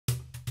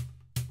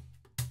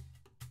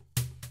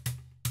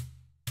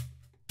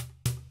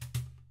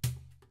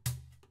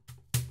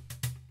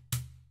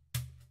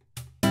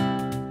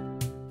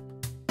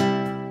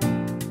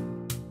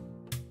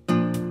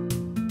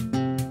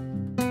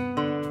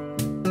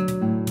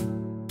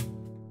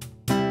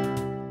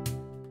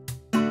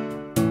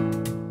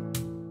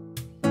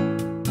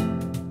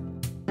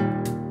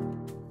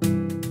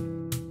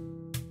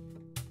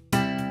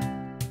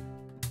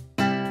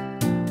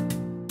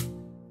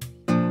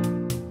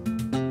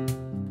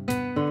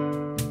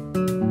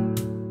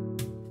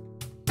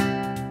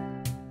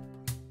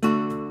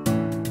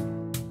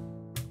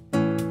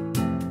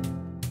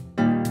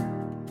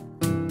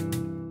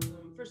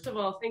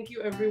all, thank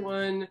you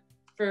everyone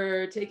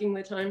for taking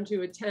the time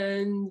to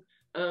attend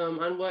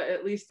on what,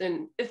 at least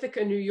in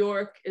Ithaca, New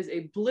York, is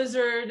a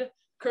blizzard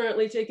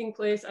currently taking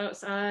place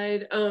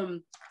outside.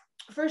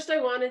 First, I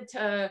wanted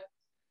to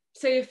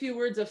say a few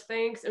words of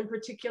thanks, in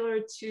particular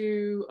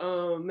to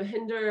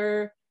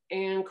Mahinder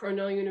and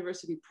Cornell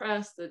University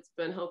Press that's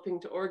been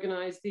helping to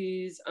organize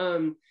these.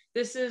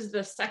 This is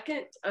the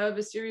second of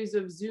a series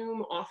of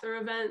Zoom author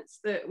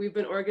events that we've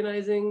been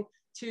organizing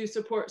to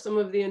support some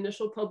of the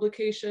initial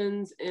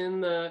publications in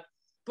the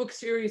book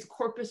series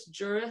Corpus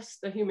Juris,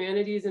 the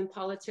Humanities in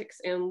Politics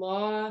and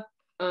Law.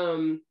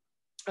 Antoine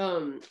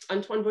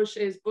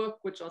Vauchez's book,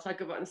 which I'll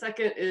talk about in a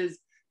second, is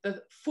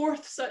the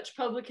fourth such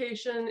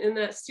publication in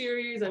that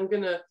series. I'm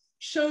gonna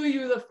show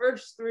you the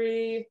first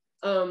three.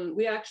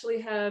 We actually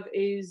have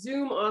a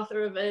Zoom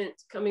author event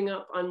coming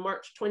up on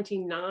March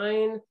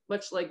 29,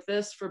 much like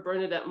this, for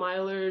Bernadette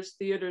Myler's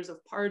Theaters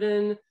of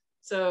Pardon.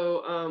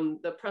 So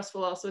the press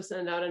will also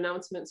send out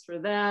announcements for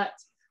that.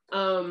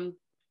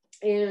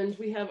 And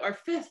we have our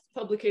fifth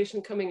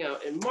publication coming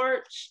out in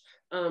March.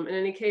 In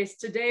any case,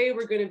 today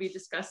we're going to be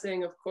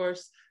discussing, of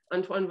course,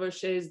 Antoine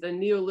Vauchez' The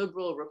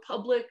Neoliberal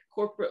Republic,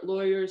 Corporate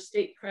Lawyers,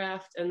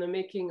 Statecraft, and the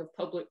Making of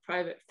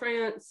Public-Private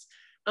France.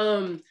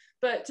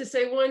 But to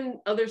say one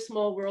other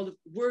small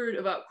word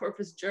about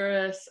Corpus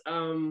Juris,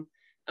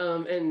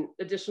 and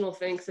additional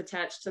thanks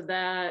attached to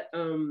that.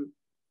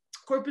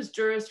 Corpus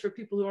Juris, for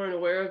people who aren't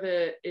aware of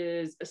it,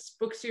 is a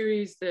book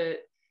series that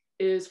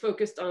is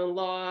focused on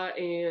law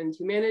and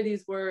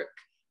humanities work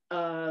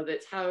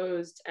that's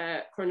housed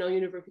at Cornell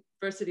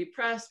University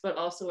Press, but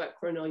also at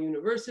Cornell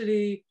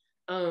University,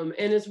 and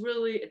is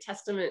really a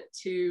testament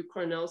to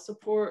Cornell's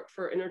support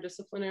for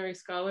interdisciplinary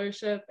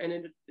scholarship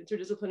and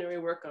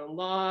interdisciplinary work on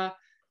law.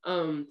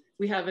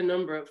 We have a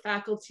number of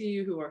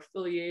faculty who are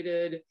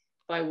affiliated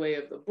by way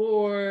of the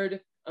board,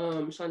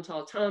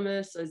 Chantal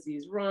Thomas,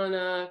 Aziz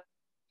Rana,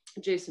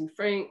 Jason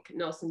Frank,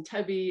 Nelson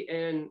Tebby,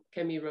 and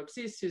Kemi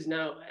Robsis, who's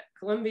now at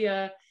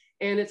Columbia.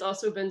 And it's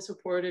also been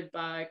supported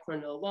by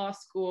Cornell Law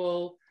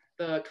School,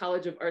 the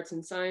College of Arts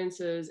and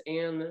Sciences,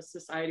 and the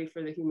Society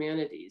for the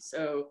Humanities.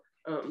 So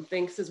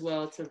thanks as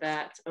well to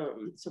that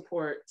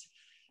support.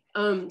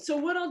 So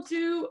what I'll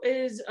do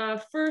is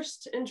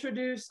first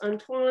introduce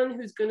Antoine,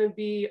 who's going to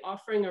be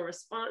offering a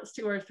response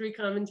to our three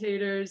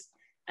commentators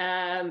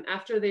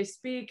after they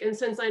speak. And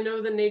since I know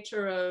the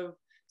nature of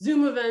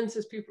Zoom events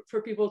is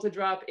for people to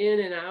drop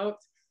in and out,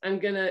 I'm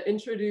going to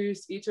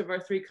introduce each of our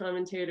three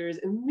commentators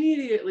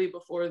immediately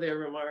before their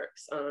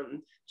remarks,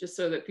 just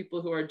so that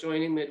people who are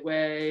joining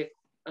midway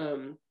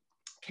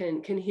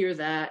can hear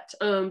that.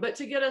 But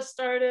to get us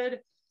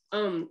started,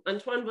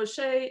 Antoine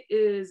Vauchez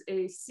is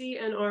a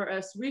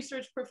CNRS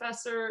research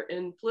professor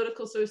in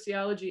political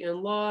sociology and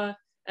law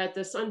at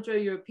the Centre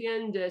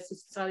Européen de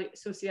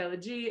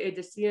Sociologie et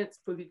de Sciences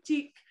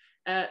Politiques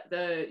at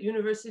the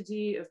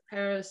University of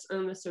Paris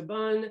and the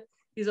Sorbonne.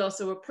 He's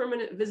also a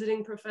permanent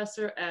visiting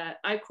professor at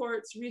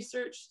ICORT's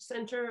Research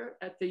Center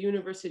at the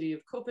University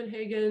of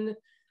Copenhagen.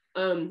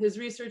 His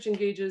research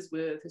engages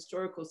with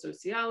historical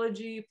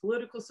sociology,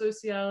 political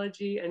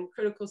sociology, and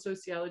critical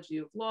sociology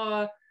of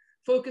law,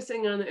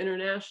 focusing on the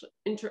international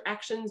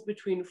interactions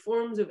between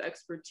forms of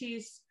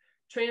expertise,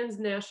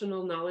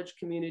 transnational knowledge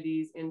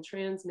communities, and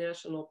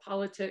transnational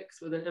politics,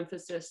 with an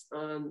emphasis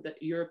on the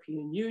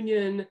European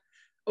Union.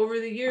 Over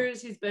the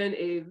years, he's been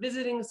a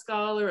visiting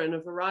scholar in a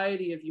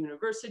variety of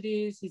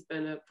universities. He's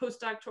been a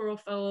postdoctoral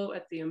fellow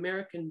at the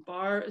American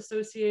Bar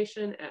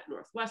Association at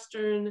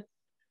Northwestern,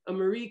 a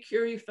Marie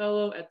Curie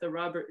fellow at the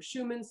Robert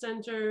Schuman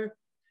Center,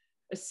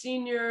 a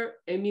senior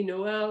Amy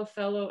Noel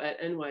fellow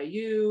at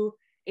NYU,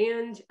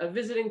 and a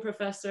visiting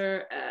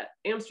professor at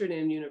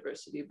Amsterdam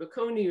University,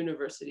 Bocconi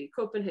University,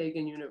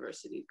 Copenhagen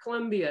University,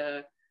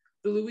 Columbia,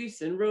 the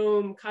Luis in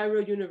Rome,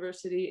 Cairo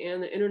University,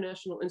 and the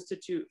International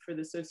Institute for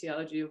the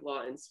Sociology of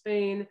Law in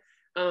Spain.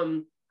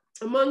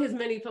 Among his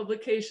many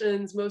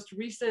publications, most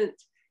recent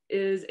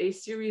is a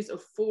series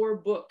of 4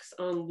 books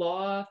on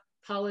law,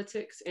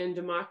 politics, and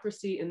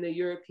democracy in the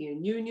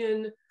European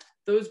Union.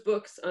 Those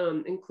books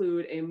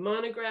include a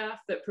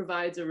monograph that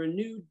provides a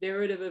renewed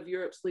narrative of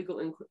Europe's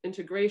legal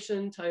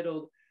integration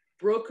titled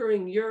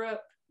Brokering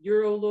Europe,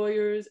 Euro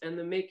Lawyers, and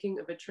the Making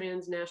of a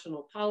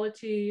Transnational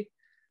Polity.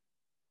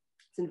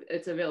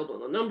 It's available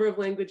in a number of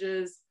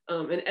languages.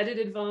 An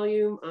edited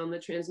volume on the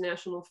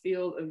transnational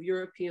field of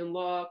European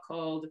law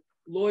called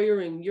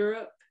Lawyering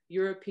Europe,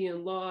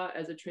 European Law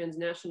as a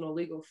Transnational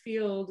Legal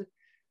Field.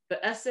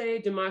 The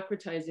essay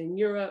Democratizing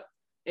Europe,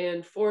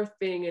 and fourth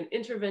being an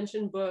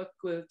intervention book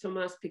with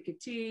Thomas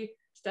Piketty,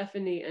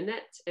 Stéphanie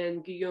Annette,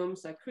 and Guillaume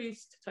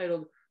Sacriste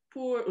titled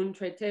Pour un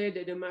traité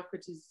de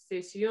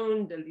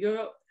démocratisation de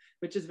l'Europe,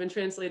 which has been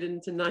translated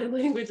into 9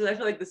 languages. I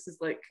feel like this is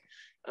like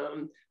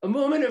a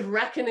moment of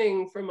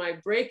reckoning for my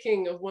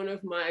breaking of one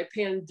of my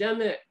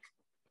pandemic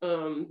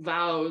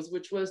vows,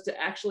 which was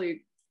to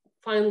actually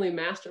finally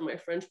master my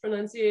French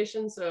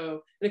pronunciation.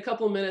 So in a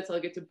couple minutes, I'll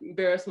get to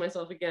embarrass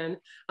myself again.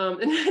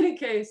 In any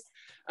case,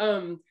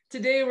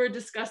 today we're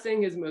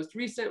discussing his most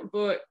recent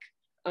book,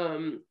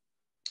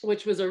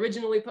 which was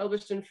originally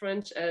published in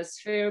French as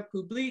Sphère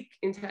publique,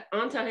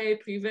 intérêt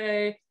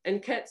privé,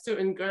 enquête sur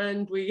un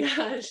grand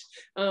voyage.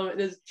 It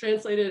is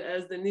translated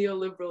as the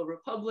Neoliberal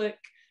Republic.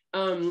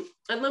 And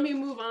let me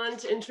move on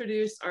to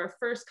introduce our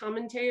first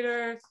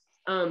commentator.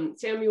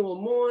 Samuel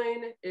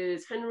Moyn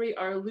is Henry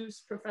R.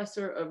 Luce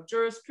Professor of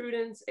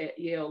Jurisprudence at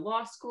Yale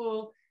Law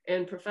School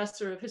and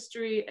Professor of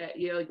History at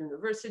Yale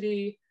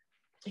University.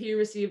 He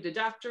received a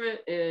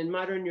doctorate in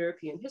modern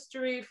European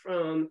history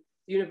from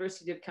the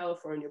University of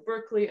California,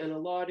 Berkeley, and a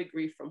law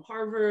degree from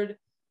Harvard.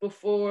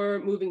 Before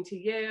moving to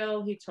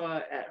Yale, he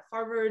taught at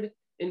Harvard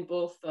in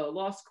both the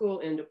law school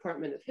and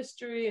Department of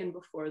History, and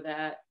before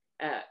that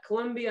at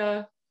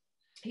Columbia.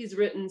 He's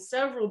written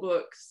several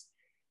books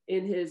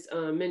in his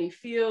many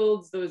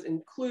fields. Those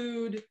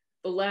include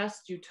The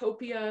Last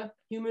Utopia,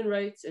 Human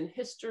Rights and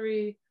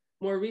History.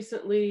 More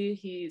recently,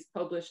 he's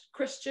published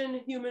Christian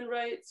Human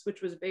Rights,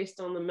 which was based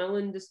on the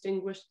Mellon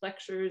Distinguished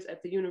Lectures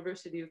at the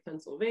University of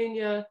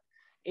Pennsylvania,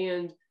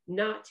 and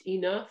Not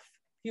Enough,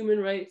 Human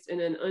Rights in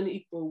an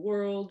Unequal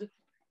World.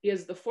 He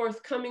has the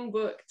forthcoming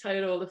book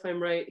titled, if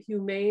I'm right,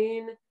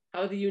 Humane,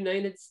 How the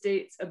United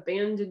States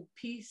Abandoned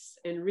Peace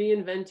and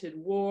Reinvented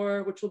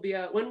War, which will be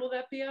out, when will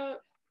that be out?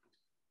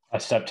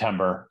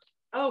 September.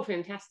 Oh,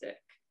 fantastic.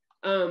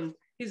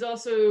 He's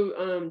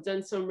also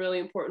done some really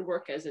important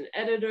work as an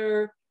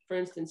editor. For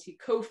instance, he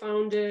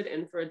co-founded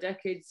and for a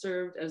decade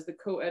served as the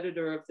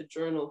co-editor of the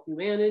journal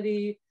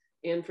Humanity,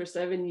 and for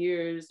 7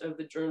 years of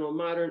the journal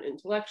Modern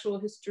Intellectual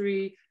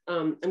History.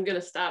 I'm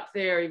gonna stop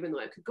there, even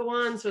though I could go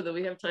on, so that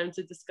we have time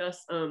to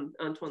discuss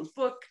Antoine's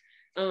book.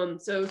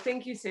 So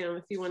thank you, Sam,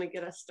 if you wanna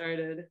get us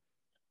started.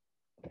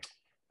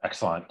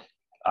 Excellent.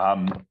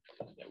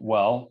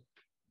 Well,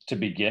 to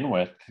begin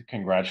with,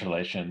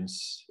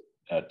 congratulations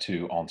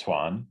to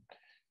Antoine.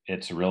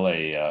 It's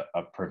really a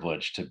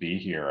privilege to be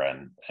here,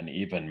 and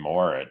even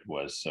more, it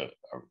was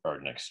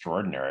an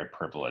extraordinary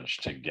privilege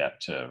to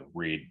get to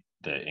read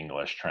the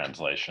English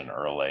translation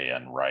early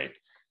and write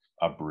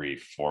a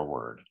brief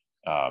foreword.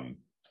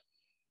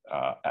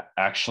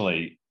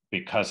 Actually,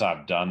 because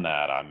I've done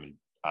that,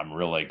 I'm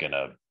really going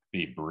to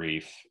be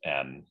brief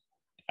and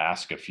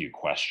ask a few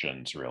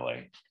questions.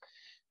 Really,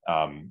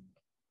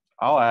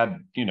 I'll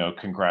add,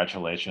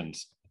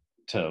 congratulations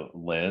to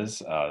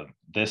Liz.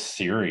 This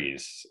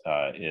series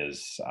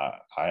is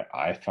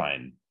I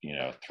find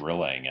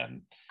thrilling,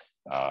 and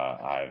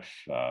I've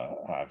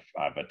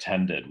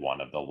attended one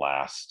of the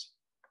last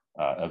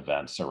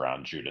events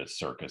around Judith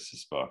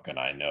Circus's book, and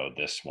I know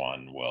this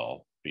one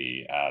will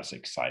be as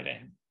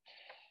exciting.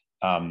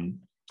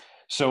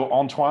 So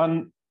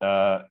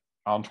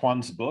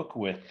Antoine's book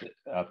with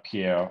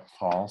Pierre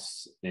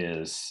France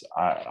is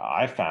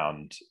I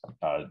found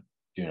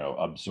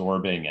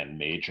absorbing and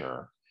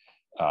major.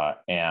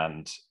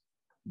 And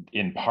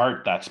in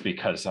part, that's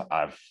because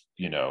I've,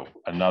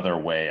 another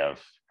way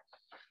of,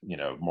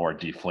 more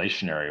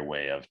deflationary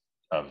way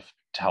of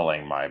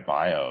telling my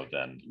bio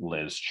than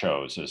Liz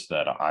chose is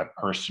that I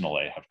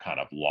personally have kind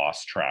of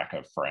lost track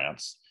of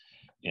France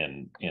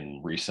in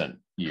recent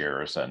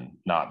years and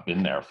not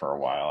been there for a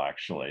while,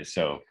 actually.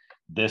 So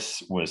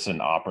this was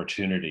an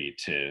opportunity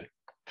to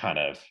kind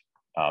of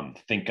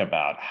think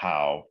about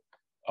how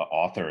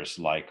authors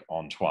like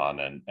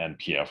Antoine and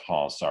Pierre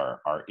France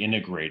are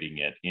integrating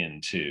it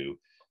into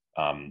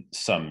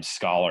some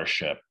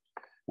scholarship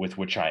with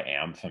which I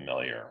am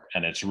familiar.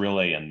 And it's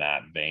really in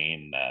that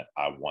vein that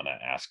I want to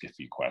ask a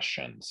few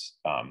questions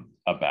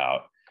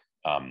about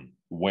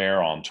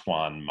where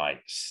Antoine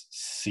might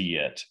see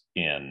it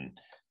in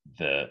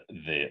the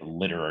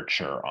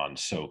literature on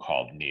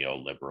so-called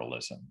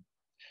neoliberalism.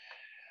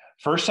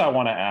 First, I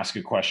want to ask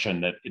a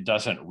question that it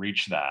doesn't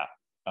reach that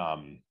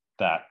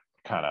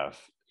kind of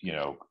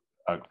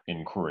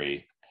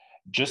inquiry,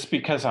 just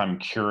because I'm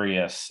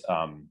curious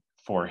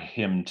for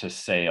him to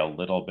say a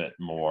little bit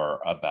more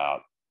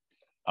about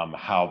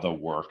how the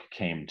work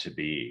came to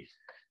be.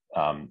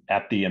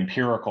 At the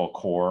empirical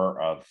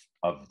core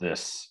of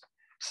this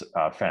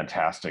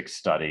fantastic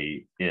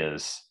study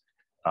is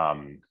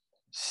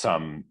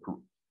some,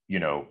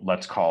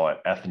 let's call it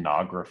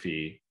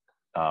ethnography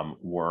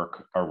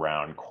work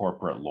around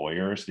corporate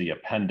lawyers. The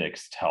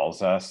appendix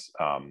tells us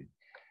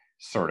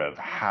sort of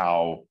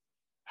how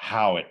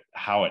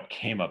it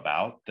came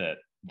about that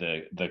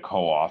the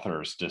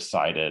co-authors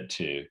decided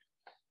to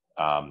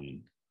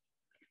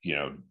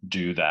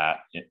do that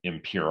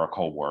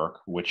empirical work,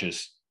 which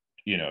is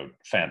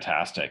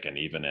fantastic. And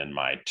even in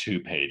my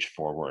 2-page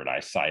foreword, I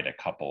cite a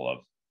couple of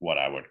what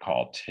I would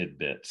call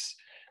tidbits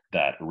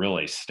that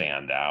really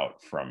stand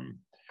out from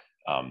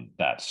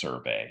that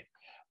survey.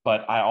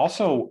 But I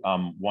also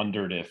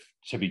wondered if,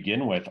 to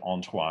begin with,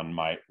 Antoine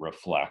might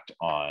reflect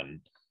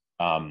on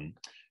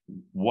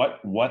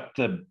what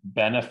the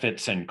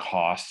benefits and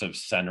costs of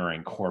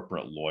centering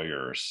corporate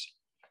lawyers,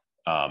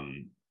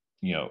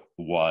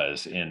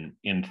 was in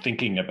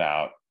thinking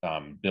about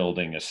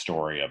building a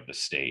story of the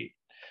state.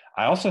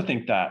 I also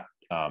think that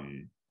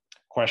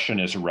question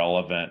is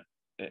relevant,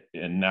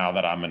 and now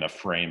that I'm going to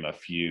frame a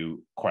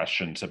few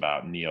questions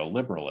about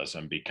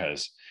neoliberalism,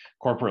 because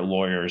corporate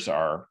lawyers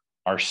are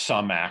are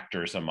some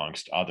actors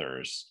amongst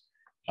others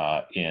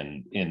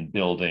in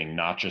building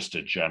not just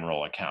a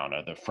general account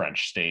of the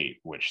French state,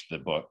 which the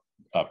book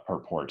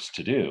purports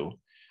to do,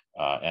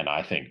 and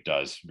I think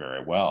does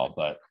very well,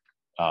 but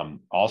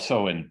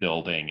also in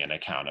building an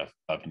account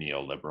of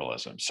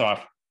neoliberalism. So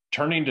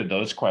turning to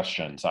those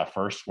questions, I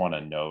first want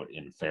to note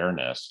in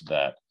fairness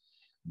that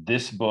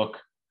this book,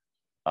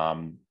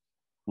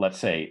 let's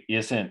say,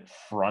 isn't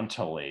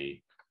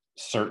frontally,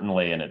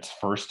 certainly in its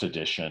first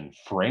edition,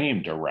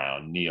 framed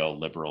around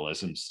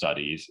neoliberalism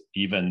studies,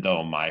 even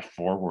though my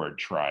foreword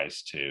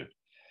tries to,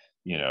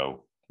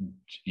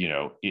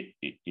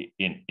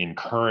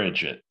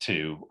 encourage it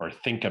to, or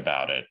think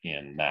about it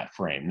in that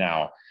frame.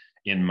 Now,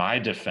 in my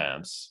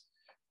defense,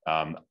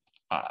 the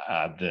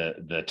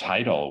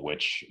title,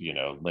 which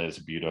Liz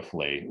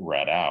beautifully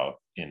read out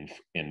in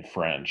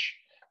French,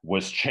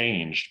 was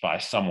changed by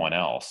someone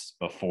else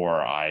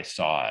before I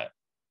saw it,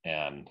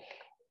 and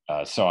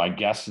so I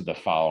guess the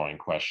following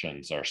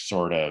questions are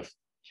sort of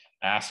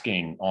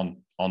asking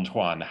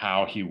Antoine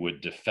how he would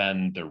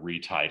defend the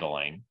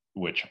retitling,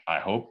 which I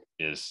hope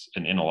is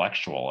an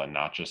intellectual and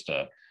not just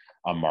a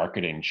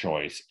marketing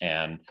choice.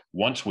 And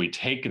once we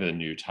take the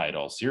new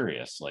title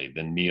seriously,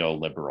 the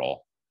Neoliberal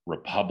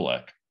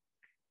Republic,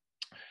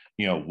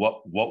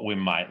 what we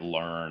might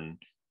learn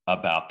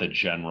about the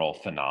general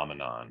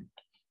phenomenon,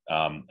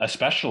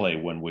 especially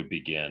when we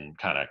begin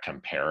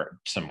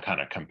some kind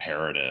of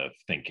comparative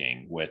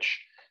thinking, which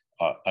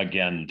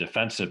again,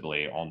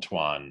 defensively,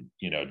 Antoine,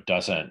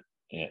 doesn't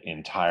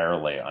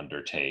entirely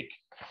undertake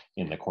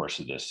in the course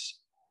of this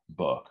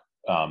book.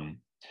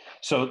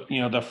 So,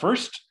 the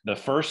first,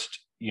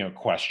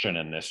 question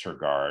in this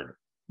regard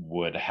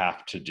would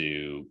have to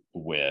do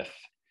with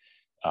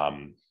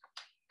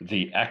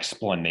the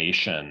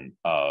explanation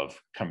of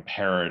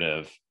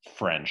comparative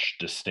French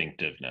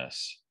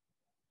distinctiveness.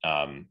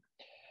 To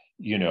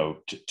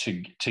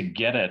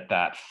get at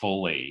that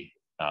fully,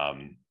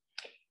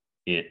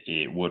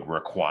 it would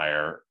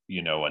require,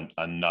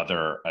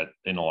 another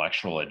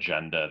intellectual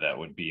agenda that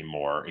would be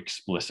more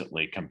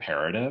explicitly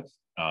comparative.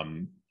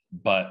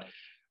 But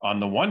on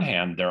the one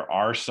hand, there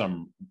are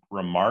some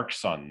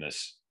remarks on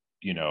this,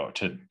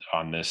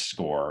 on this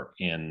score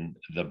in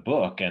the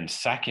book. And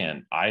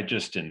second, I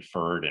just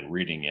inferred in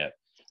reading it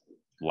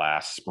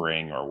last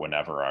spring or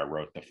whenever I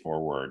wrote the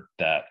foreword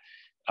that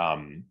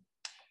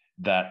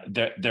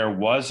there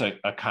was a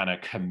kind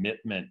of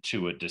commitment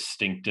to a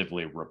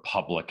distinctively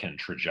Republican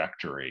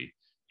trajectory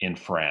in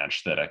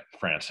France that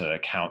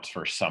accounts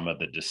for some of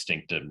the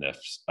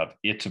distinctiveness of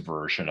its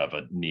version of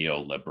a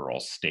neoliberal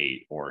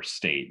state or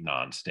state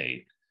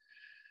non-state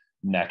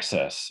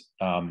nexus.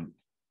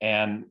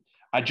 And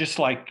I'd just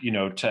like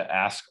to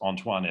ask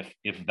Antoine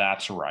if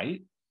that's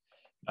right,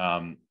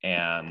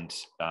 and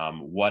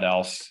what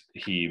else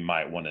he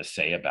might want to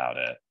say about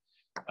it.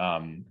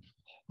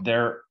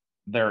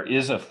 There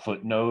is a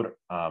footnote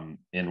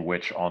in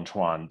which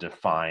Antoine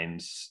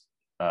defines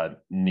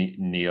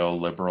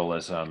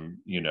neoliberalism,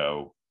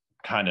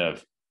 kind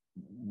of,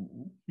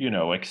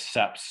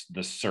 accepts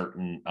the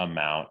certain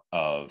amount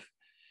of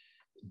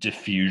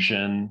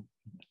diffusion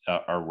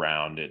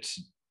around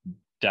its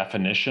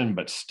definition,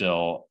 but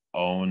still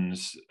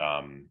owns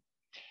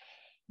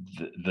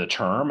the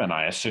term. And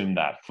I assume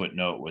that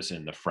footnote was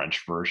in the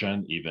French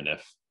version, even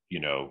if,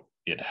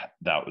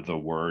 that the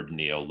word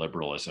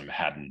neoliberalism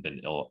hadn't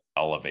been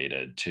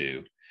elevated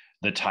to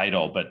the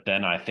title. But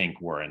then I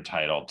think we're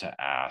entitled to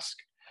ask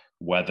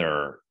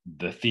whether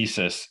the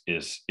thesis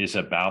is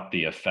about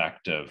the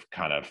effect of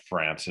kind of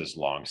France's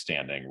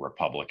longstanding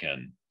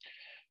Republican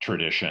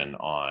tradition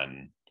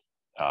on,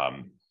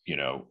 on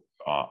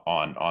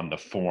the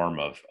form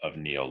of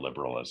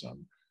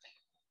neoliberalism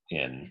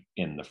in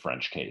the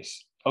French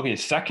case. Okay,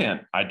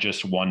 second, I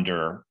just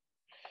wonder,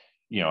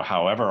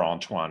 however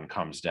Antoine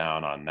comes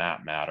down on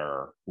that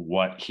matter,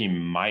 what he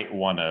might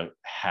want to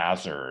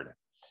hazard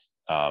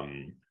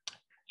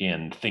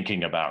in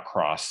thinking about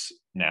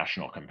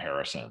cross-national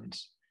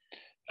comparisons.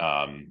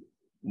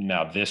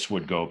 Now, this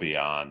would go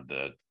beyond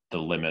the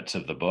limits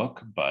of the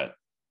book, but,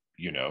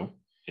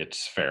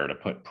 it's fair to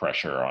put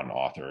pressure on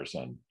authors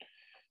and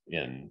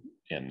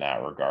in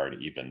that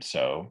regard, even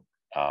so.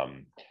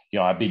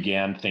 I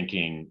began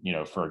thinking,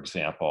 for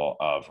example,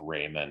 of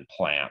Raymond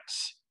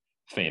Plante's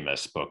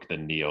famous book, The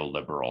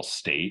Neoliberal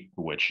State,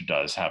 which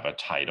does have a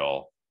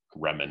title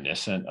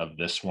reminiscent of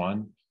this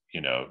one,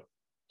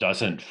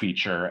 doesn't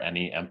feature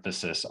any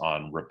emphasis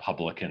on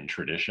Republican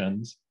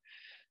traditions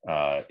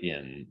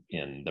in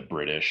the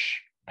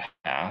British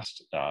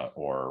past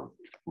or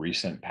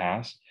recent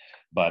past.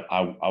 But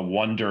I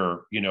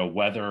wonder,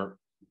 whether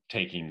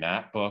taking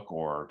that book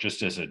or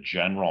just as a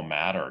general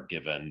matter,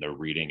 given the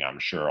reading I'm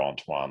sure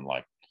Antoine,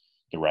 like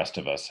the rest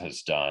of us,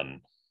 has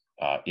done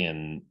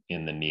in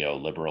the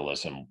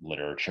neoliberalism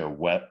literature,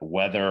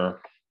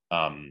 whether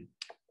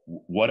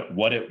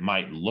what it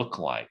might look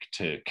like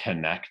to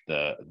connect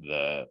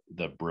the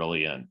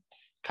brilliant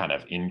kind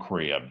of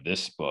inquiry of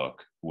this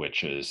book,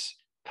 which is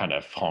kind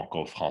of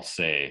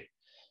Franco-Français,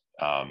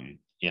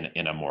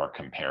 in a more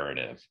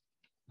comparative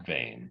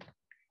vein.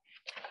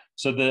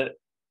 So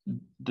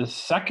the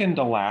second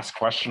to last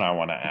question I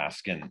want to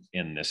ask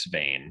in this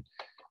vein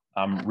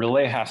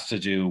really has to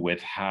do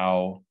with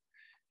how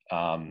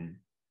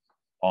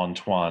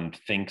Antoine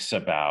thinks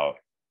about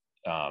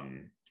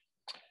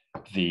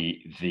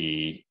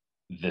the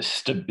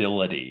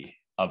stability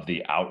of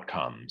the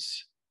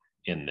outcomes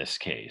in this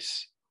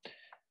case.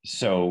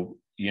 So,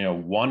 you know,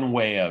 one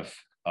way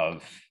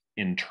of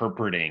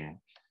interpreting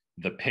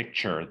the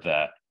picture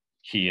that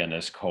he and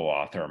his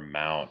co-author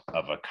mount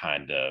of a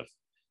kind of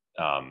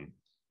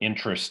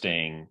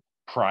interesting,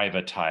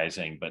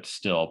 privatizing, but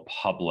still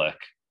public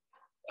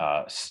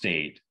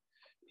state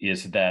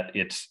is that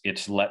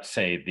it's let's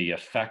say the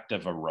effect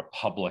of a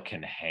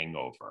Republican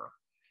hangover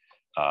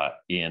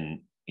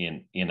in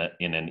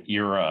an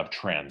era of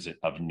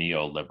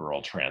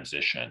neoliberal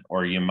transition.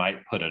 Or you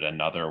might put it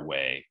another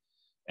way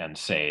and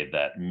say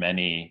that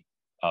many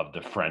of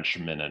the French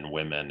men and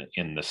women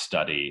in the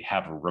study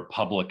have a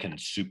Republican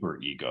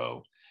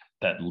superego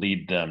that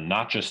lead them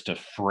not just to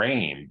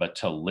frame, but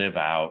to live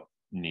out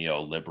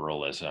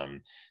neoliberalism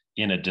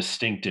in a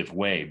distinctive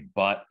way,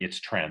 but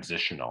it's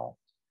transitional.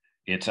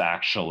 It's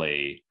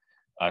actually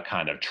a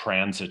kind of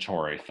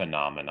transitory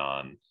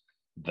phenomenon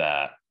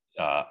that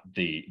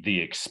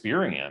the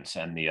experience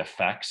and the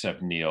effects of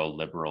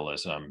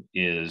neoliberalism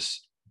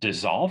is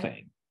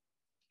dissolving.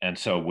 And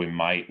so we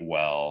might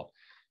well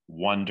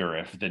wonder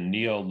if the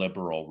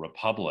neoliberal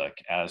republic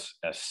as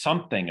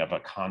something of a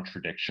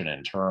contradiction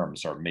in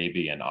terms, or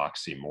maybe an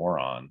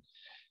oxymoron,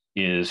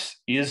 is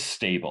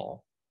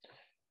stable,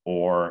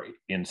 or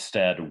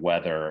instead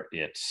whether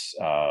it's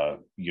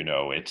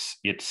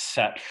it's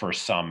set for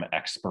some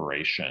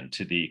expiration,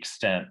 to the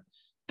extent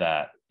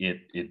that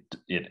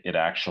it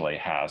actually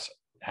has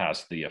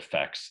the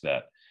effects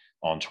that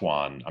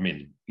Antoine,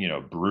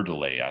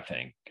 brutally, I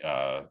think,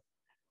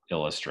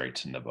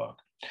 illustrates in the book.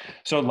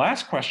 So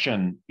last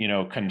question,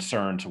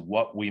 concerns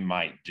what we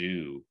might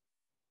do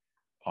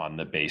on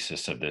the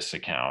basis of this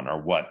account,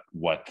 or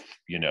what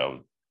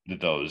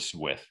those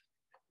with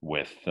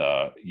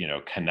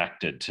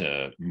connected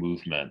to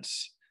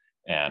movements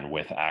and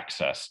with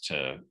access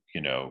to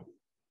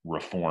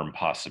reform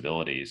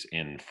possibilities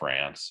in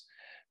France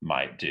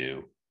might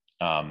do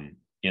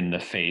in the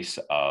face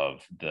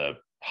of the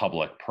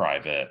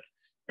public-private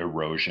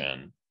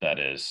erosion that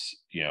is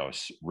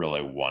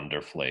really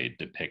wonderfully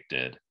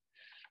depicted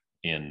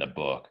in the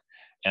book.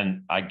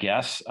 And I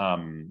guess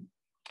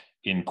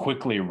in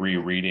quickly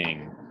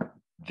rereading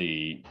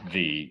the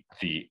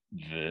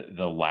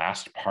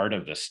last part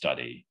of the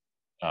study,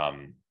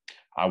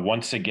 I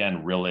once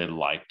again really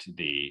liked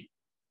the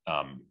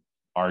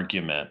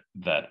argument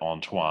that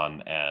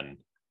Antoine and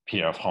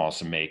Pierre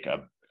France make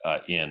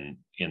in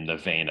the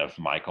vein of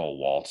Michael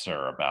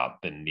Walzer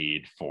about the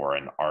need for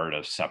an art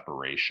of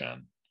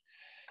separation.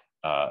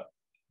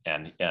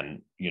 And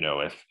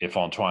if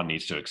Antoine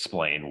needs to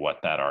explain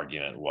what that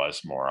argument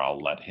was more,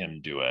 I'll let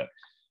him do it.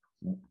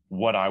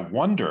 What I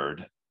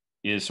wondered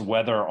is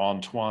whether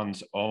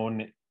Antoine's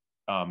own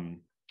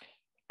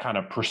kind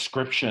of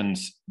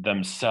prescriptions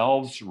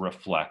themselves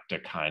reflect a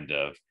kind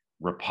of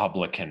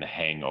Republican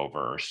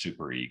hangover or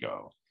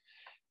superego,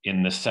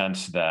 in the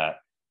sense that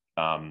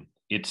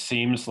it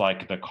seems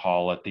like the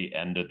call at the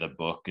end of the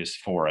book is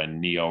for a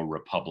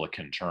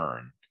neo-Republican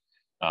turn,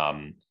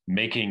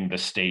 making the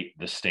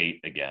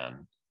state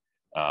again,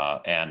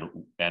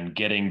 and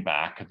getting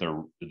back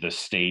the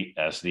state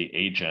as the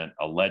agent,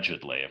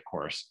 allegedly, of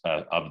course,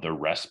 of the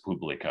res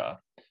publica,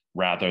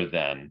 rather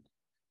than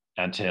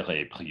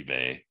intérêts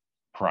privés,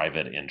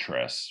 private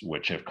interests,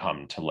 which have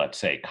come to, let's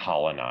say,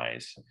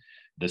 colonize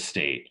the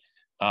state.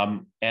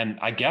 And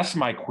I guess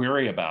my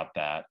query about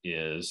that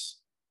is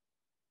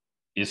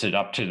it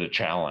up to the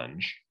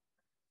challenge?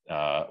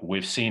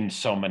 We've seen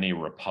so many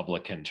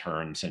Republican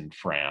turns in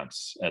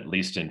France, at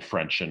least in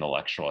French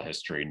intellectual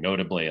history,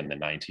 notably in the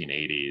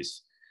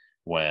 1980s,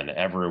 when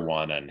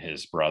everyone and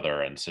his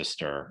brother and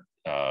sister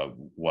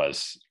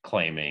was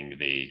claiming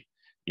the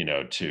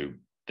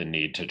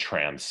need to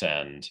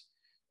transcend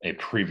a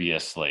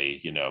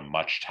previously,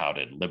 much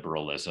touted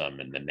liberalism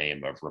in the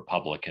name of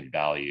Republican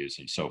values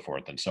and so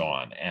forth and so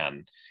on.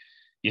 And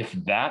if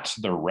that's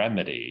the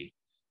remedy,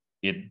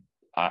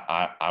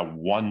 I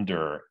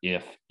wonder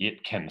if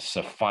it can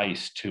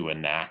suffice to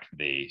enact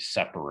the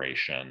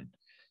separation,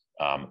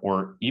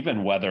 or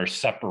even whether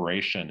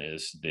separation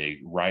is the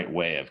right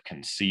way of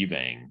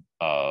conceiving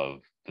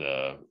of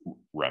the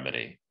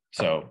remedy.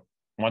 So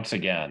once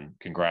again,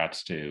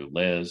 congrats to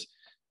Liz,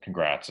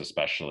 congrats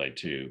especially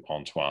to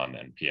Antoine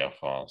and Pierre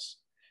France,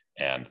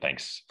 and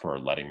thanks for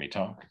letting me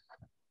talk.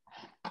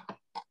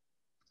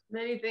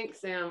 Many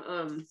thanks, Sam.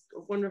 A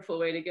wonderful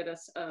way to get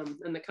us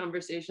and the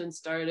conversation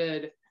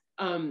started.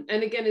 And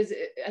again,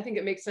 I think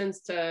it makes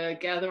sense to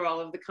gather all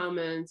of the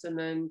comments and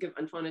then give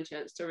Antoine a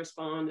chance to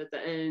respond at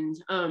the end.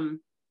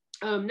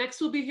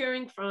 Next, we'll be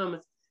hearing from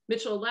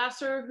Mitchel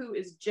Lasser, who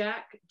is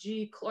Jack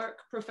G. Clark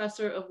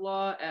Professor of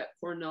Law at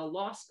Cornell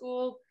Law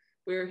School,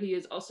 where he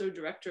is also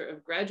Director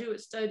of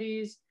Graduate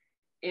Studies,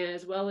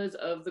 as well as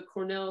of the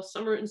Cornell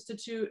Summer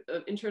Institute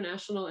of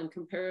International and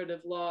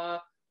Comparative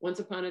Law, Once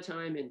Upon a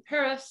Time in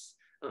Paris,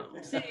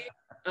 we'll see,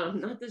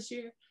 not this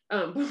year,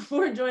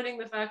 before joining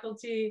the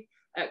faculty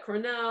at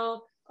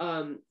Cornell.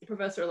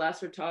 Professor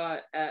Lasser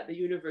taught at the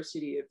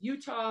University of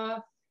Utah.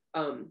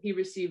 He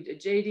received a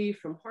JD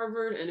from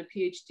Harvard and a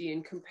PhD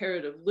in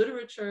comparative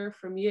literature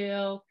from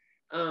Yale.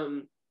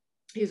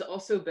 He's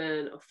also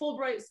been a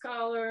Fulbright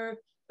scholar,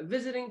 a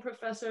visiting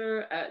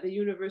professor at the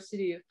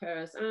University of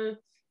Paris 1,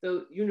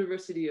 the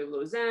University of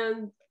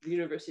Lausanne, the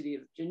University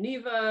of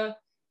Geneva,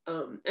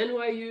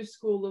 NYU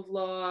School of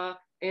Law,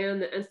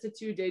 and the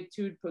Institut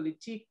d'études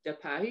politiques de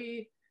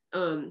Paris.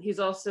 He's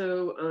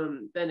also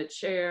been a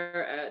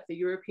chair at the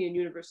European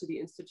University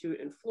Institute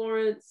in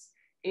Florence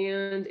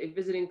and a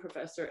visiting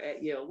professor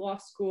at Yale Law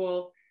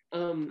School.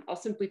 I'll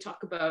simply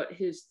talk about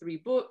his 3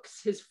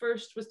 books. His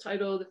first was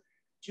titled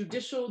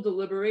Judicial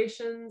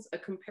Deliberations, a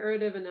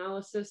Comparative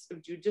Analysis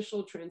of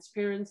Judicial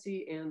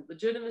Transparency and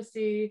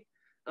Legitimacy.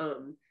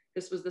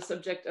 This was the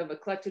subject of a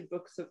collected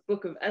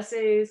book of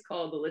essays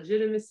called The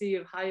Legitimacy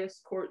of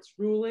Highest Court's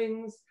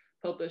Rulings,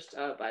 published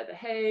by The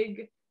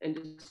Hague and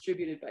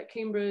distributed by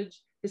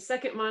Cambridge. His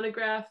second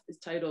monograph is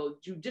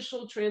titled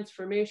Judicial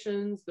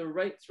Transformations, the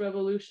Rights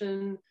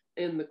Revolution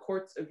in the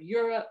Courts of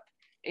Europe.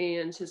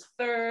 And his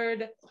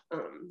third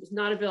is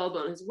not available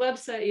on his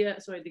website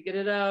yet, so I had to get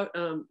it out,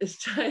 is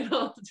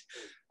titled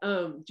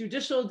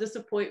Judicial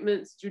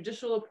Disappointments,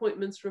 Judicial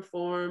Appointments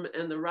Reform,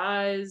 and the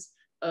Rise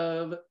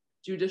of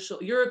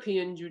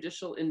European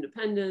Judicial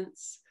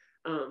Independence.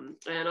 And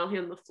I'll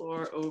hand the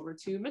floor over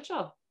to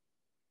Mitchel.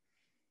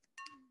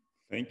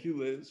 Thank you,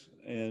 Liz.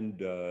 And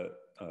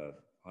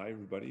hi,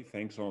 everybody.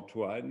 Thanks,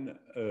 Antoine.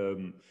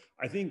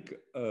 I think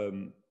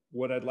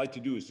what I'd like to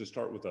do is to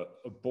start with a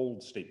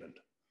bold statement.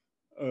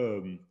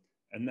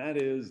 And that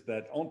is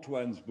that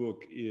Antoine's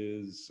book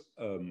is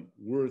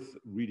worth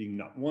reading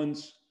not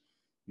once,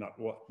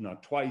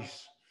 not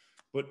twice,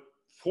 but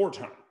 4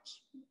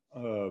 times.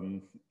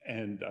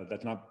 And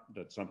that's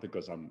not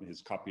because I'm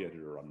his copy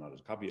editor. I'm not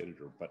his copy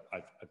editor, but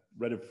I've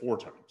read it 4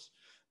 times.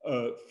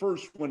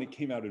 First, when it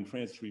came out in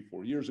France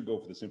 3-4 years ago,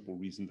 for the simple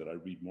reason that I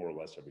read more or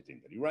less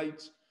everything that he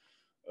writes.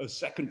 A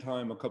second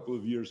time, a couple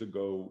of years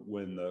ago,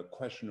 when the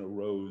question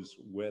arose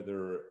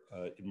whether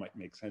it might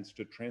make sense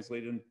to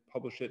translate and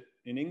publish it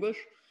in English.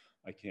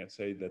 I can't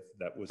say that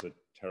that was a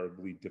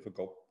terribly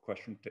difficult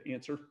question to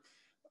answer.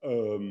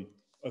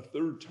 A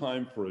third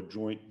time for a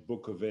joint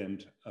book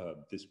event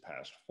this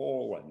past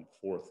fall, and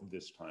 4th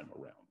this time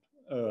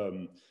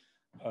around.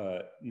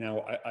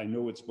 Now, I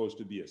know it's supposed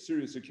to be a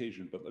serious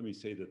occasion, but let me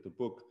say that the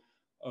book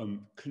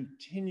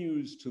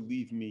continues to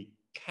leave me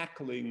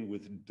cackling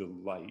with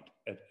delight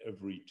at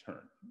every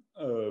turn.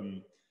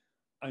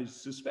 I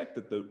suspect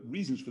that the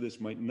reasons for this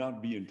might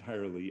not be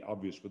entirely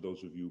obvious for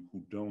those of you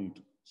who don't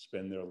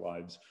spend their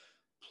lives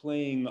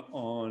playing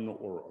on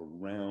or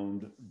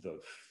around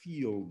the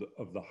field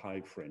of the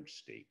high French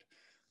state.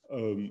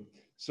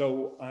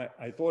 So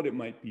I thought it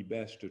might be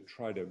best to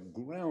try to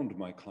ground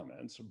my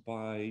comments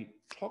by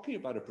talking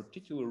about a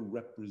particular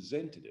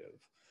representative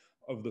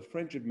of the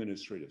French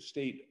administrative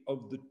state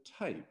of the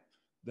type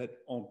that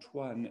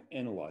Antoine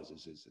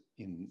analyzes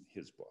in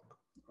his book.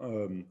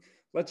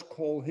 Let's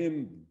call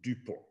him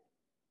Dupont.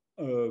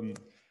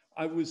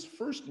 I was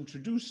first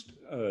introduced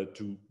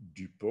to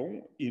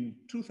Dupont in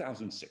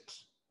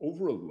 2006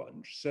 over a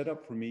lunch set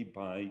up for me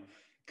by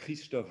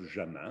Christophe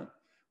Jamin,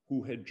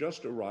 who had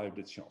just arrived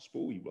at Sciences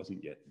Po. He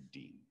wasn't yet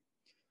dean.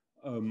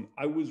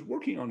 I was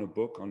working on a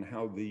book on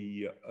how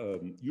the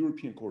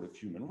European Court of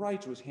Human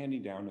Rights was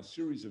handing down a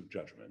series of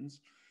judgments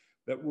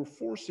that were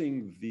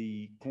forcing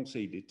the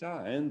Conseil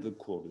d'État and the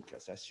Cour de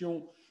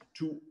Cassation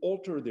to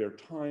alter their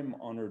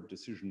time-honored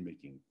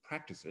decision-making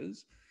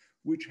practices,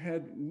 which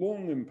had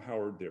long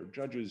empowered their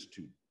judges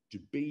to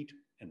debate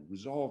and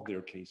resolve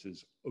their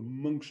cases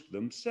amongst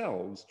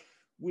themselves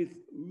with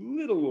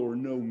little or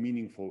no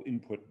meaningful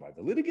input by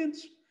the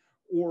litigants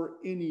or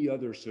any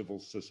other civil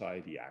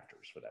society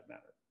actors for that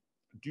matter.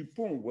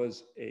 Dupont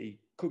was a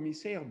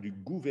commissaire du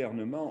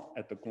gouvernement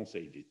at the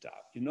Conseil d'État.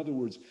 In other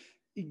words,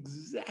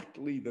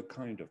 exactly the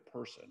kind of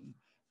person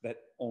that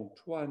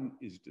Antoine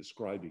is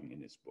describing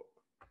in his book.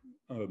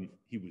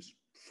 He was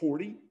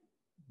 40,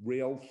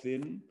 rail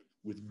thin,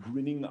 with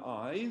grinning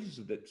eyes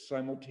that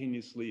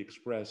simultaneously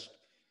expressed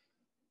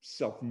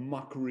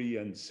self-mockery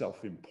and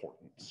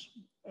self-importance.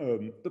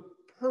 The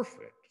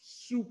perfect,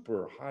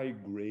 super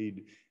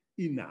high-grade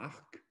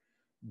énarque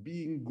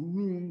being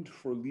groomed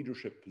for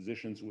leadership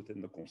positions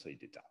within the Conseil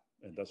d'État,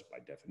 and thus, by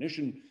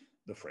definition,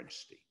 the French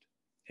state.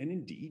 And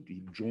indeed,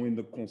 he joined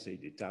the Conseil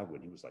d'État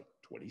when he was like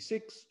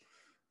 26.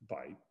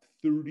 By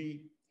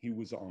 30, he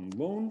was on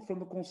loan from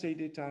the Conseil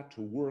d'État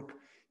to work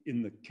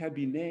in the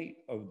cabinet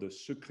of the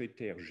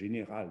Secrétaire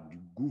Général du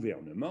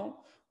Gouvernement,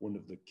 one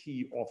of the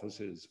key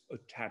offices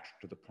attached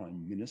to the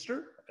Prime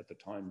Minister, at the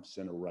time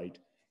center-right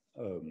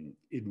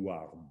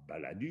Édouard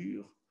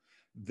Balladur,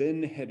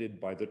 then headed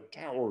by the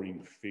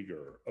towering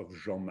figure of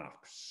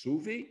Jean-Marc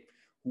Sauvé,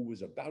 who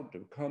was about to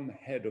become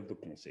head of the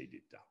Conseil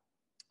d'État.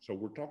 So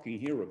we're talking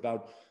here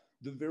about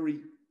the very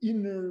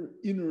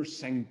inner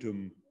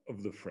sanctum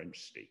of the French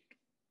state.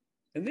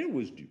 And there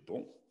was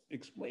Dupont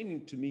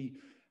explaining to me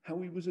how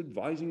he was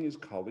advising his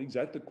colleagues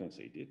at the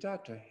Conseil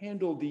d'État to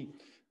handle the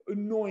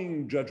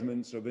annoying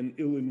judgments of an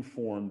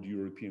ill-informed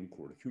European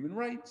Court of Human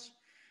Rights,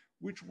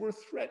 which were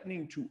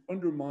threatening to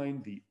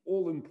undermine the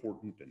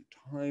all-important and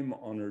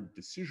time-honored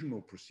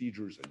decisional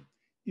procedures and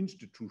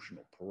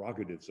institutional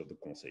prerogatives of the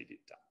Conseil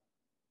d'État.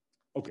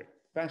 Okay,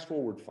 fast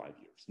forward 5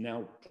 years,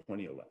 now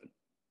 2011.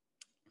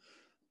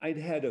 I'd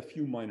had a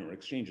few minor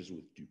exchanges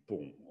with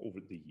Dupont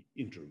over the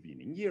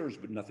intervening years,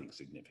 but nothing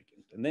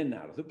significant. And then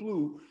out of the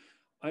blue,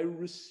 I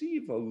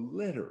receive a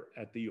letter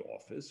at the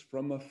office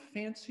from a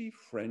fancy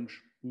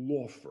French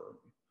law firm.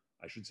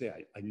 I should say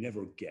I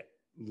never get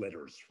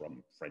letters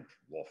from French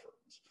law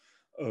firms.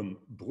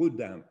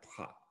 Bredin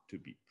Prat, to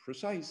be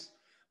precise,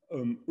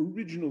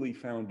 originally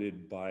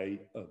founded by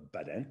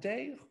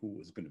Badinter, who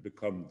was going to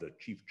become the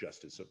Chief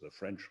Justice of the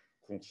French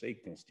Conseil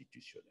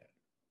Constitutionnel.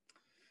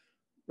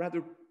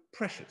 Rather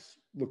precious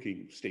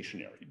looking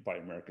stationery by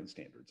American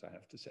standards, I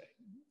have to say.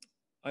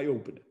 I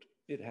open it.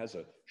 It has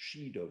a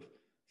sheet of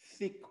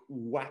thick,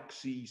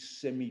 waxy,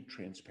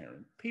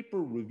 semi-transparent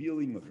paper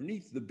revealing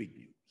underneath the big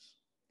news.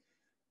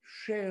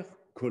 Chers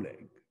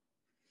collègues,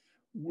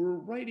 we're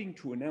writing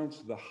to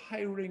announce the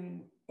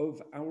hiring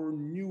of our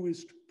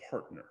newest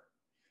partner,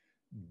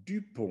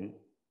 Dupont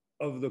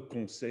of the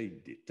Conseil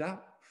d'État,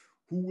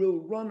 who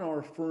will run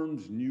our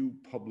firm's new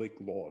public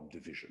law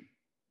division.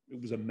 It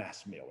was a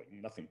mass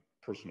mailing, nothing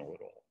personal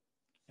at all.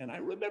 And I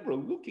remember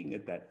looking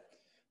at that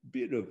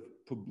bit of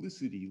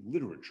publicity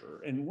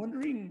literature and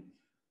wondering,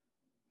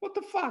 what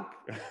the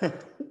fuck?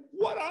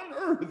 What on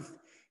earth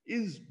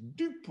is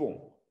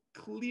Dupont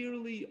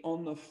clearly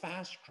on the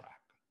fast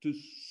track to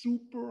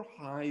super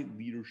high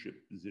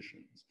leadership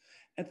positions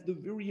at the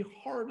very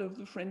heart of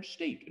the French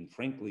state, and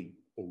frankly,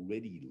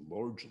 already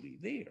largely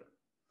there?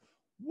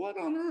 What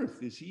on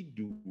earth is he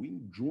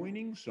doing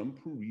joining some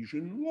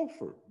Parisian law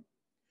firm?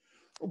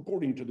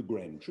 According to the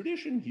grand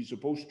tradition, he's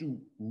supposed to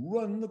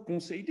run the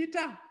Conseil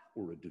d'État,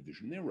 or a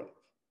division thereof,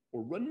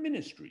 or run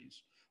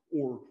ministries,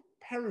 or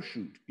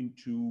parachute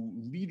into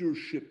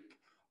leadership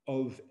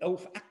of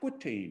Elf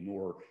Aquitaine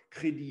or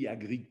Crédit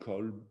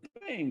Agricole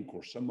Bank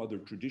or some other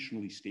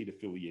traditionally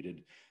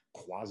state-affiliated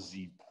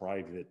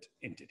quasi-private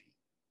entity.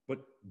 But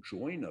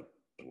join a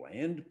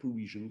bland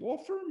Parisian law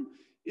firm?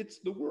 It's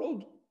the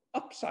world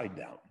upside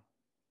down.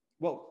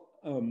 Well,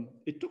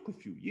 it took a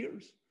few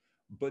years,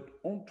 but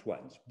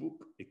Antoine's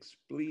book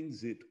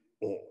explains it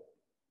all.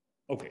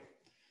 Okay,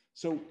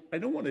 so I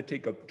don't want to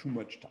take up too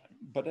much time,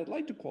 but I'd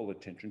like to call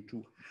attention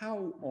to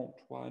how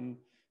Antoine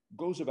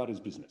goes about his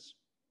business,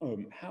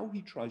 how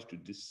he tries to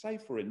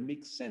decipher and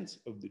make sense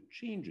of the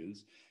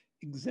changes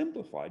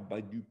exemplified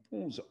by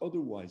Dupont's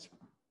otherwise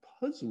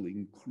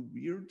puzzling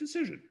career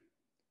decision.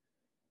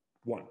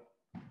 One,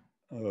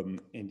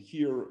 and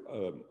here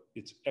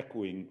it's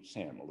echoing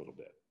Sam a little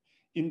bit.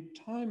 In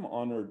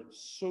time-honored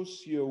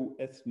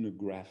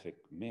socio-ethnographic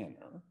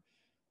manner,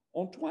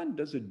 Antoine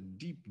does a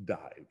deep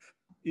dive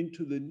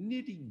into the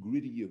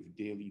nitty-gritty of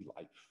daily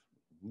life,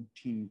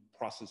 routine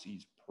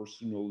processes,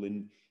 personal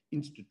and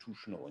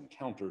institutional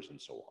encounters,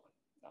 and so on.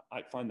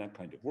 I find that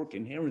kind of work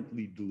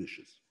inherently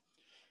delicious.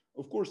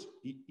 Of course,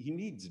 he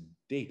needs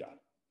data,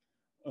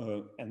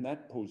 and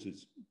that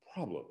poses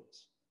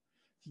problems.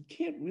 He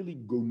can't really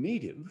go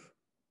native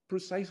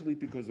precisely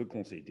because the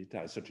Conseil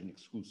d'État is such an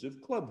exclusive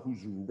club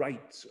whose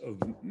rights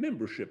of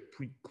membership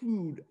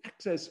preclude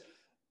access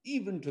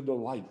even to the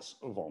likes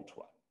of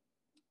Antoine.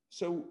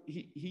 So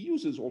he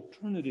uses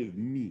alternative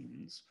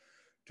means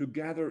to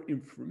gather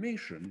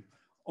information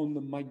on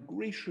the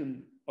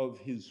migration of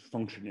his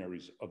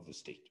functionaries of the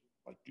state,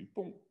 like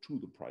Dupont, to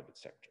the private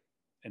sector.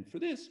 And for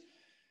this,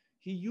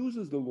 he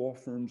uses the law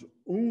firm's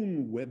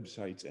own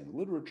websites and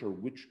literature,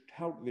 which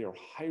tout their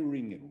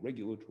hiring and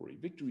regulatory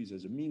victories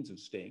as a means of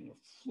staying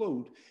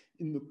afloat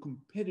in the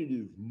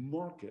competitive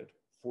market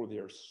for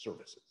their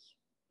services.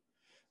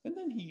 And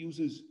then he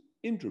uses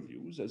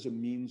interviews as a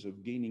means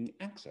of gaining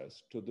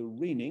access to the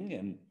reigning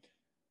and,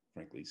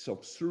 frankly,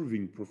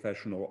 self-serving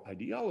professional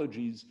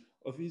ideologies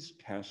of his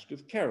cast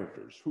of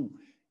characters who,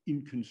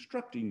 in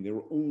constructing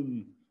their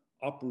own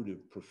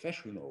operative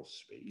professional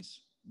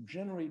space,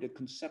 generate a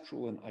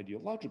conceptual and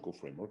ideological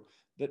framework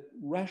that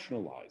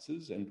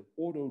rationalizes and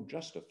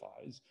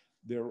auto-justifies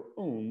their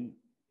own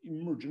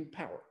emergent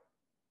power.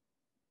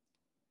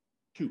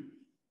 Two,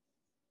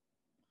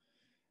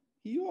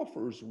 he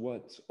offers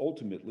what's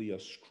ultimately a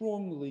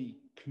strongly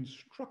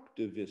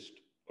constructivist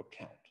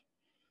account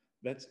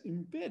that's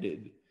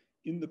embedded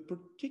in the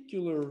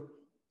particular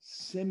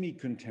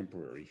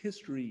semi-contemporary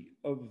history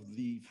of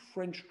the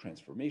French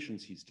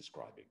transformations he's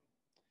describing.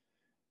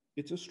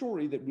 It's a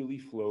story that really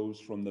flows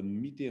from the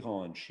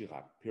Mitterrand and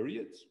Chirac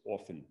periods,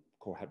 often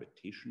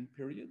cohabitation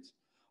periods,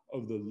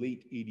 of the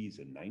late 80s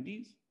and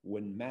 90s,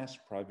 when mass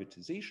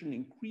privatization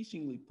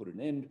increasingly put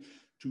an end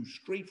to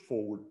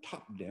straightforward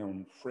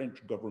top-down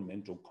French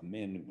governmental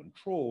command and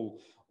control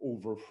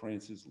over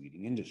France's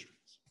leading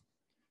industries.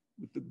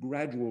 With the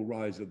gradual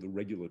rise of the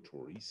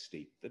regulatory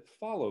state that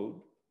followed,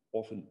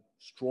 often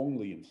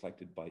strongly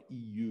inflected by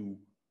EU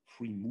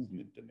free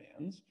movement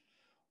demands,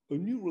 a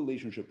new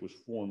relationship was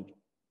formed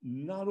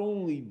not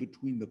only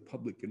between the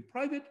public and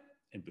private,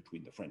 and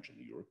between the French and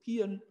the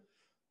European,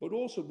 but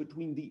also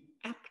between the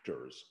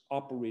actors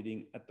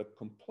operating at the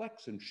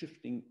complex and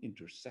shifting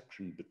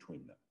intersection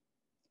between them.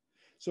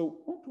 So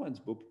Antoine's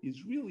book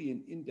is really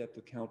an in-depth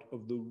account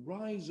of the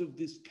rise of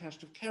this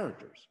cast of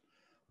characters,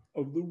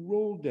 of the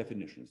role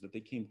definitions that they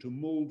came to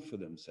mold for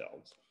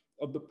themselves,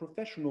 of the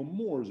professional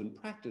mores and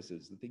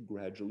practices that they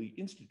gradually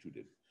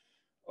instituted,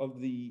 of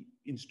the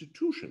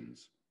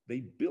institutions they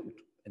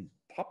built and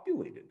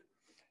populated,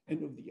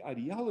 and of the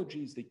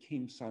ideologies they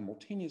came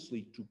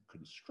simultaneously to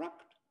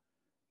construct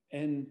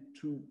and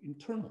to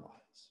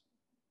internalize.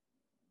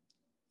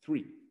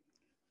 3,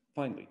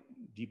 finally,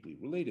 deeply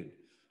related,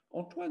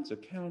 Antoine's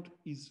account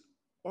is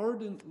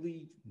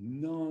ardently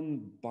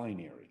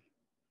non-binary.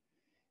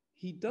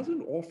 He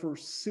doesn't offer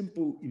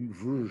simple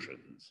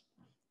inversions.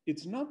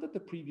 It's not that the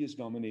previous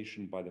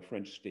domination by the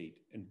French state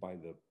and by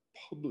the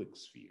public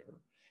sphere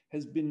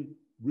has been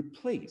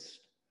replaced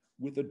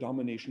with a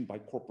domination by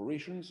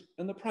corporations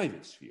and the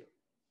private sphere.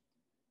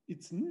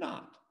 It's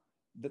not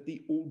that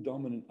the old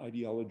dominant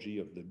ideology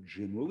of the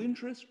general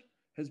interest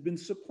has been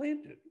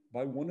supplanted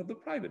by one of the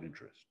private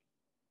interest.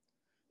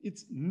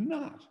 It's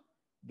not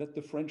that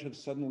the French have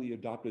suddenly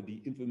adopted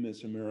the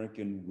infamous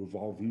American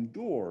revolving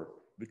door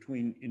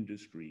between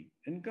industry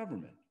and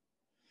government.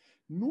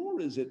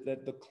 Nor is it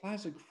that the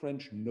classic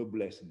French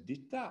noblesse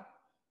d'État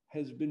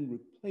has been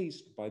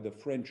replaced by the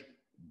French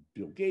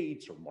Bill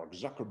Gates or Mark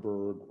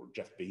Zuckerberg or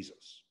Jeff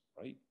Bezos,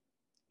 right?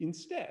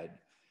 Instead,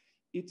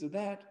 it's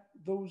that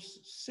those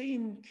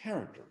same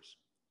characters,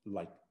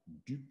 like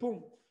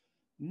Dupont,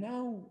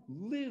 now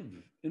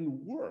live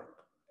and work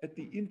at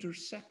the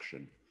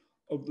intersection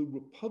of the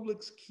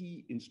Republic's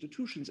key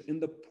institutions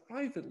and the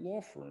private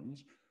law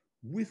firms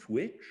with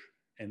which,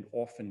 and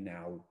often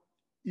now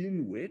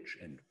in which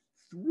and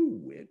through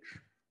which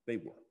they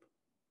work.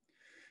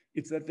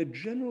 It's that the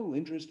general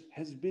interest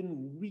has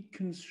been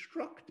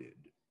reconstructed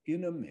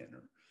in a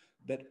manner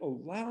that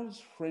allows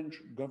French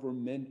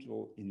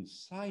governmental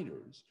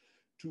insiders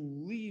to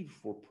leave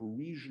for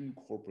Parisian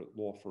corporate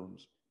law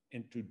firms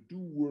and to do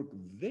work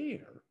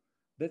there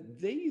that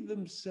they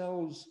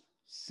themselves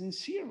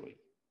sincerely,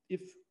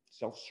 if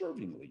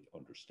self-servingly,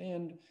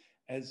 understand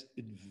as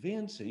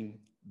advancing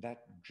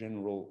that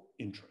general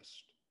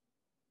interest.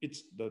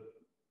 It's the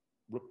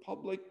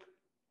Republic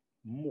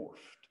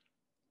morphed,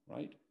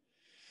 right?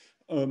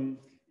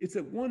 It's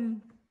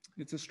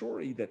a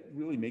story that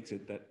really makes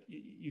it that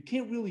you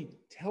can't really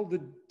tell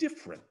the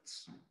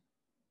difference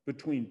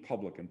between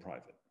public and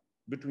private,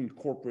 between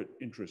corporate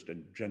interest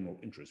and general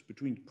interest,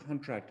 between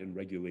contract and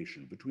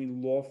regulation,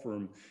 between law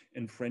firm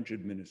and French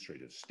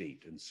administrative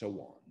state, and so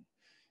on.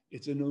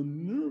 It's an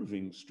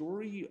unnerving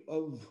story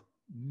of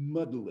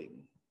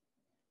muddling.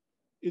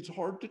 It's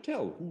hard to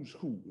tell who's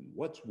who and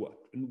what's what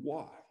and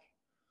why.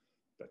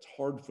 That's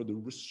hard for the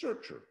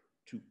researcher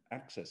to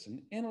access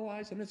and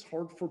analyze, and it's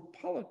hard for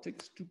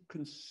politics to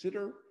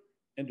consider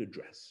and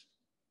address.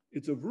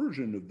 It's a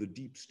version of the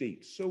deep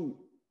state so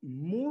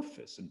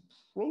amorphous and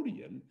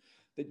protean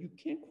that you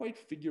can't quite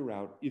figure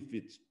out if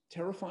it's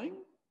terrifying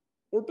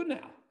or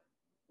banal.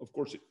 Of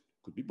course, it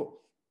could be both.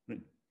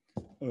 Right?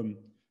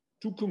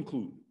 To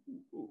conclude,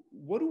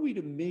 what are we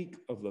to make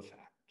of the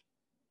fact?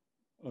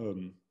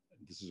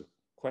 This is a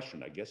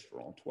question, I guess,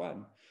 for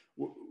Antoine.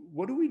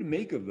 What are we to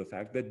make of the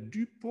fact that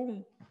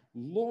Dupont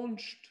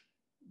launched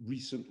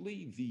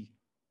recently the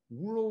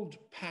World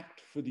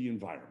Pact for the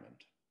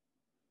Environment,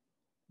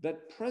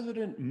 that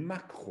President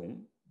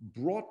Macron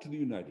brought to the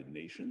United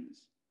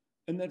Nations,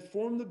 and that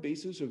formed the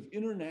basis of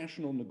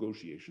international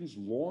negotiations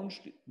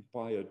launched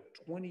by a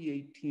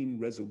 2018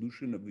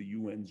 resolution of the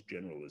UN's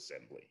General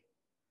Assembly?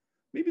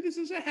 Maybe this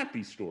is a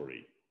happy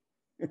story.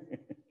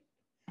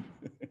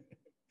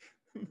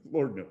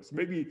 Lord knows,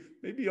 maybe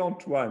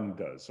Antoine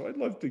does, so I'd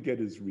love to get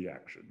his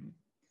reaction.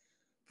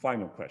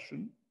 Final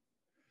question,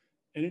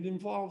 and it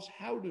involves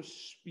how to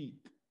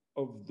speak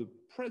of the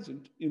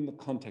present in the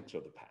context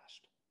of the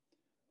past.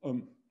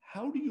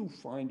 How do you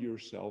find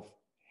yourself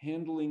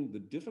handling the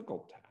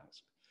difficult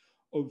task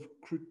of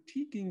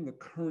critiquing the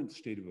current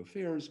state of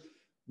affairs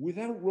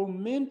without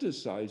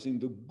romanticizing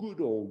the good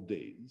old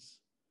days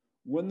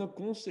when the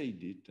Conseil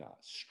d'État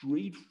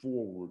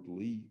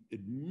straightforwardly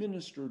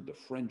administered the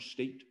French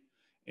state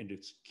and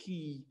its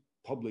key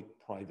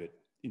public-private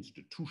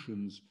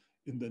institutions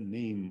in the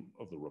name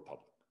of the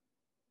Republic,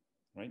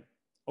 right?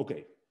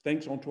 Okay,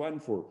 thanks Antoine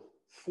for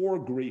 4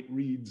 great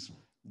reads,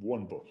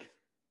 1 book.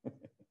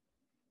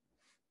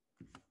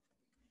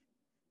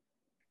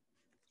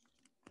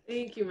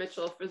 Thank you,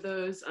 Mitchell, for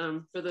those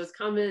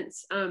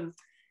comments. And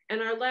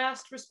our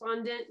last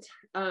respondent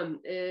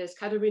is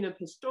Katharina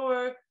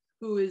Pistor,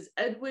 who is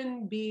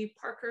Edwin B.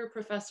 Parker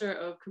Professor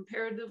of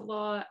Comparative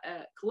Law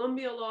at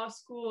Columbia Law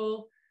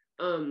School.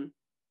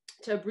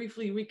 To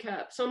briefly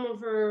recap some of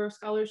her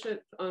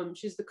scholarship,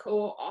 she's the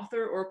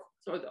co-author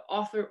the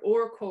author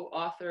or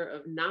co-author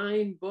of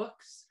 9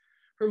 books.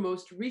 Her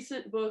most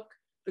recent book,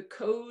 The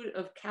Code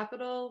of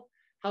Capital,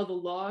 how the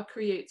law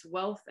creates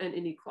wealth and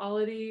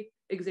inequality,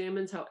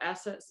 examines how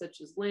assets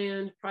such as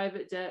land,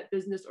 private debt,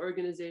 business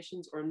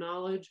organizations, or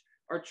knowledge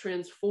are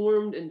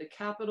transformed into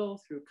capital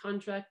through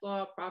contract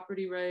law,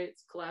 property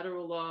rights,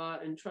 collateral law,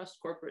 and trust,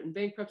 corporate, and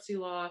bankruptcy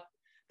law.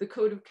 The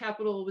Code of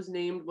Capital was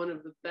named one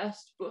of the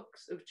best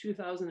books of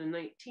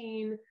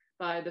 2019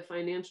 by the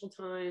Financial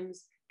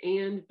Times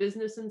and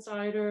Business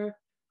Insider.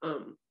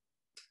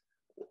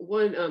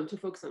 To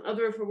focus on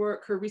other of her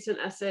work, her recent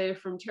essay,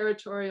 From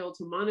Territorial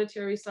to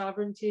Monetary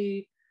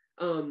Sovereignty,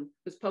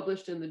 was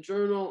published in the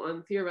Journal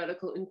on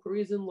Theoretical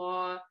Inquiries in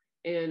Law,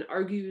 and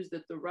argues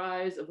that the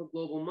rise of a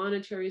global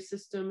monetary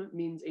system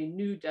means a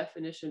new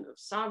definition of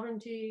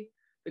sovereignty,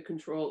 the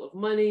control of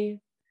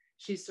money.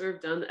 She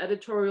served on the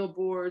editorial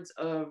boards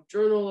of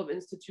Journal of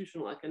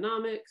Institutional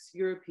Economics,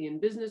 European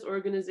Business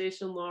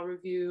Organization Law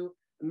Review,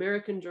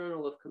 American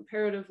Journal of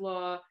Comparative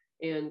Law,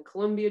 and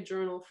Columbia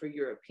Journal for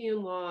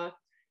European Law.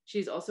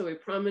 She's also a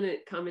prominent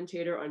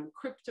commentator on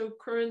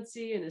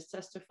cryptocurrency and has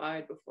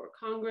testified before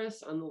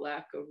Congress on the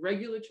lack of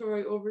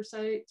regulatory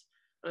oversight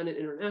on an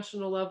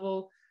international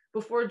level.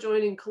 Before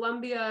joining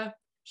Columbia,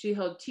 she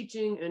held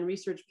teaching and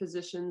research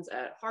positions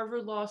at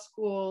Harvard Law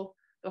School,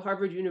 the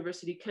Harvard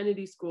University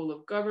Kennedy School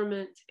of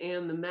Government,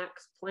 and the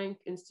Max Planck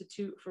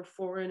Institute for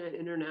Foreign and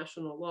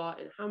International Law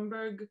in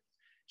Hamburg.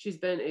 She's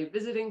been a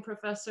visiting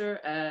professor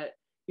at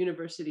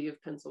University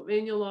of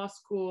Pennsylvania Law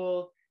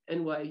School,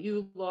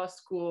 NYU Law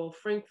School,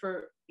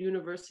 Frankfurt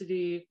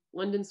University,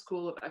 London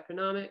School of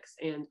Economics,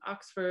 and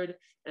Oxford.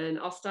 And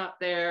I'll stop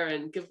there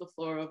and give the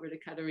floor over to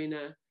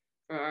Katharina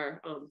for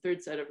our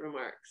third set of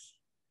remarks.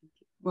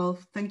 Well,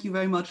 thank you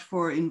very much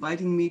for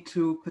inviting me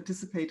to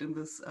participate in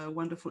this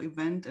wonderful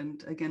event.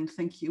 And again,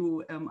 thank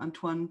you,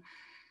 Antoine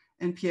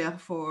and Pierre,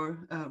 for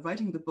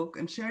writing the book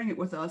and sharing it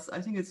with us. I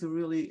think it's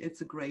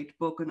a great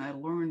book, and I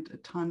learned a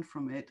ton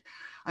from it.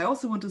 I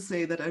also want to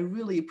say that I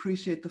really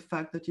appreciate the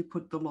fact that you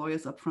put the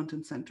lawyers up front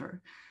and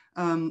center.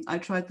 I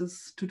tried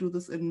to do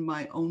this in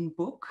my own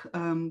book,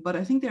 but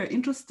I think there are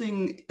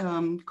interesting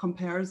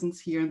comparisons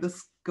here. And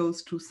this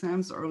goes to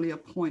Sam's earlier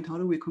point, how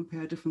do we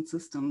compare different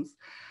systems?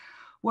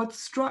 What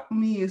struck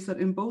me is that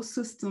in both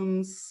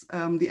systems,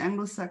 the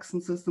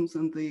Anglo-Saxon systems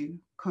and the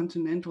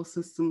continental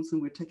systems,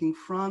 and we're taking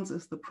France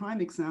as the prime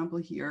example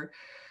here,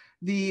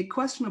 the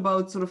question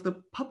about sort of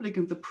the public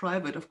and the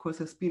private, of course,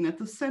 has been at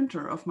the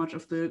center of much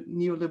of the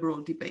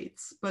neoliberal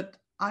debates. But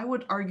I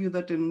would argue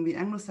that in the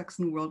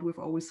Anglo-Saxon world, we've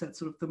always said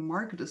sort of the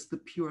market is the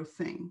pure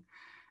thing,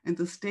 and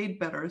the state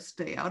better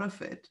stay out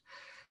of it.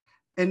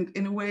 And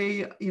in a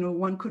way,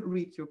 one could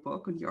read your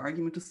book and your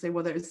argument to say,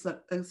 well, there is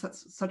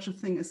such a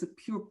thing as a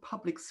pure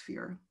public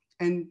sphere,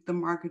 and the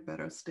market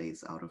better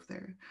stays out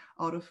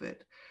of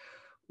it.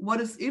 What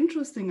is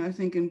interesting, I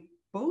think, in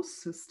both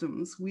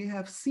systems, we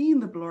have seen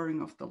the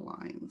blurring of the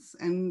lines,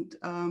 and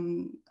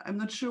I'm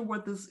not sure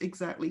what this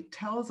exactly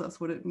tells us,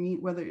 whether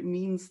it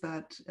means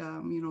that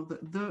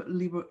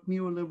the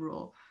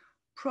neoliberal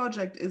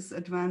project is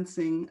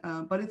advancing,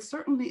 but it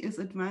certainly is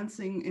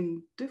advancing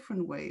in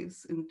different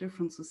ways in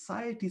different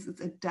societies.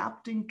 It's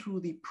adapting to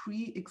the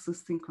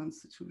pre-existing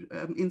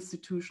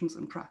institutions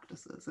and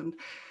practices,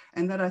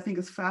 and that I think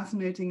is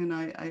fascinating. And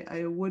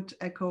I would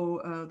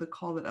echo the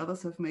call that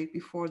others have made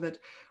before, that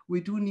we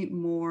do need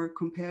more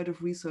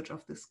comparative research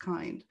of this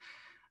kind.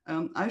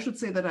 I should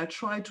say that I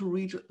try to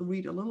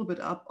read a little bit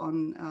up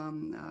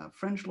on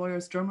French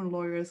lawyers, German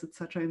lawyers,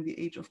 etc., in the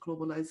age of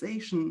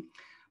globalization.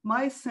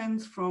 My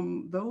sense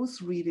from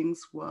those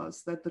readings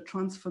was that the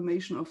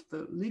transformation of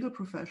the legal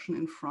profession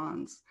in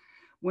France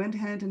went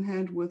hand in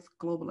hand with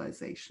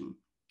globalization.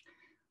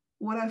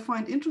 What I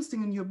find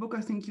interesting in your book,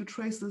 I think you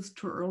trace this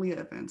to earlier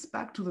events,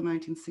 back to the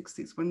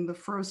 1960s, when the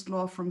first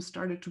law firms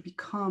started to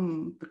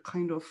become the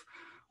kind of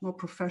more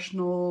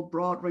professional,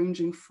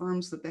 broad-ranging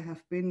firms that they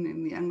have been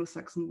in the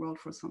Anglo-Saxon world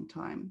for some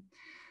time.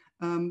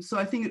 So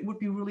I think it would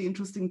be really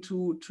interesting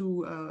to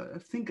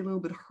think a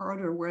little bit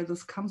harder where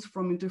this comes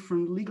from in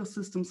different legal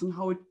systems and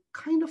how it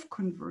kind of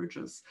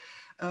converges.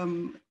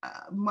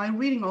 My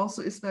reading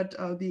also is that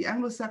the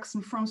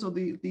Anglo-Saxon firms, or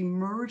the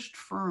merged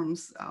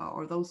firms,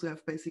 or those who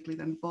have basically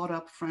then bought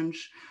up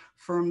French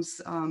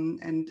firms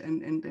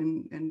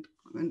and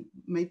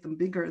made them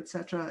bigger,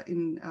 etc.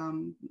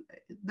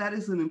 That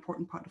is an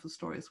important part of the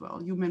story as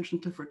well. You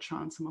mentioned Clifford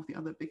Chance, some of the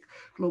other big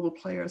global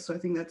players, so I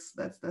think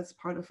that's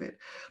part of it.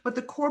 But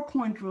the core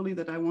point really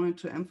that I wanted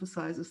to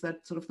emphasize is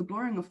that sort of the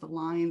blurring of the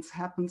lines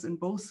happens in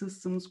both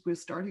systems. We're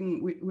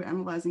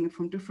analyzing it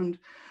from different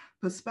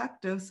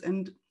perspectives,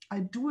 and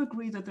I do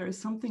agree that there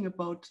is something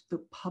about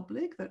the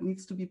public that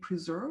needs to be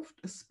preserved,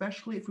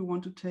 especially if we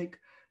want to take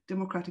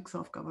democratic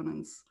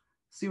self-governance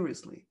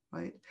seriously,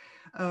 right?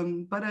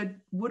 But I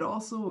would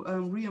also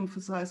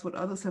re-emphasize what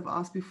others have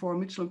asked before,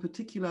 Mitchel in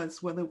particular,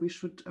 is whether we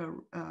should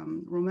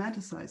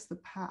romanticize the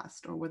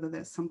past, or whether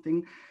there's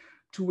something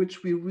to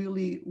which we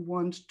really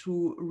want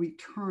to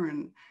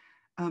return,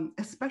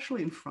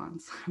 especially in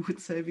France, I would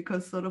say,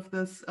 because sort of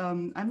this,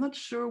 I'm not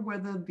sure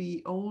whether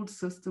the old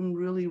system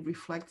really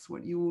reflects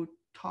what you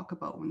talk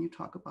about when you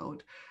talk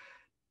about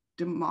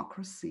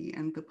democracy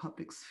and the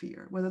public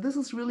sphere, whether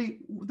this really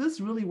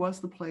was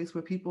the place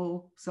where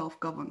people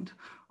self-governed,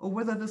 or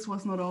whether this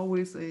was not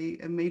always a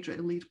major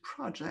elite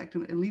project,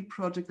 an elite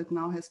project that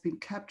now has been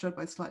captured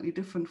by slightly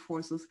different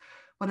forces,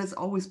 but has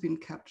always been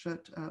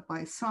captured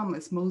by some,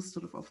 as most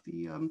sort of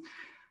the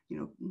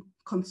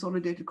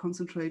consolidated,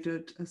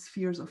 concentrated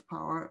spheres of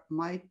power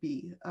might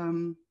be.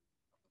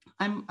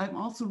 I'm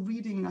also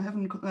reading, I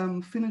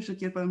haven't finished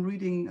it yet, but I'm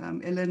reading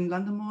Hélène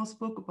Landemore's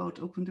book about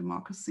open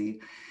democracy.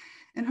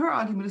 And her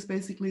argument is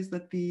basically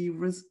that the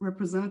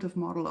representative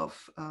model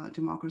of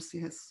democracy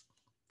has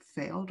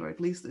failed, or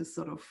at least is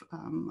sort of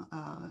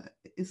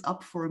is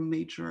up for a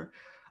major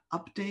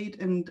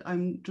update. And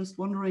I'm just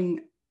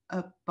wondering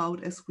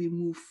about, as we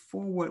move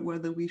forward,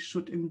 whether we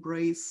should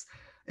embrace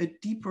a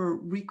deeper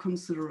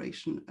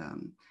reconsideration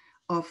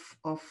of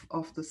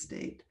the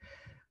state.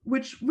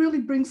 Which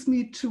really brings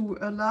me to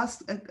a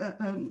last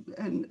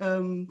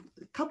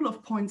couple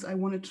of points I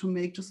wanted to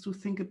make, just to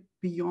think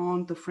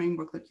beyond the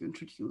framework that you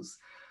introduce.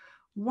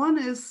 One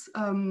is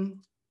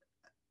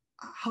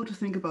how to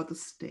think about the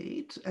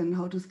state and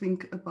how to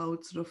think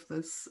about sort of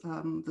this,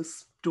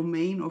 this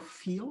domain or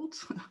field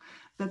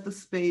that the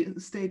state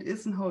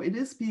is, and how it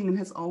is being and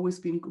has always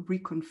been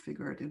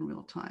reconfigured in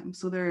real time.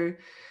 So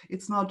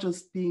it's not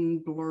just being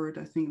blurred.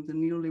 I think the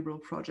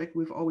neoliberal project,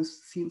 we've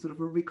always seen sort of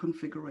a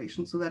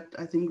reconfiguration. So that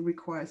I think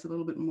requires a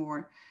little bit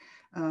more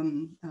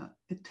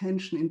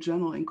attention in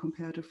general in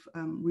comparative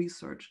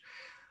research.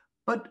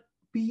 But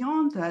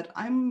beyond that,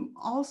 I'm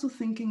also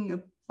thinking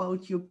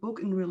about your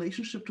book in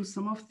relationship to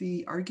some of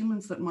the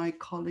arguments that my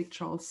colleague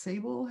Charles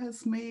Sable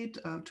has made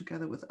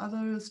together with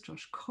others,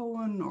 Josh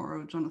Cohen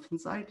or Jonathan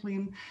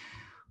Zeitlin,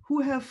 who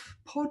have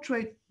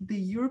portrayed the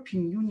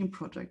European Union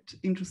project,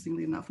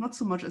 interestingly enough, not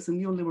so much as a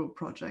neoliberal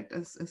project,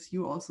 as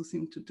you also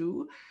seem to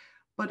do,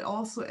 but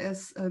also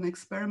as an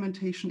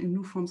experimentation in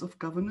new forms of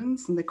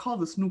governance, and they call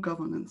this new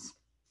governance.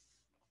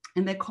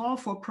 And they call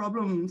for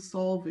problem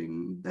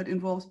solving that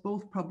involves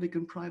both public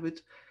and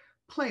private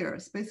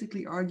players,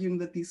 basically arguing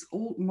that these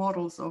old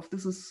models of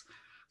this is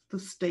the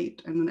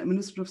state and an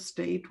administrative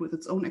state with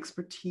its own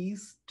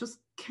expertise just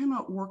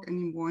cannot work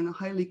anymore in a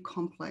highly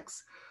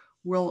complex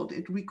world.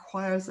 It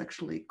requires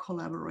actually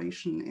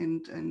collaboration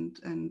and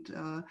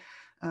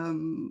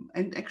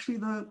actually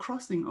the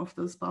crossing of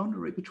this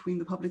boundary between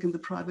the public and the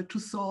private to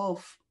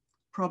solve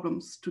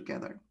problems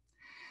together.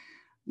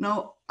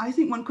 Now, I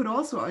think one could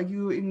also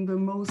argue in the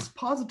most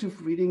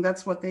positive reading,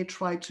 that's what they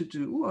try to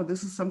do, or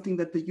this is something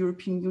that the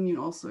European Union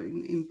also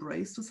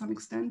embraced to some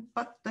extent,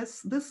 but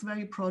this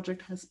very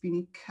project has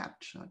been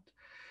captured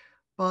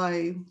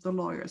by the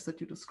lawyers that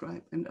you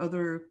describe and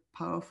other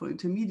powerful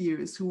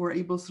intermediaries who were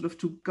able sort of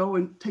to go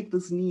and take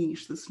this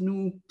niche, this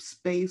new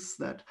space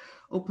that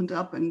opened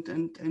up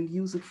and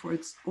use it for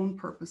its own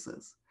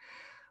purposes.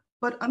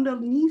 But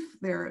underneath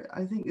there,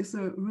 I think, is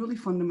a really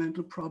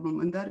fundamental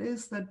problem, and that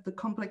is that the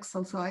complex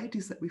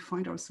societies that we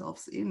find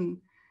ourselves in,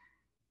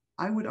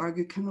 I would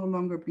argue, can no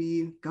longer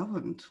be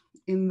governed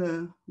in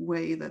the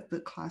way that the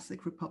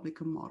classic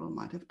Republican model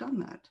might have done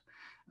that.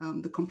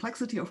 The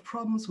complexity of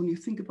problems when you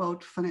think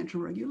about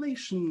financial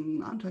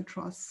regulation,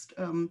 antitrust,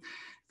 the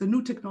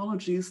new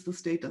technologies, the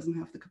state doesn't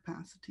have the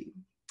capacity.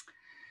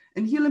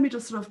 And here, let me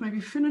just sort of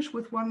maybe finish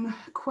with one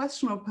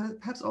question, or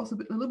perhaps also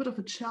a little bit of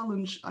a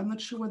challenge. I'm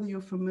not sure whether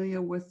you're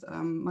familiar with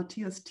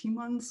Matthias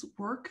Thiemann's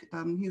work.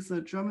 He's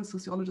a German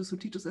sociologist who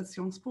teaches at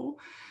Sciences Po.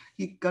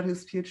 He got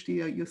his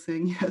PhD, you're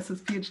saying, yes,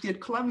 his PhD at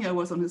Columbia. I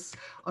was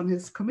on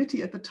his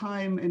committee at the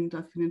time, and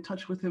I've been in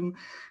touch with him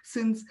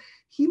since.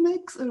 He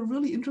makes a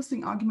really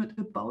interesting argument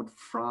about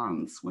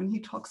France when he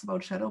talks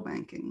about shadow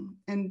banking.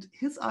 And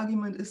his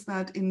argument is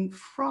that in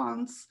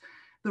France,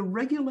 the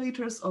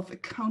regulators of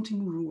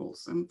accounting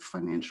rules and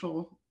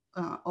financial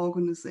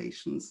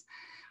organizations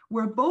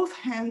were both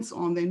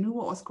hands-on. They knew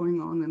what was going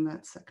on in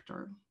that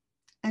sector.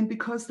 And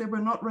because they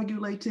were not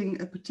regulating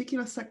a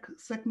particular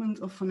segment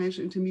of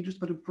financial intermediaries,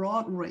 but a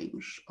broad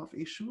range of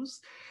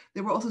issues,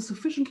 they were also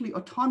sufficiently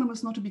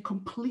autonomous not to be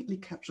completely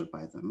captured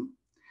by them.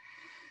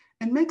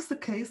 And makes the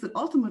case that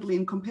ultimately,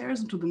 in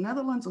comparison to the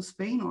Netherlands or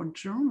Spain or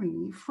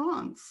Germany,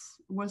 France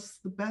was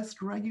the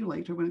best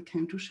regulator when it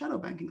came to shadow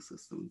banking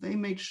system. They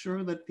made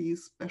sure that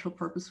these special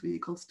purpose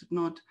vehicles did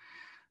not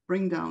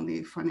bring down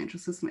the financial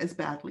system as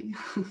badly.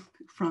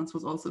 France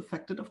was also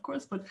affected, of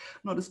course, but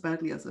not as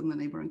badly as in the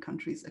neighboring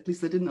countries. At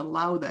least they didn't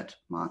allow that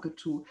market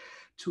to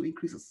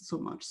increase so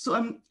much. So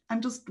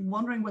I'm just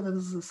wondering whether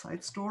this is a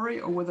side story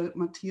or whether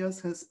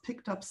Matthias has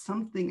picked up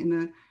something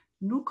in a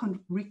new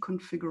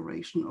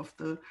reconfiguration of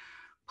the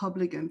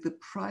public and the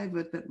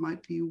private that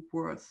might be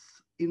worth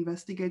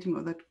investigating,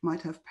 or that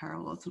might have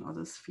parallels in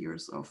other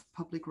spheres of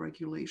public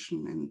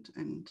regulation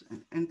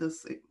and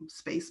this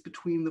space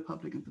between the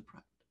public and the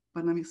private.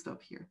 But let me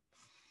stop here.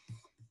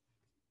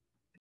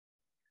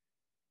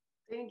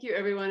 Thank you,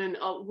 everyone. And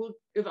we'll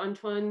give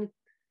Antoine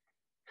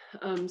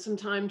some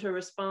time to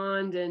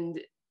respond.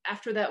 And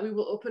after that, we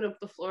will open up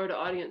the floor to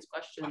audience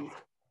questions.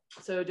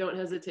 So don't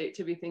hesitate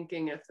to be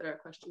thinking if there are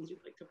questions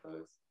you'd like to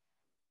pose.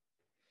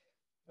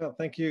 Well,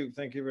 thank you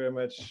very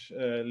much,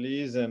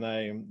 Lise. And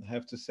I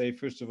have to say,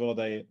 first of all,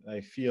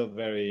 I feel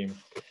very,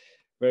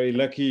 very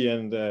lucky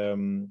and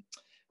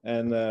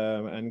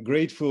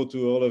grateful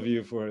to all of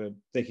you for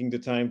taking the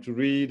time to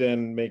read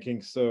and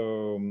making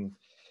so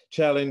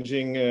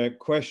challenging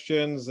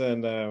questions.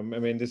 And I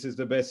mean, this is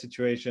the best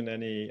situation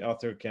any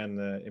author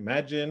can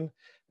imagine.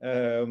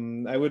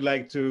 I would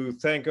like to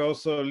thank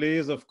also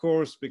Lise, of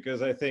course,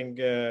 because I think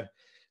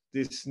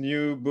this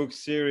new book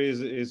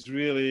series is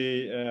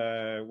really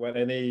what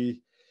any,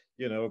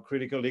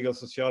 critical legal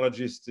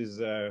sociologist is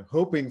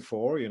hoping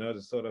for,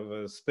 the sort of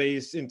a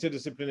space,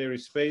 interdisciplinary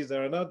space.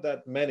 There are not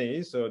that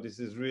many. So this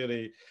is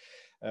really,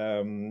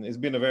 it's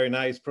been a very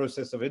nice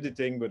process of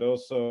editing, but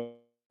also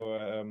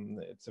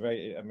it's a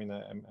very, I mean,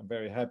 I'm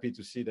very happy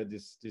to see that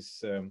this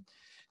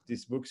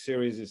book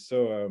series is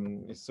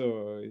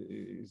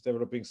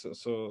developing so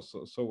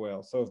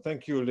well. So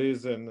thank you,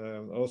 Liz,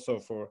 and also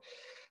for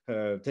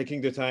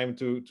taking the time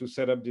to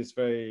set up this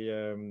very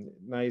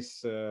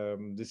nice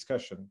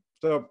discussion.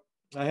 So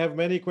I have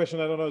many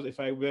questions. I don't know if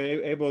I will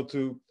be able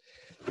to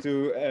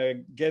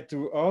get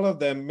to all of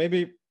them.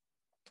 Maybe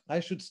I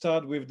should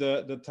start with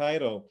the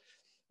title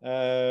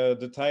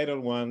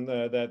one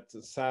that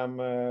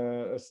Sam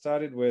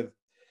started with,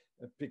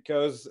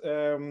 because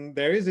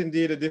there is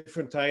indeed a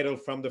different title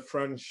from the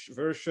French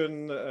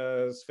version,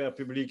 Sphère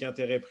publique,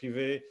 intérêt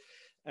privé,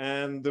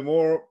 and the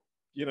more,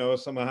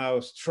 somehow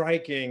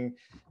striking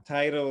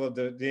title of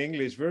the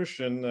English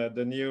version,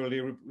 the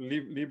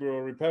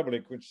Neoliberal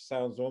Republic, which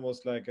sounds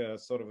almost like a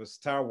sort of a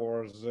Star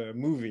Wars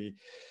movie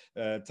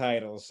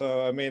title.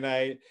 So, I mean,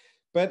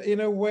 but in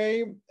a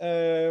way,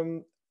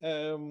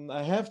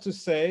 I have to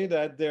say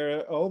that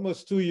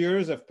almost 2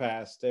 years have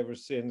passed ever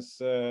since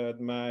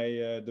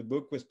the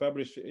book was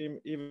published,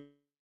 even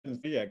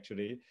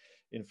actually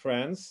in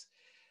France.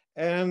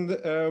 And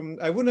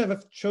I wouldn't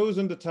have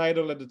chosen the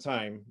title at the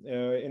time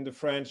in the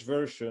French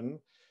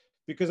version,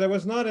 because I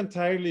was not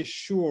entirely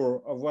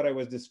sure of what I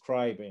was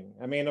describing.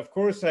 I mean, of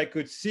course, I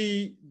could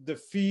see the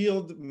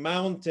field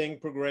mounting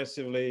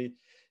progressively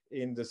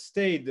in the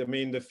state. I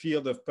mean, the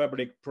field of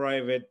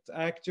public-private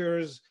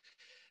actors.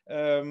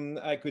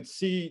 I could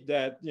see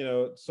that,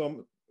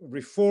 some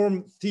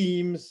reform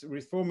themes,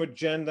 reform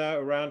agenda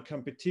around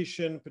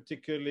competition,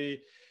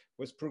 particularly,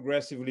 was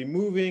progressively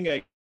moving.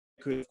 I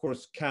could, of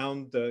course,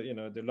 count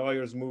the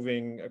lawyers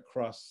moving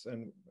across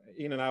and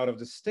in and out of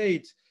the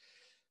state.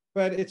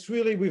 But it's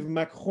really with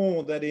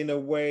Macron that, in a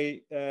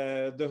way,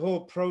 the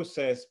whole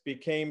process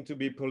became to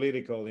be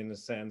political, in a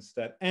sense,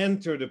 that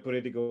entered the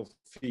political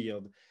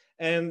field.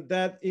 And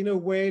that, in a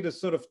way, the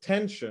sort of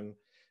tension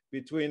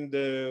between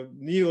the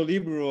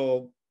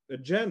neoliberal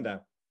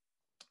agenda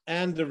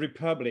and the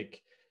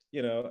republic,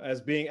 has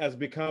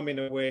become, in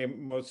a way,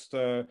 most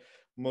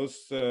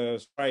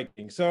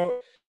striking.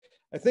 So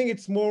I think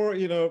it's more,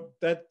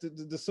 that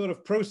the sort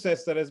of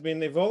process that has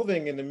been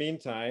evolving in the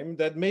meantime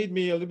that made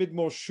me a little bit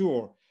more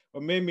sure, or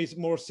made me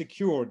more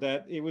secure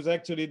that it was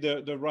actually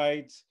the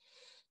right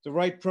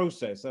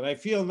process. And I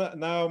feel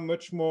now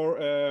much more,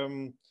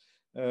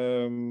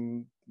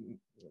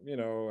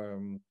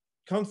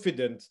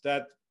 confident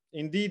that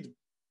indeed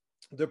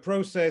the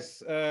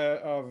process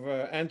of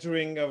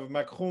entering of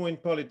Macron in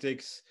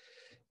politics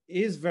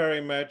is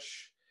very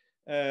much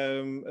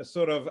a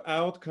sort of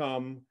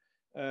outcome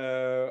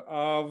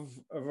of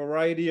a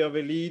variety of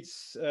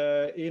elites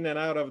in and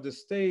out of the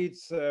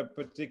states,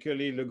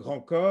 particularly Le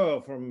Grand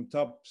Corps, from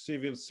top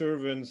civil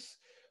servants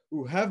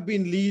who have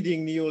been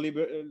leading the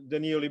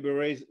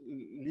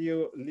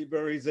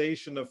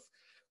neoliberalization of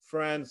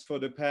France for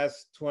the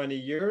past 20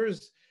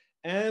 years.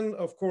 And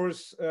of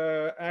course,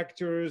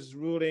 actors,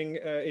 ruling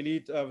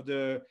elite of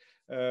the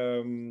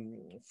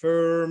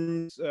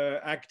firms,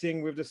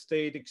 acting with the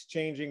state,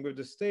 exchanging with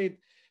the state.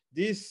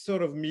 This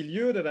sort of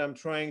milieu that I'm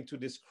trying to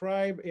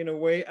describe, in a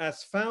way,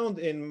 as found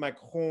in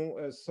Macron,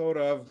 a sort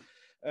of,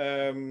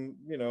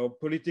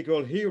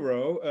 political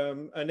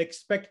hero,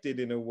 unexpected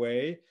in a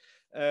way,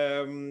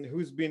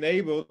 who's been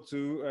able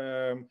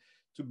to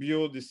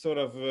build this sort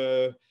of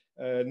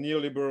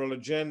neoliberal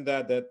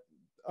agenda that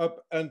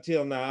up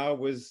until now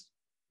was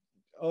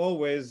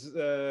always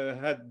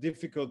had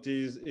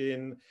difficulties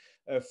in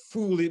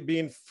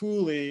being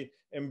fully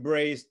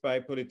embraced by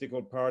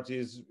political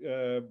parties,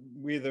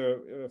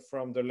 whether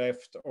from the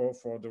left or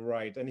for the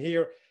right. And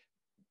here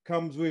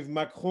comes with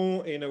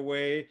Macron, in a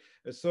way,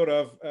 a sort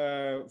of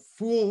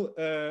full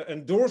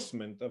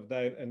endorsement of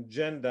that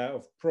agenda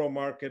of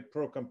pro-market,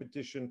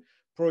 pro-competition,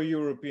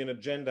 pro-European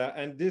agenda.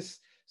 And this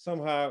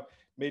somehow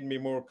made me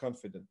more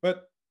confident.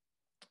 But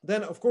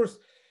then, of course,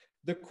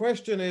 the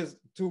question is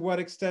to what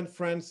extent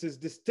France is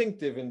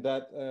distinctive in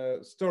that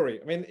story.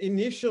 I mean,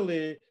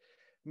 initially,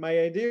 my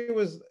idea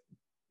was,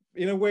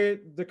 in a way,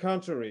 the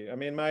contrary. I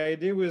mean, my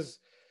idea was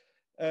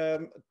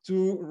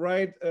to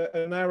write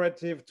a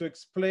narrative to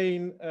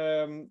explain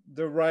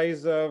the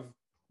rise of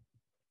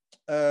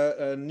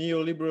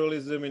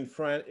neoliberalism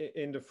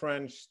in the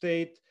French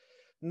state,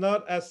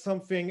 not as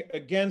something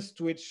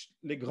against which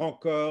les grands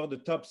corps, the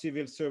top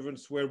civil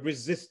servants, were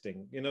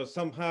resisting,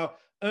 somehow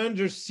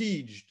under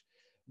siege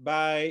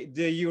by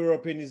the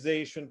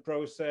Europeanization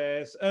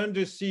process,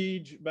 under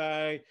siege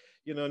by,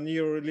 you know,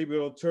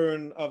 neoliberal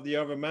turn of the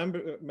other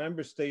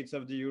member states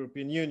of the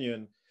European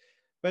Union,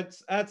 but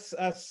as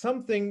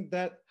something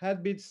that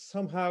had been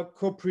somehow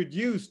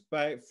co-produced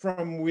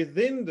from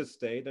within the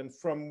state and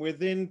from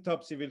within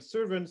top civil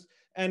servants,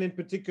 and in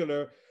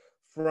particular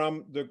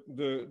from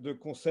the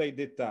Conseil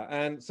d'État.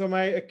 And so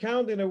my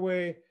account, in a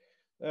way,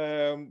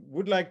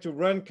 would like to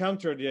run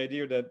counter the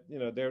idea that, you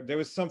know, there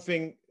was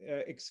something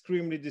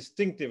extremely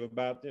distinctive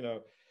about, you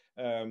know,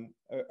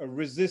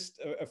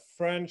 a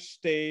French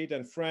state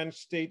and French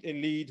state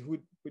elite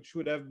which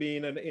would have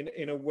been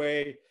in a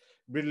way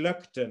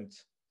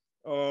reluctant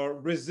or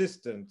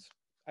resistant.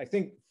 I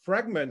think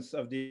fragments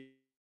of the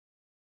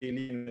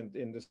elite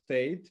in the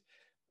state,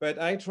 but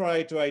I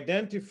try to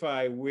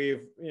identify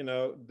with, you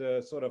know,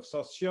 the sort of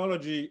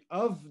sociology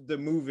of the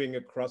moving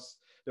across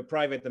the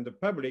private and the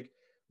public,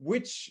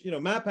 which, you know,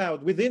 map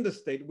out within the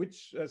state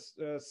which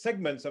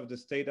segments of the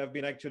state have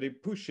been actually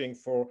pushing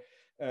for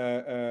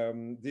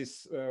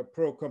this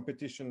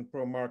pro-competition,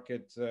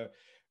 pro-market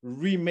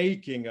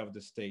remaking of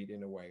the state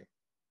in a way.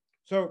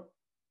 So,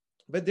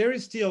 but there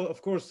is still,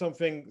 of course,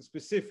 something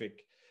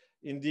specific,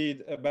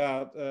 indeed,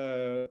 about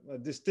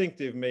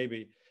distinctive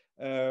maybe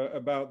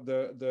about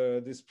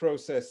this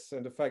process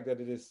and the fact that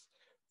it is,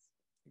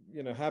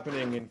 you know,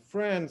 happening in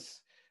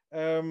France.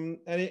 And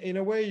in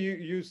a way,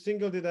 you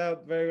singled it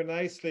out very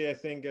nicely, I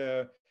think,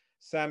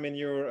 Sam, in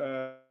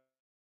your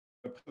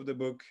of the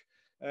book.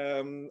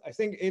 I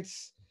think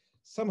it's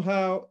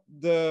somehow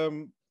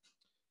the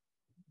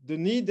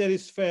need that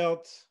is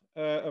felt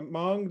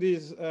among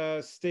these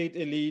state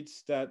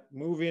elites that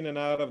move in and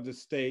out of the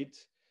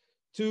state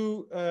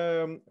to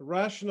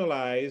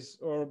rationalize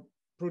or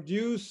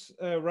produce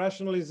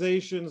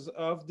rationalizations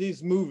of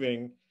this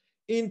moving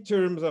in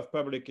terms of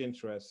public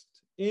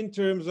interest, in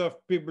terms of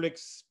public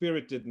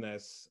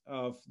spiritedness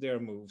of their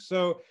move.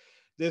 So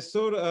there's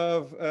sort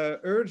of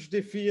urge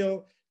they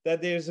feel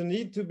that there's a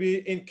need to be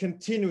in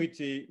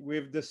continuity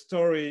with the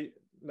story,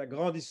 la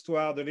grande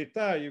histoire de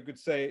l'État, you could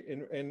say,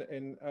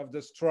 of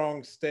the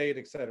strong state,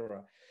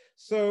 etc.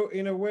 So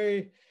in a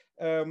way,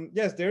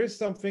 yes, there is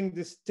something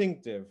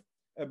distinctive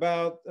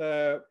about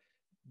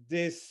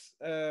this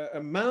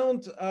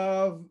amount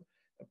of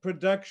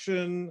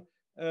production,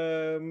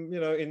 you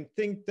know, in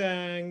think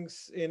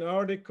tanks, in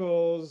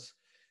articles,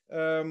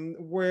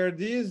 where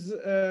these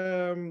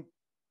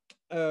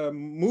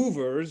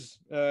movers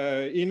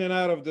in and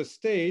out of the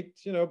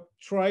state, you know,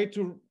 try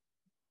to,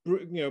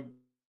 you know,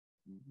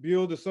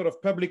 build a sort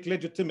of public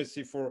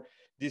legitimacy for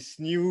this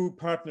new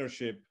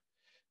partnership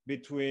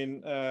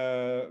between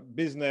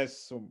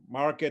business, so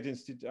market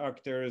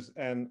actors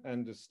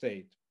and the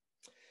state.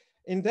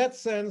 In that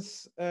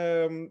sense,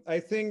 I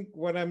think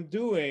what I'm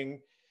doing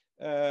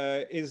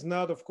is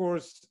not, of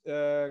course,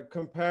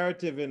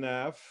 comparative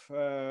enough.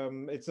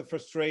 It's a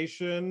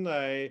frustration.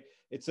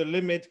 It's a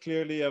limit,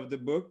 clearly, of the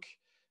book,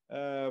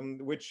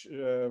 which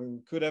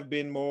could have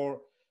been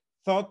more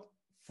thought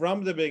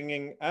from the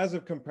beginning as a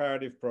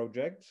comparative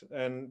project.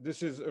 And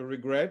this is a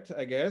regret,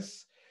 I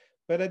guess.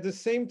 But at the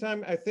same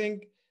time, I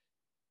think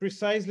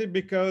precisely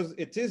because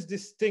it is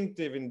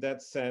distinctive in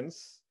that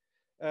sense,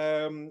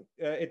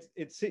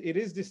 it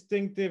is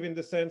distinctive in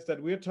the sense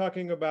that we're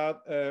talking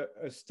about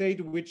a state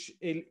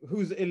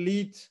whose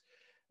elite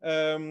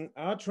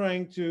are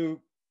trying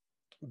to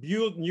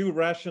build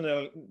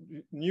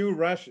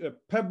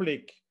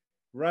public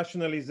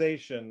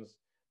rationalizations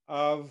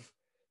of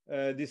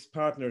this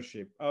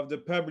partnership, of the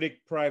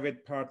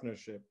public-private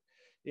partnership,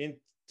 in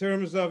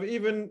terms of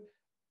even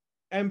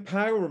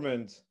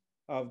empowerment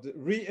of the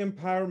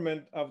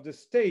re-empowerment of the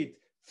state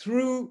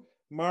through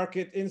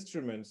market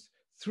instruments,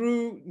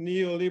 through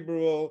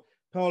neoliberal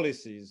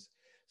policies.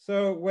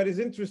 So what is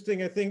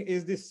interesting, I think,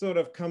 is this sort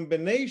of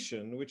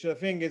combination, which I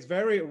think is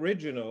very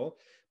original,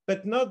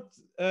 but not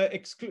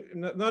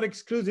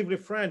exclusively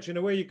French. In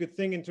a way, you could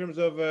think in terms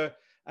of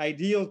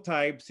ideal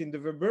types in the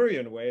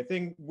Weberian way. I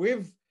think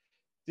with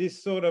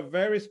this sort of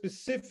very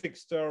specific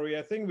story,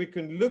 I think we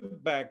can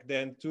look back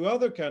then to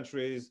other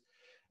countries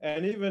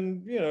and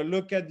even, you know,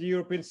 look at the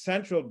European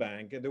Central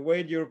Bank and the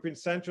way the European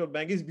Central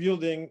Bank is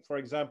building, for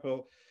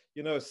example,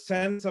 you know, a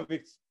sense of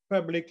its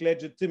public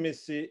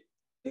legitimacy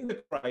in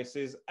the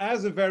crisis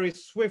as a very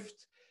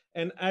swift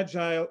and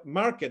agile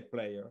market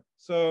player.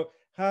 So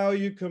how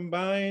you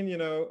combine, you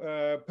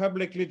know,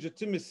 public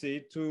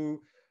legitimacy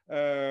to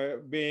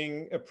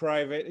being a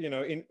private, you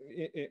know,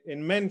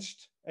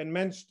 enmeshed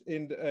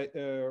in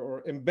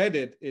or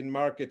embedded in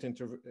market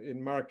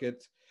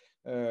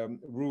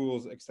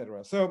rules,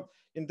 etc. So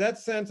in that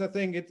sense, I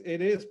think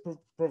it is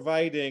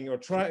providing or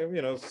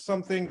you know,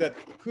 something that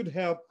could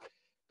help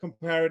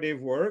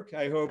comparative work.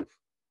 I hope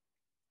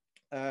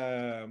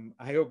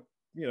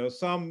you know,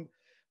 some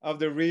of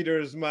the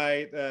readers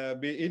might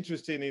be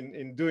interested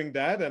in doing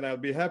that, and I'll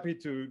be happy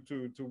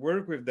to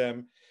work with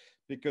them,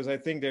 because I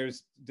think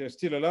there's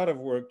still a lot of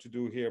work to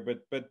do here.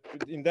 But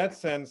in that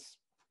sense,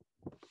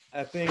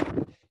 I think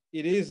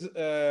it is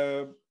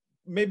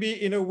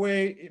maybe in a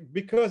way,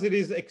 because it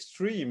is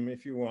extreme,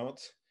 if you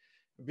want,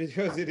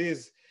 because it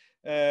is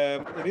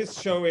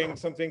showing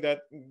something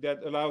that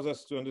allows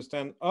us to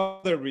understand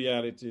other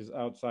realities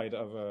outside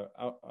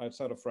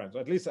of France.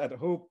 At least I'd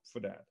hope for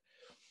that.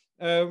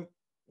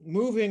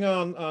 Moving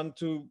on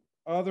to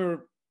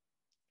other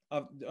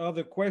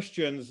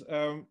questions,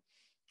 and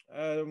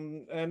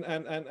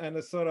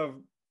a sort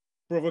of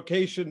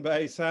provocation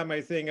by Sam,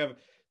 I think, of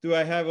do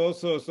I have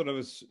also sort of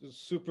a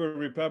super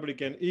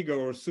Republican ego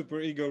or super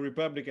ego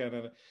Republican?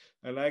 And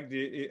I like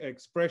the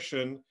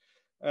expression.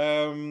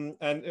 And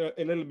a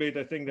little bit,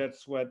 I think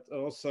that's what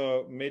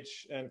also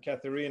Mitch and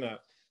Katharina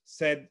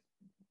said,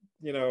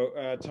 you know,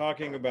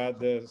 talking about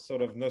the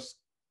sort of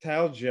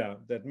nostalgia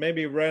that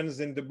maybe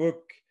runs in the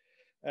book,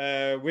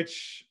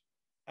 which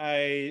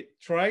I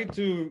try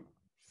to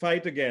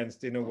fight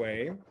against in a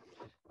way,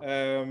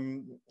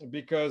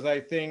 because I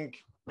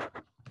think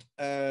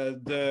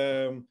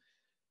the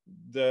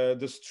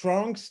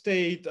strong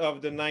state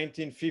of the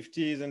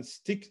 1950s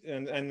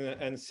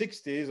and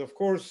 60s, of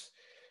course,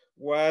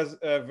 was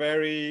a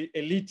very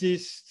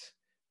elitist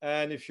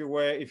and, if you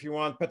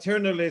want,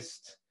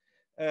 paternalist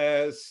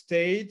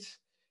state.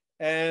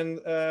 And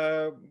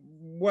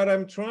what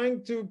I'm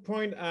trying to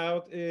point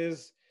out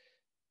is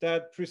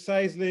that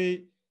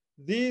precisely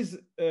these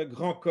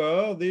grands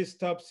corps, these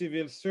top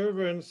civil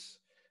servants,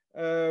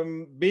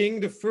 being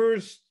the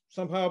first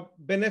somehow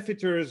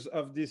benefiters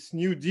of this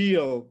New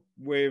Deal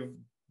with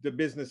the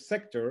business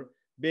sector,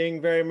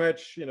 being very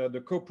much, you know,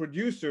 the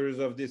co-producers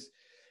of this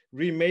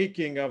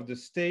remaking of the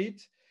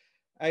state,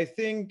 I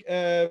think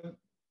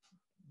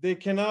they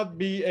cannot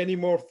be any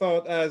more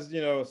thought as,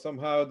 you know,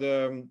 somehow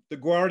the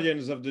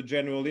guardians of the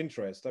general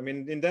interest. I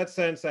mean, in that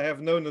sense, I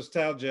have no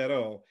nostalgia at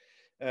all.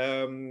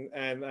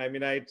 And I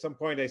mean, at some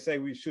point I say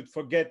we should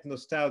forget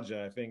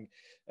nostalgia, I think,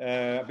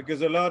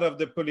 because a lot of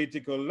the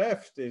political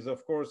left is,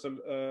 of course,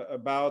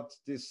 about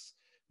this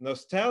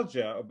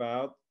nostalgia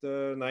about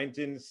the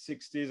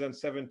 1960s and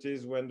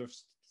 70s when the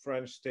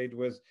French state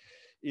was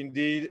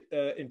indeed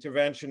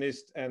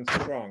interventionist and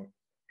strong.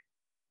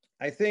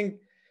 I think,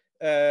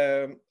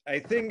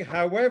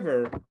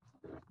 however,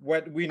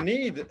 what we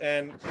need,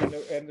 and you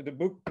know, and the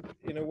book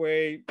in a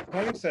way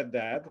points at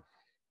that,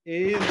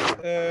 is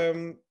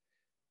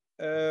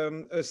a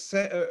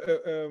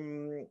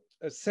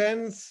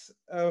sense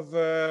of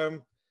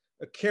a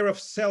care of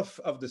self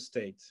of the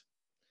state.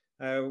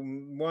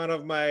 One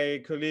of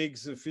my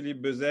colleagues,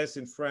 Philippe Bezès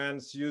in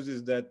France,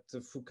 uses that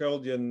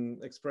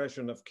Foucauldian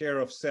expression of care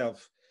of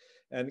self,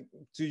 and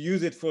to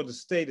use it for the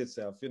state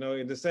itself, you know,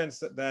 in the sense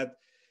that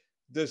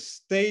the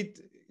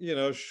state, you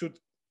know, should,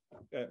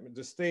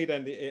 the state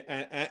and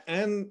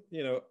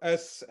you know,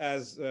 us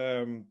as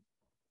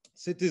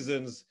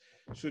citizens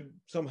should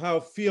somehow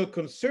feel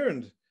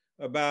concerned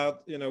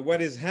about, you know,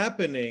 what is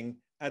happening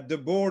at the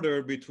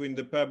border between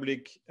the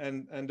public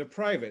and the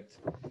private,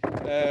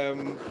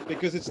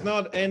 because it's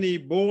not any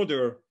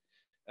border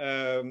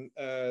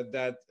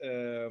that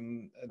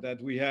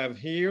we have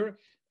here.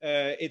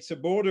 It's a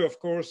border, of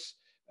course,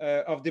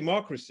 of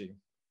democracy,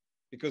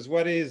 because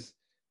what is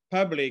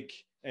public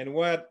and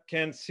what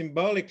can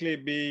symbolically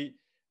be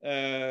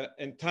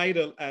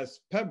entitled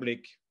as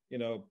public, you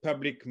know,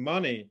 public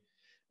money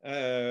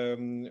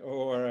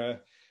or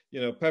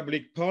you know,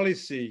 public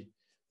policy,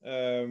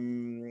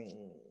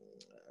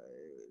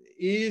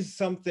 is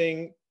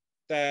something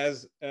that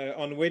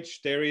on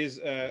which there is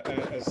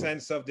a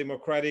sense of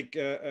democratic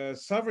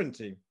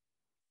sovereignty.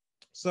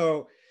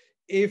 So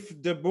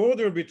if the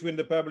border between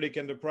the public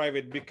and the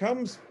private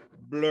becomes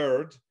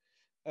blurred,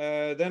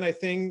 then I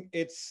think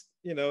it's,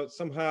 you know,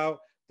 somehow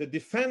the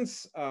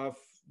defense of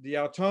the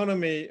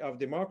autonomy of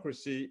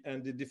democracy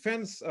and the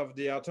defense of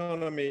the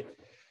autonomy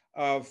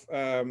of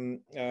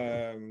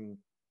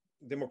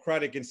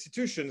democratic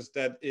institutions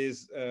that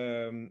is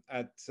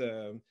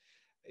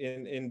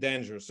in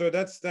danger. So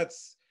that's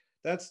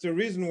the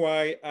reason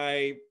why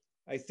I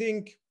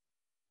think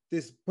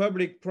this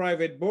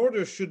public-private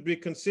border should be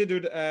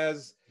considered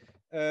as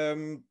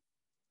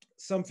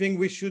something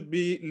we should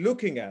be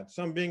looking at,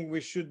 something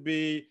we should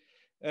be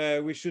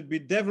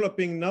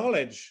developing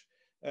knowledge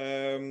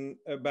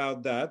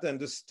about that. And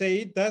the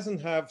state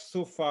doesn't have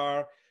so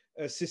far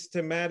a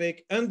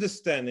systematic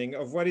understanding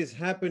of what is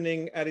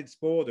happening at its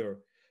border,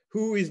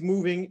 who is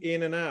moving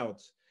in and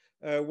out,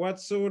 what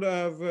sort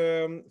of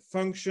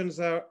functions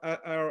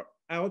are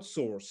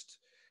outsourced,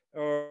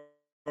 or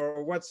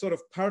what sort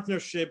of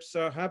partnerships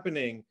are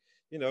happening.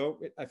 You know,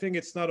 I think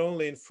it's not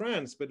only in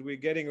France, but we're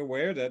getting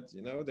aware that,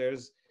 you know,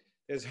 there's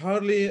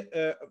hardly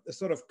a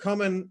sort of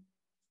common,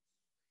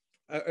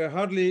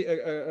 hardly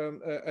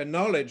a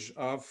knowledge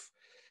of,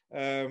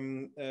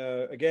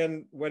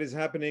 again, what is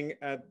happening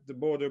at the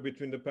border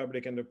between the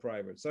public and the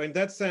private. So in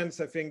that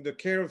sense, I think the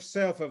care of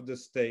self of the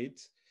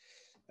state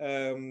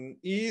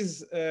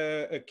is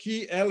a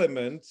key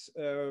element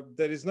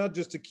that is not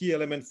just a key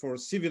element for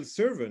civil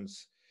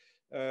servants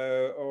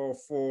or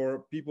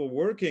for people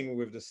working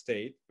with the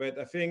state, but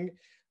I think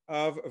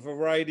of a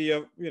variety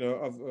of, you know,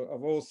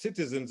 of all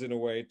citizens in a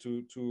way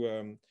to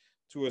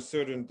a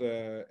certain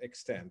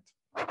extent.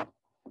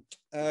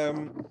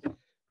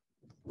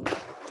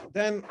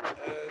 then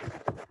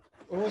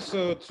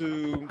also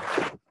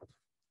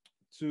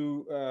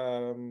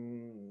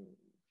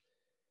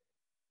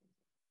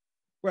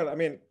well, I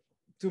mean,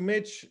 to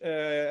Mitch,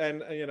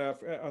 and you know,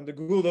 on the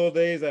good old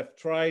days, I've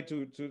tried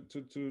to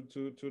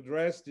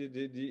address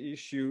the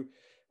issue.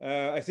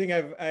 I think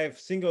I've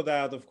singled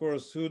out, of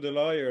course, who the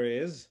lawyer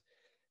is,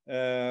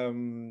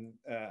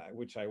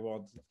 which I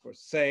won't, of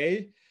course,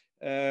 say.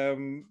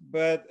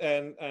 But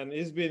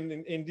he's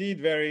been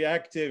indeed very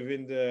active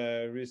in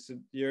the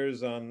recent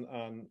years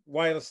on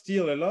while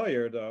still a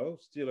lawyer, though,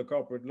 still a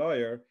corporate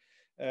lawyer,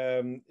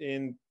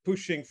 in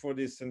pushing for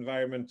this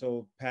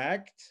environmental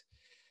pact.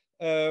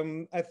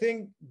 I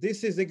think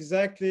this is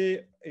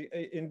exactly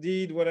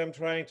indeed what I'm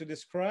trying to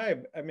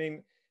describe. I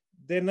mean,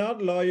 they're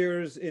not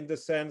lawyers in the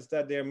sense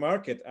that they're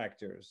market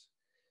actors.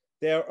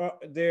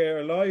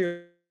 They're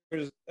lawyers,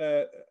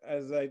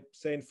 as I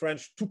say in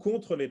French, tout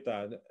contre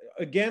l'État,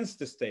 against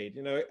the state,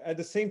 you know, at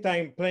the same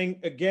time playing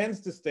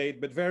against the state,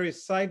 but very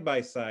side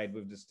by side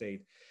with the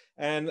state.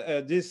 And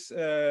this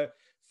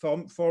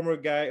former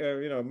guy,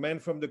 you know, man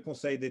from the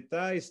Conseil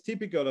d'État is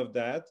typical of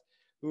that,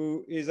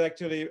 who is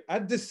actually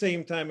at the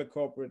same time a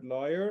corporate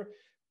lawyer,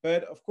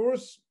 but of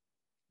course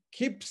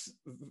keeps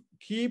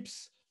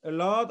a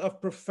lot of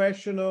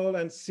professional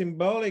and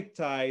symbolic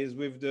ties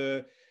with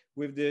the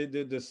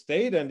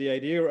state and the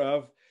idea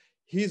of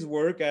his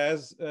work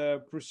as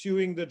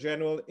pursuing the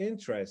general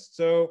interest.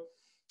 So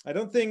I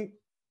don't think,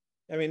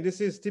 I mean,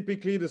 this is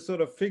typically the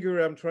sort of figure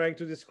I'm trying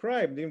to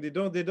describe. They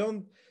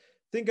don't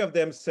think of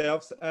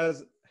themselves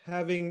as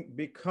having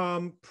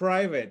become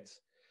private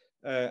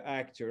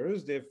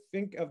actors. They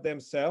think of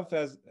themselves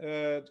as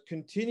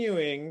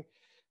continuing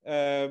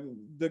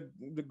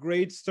the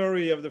great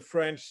story of the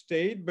French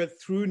state, but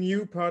through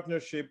new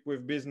partnership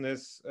with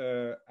business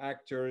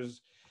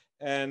actors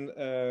and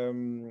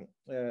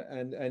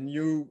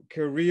new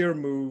career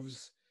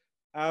moves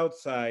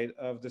outside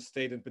of the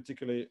state, and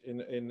particularly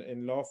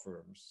in law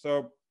firms.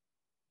 So,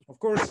 of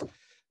course,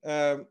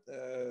 there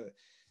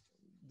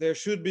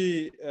should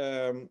be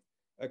a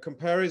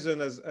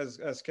comparison,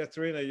 as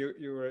Katharina,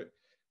 you were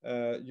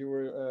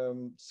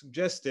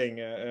suggesting.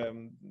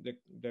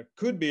 There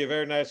could be a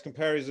very nice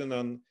comparison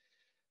on,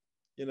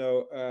 you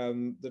know,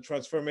 the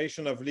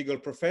transformation of legal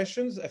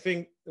professions. I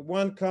think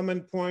one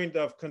common point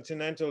of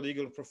continental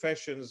legal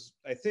professions,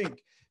 I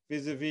think,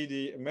 vis-a-vis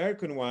the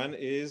American one,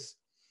 is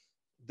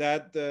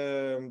that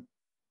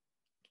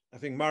I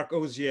think Mark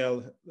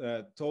Oziel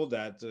told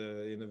that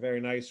in a very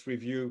nice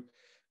review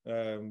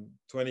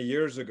 20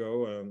 years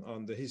ago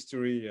on the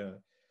history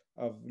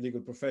of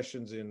legal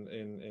professions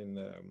in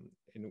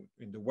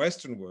the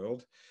Western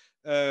world,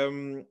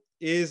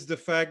 is the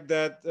fact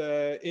that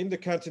in the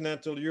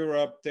continental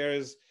Europe,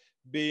 there's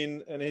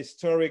been an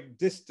historic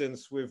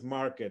distance with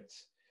market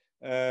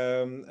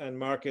and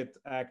market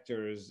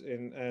actors,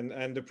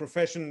 and the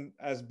profession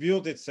has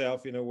built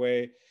itself in a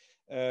way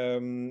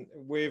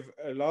with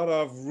a lot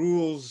of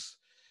rules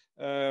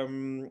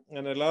and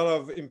a lot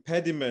of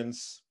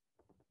impediments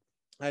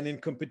and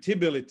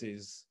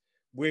incompatibilities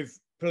with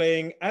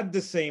playing at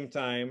the same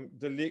time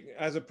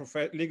as a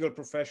legal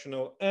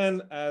professional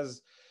and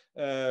as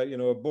you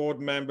know, a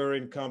board member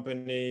in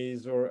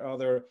companies or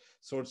other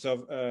sorts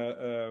of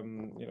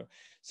you know.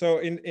 So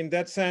in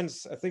that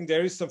sense, I think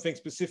there is something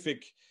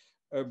specific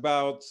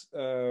about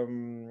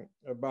the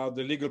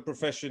legal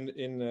profession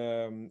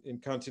in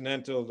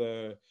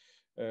continental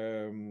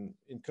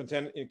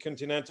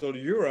continental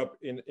Europe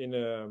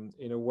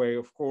in a way,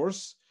 of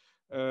course,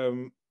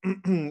 and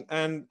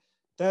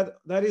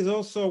that is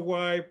also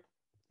why,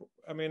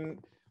 I mean,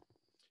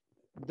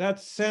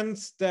 that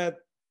sense that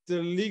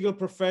the legal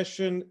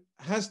profession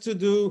has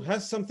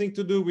something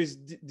to do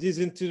with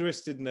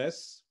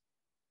disinterestedness,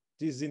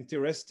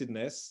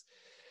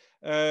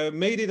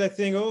 made it, I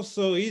think,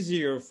 also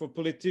easier for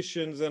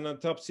politicians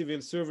and top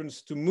civil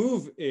servants to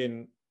move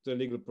in the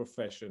legal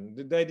profession.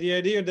 The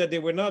idea that they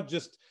were not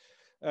just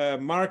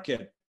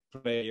market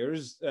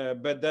players,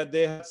 but that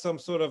they had some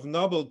sort of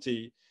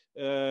novelty,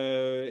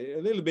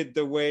 a little bit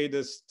the way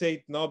the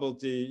state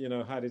novelty, you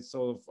know, had its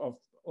sort of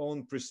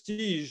own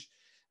prestige,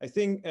 I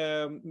think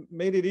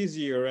made it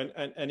easier.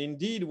 And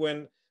indeed,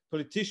 when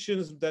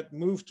politicians that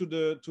move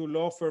to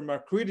law firm are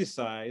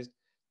criticized,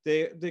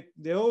 they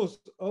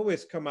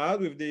always come out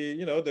with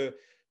the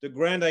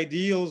grand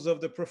ideals of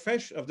the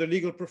profession, of the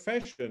legal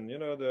profession, you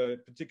know,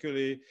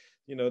 particularly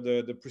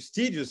the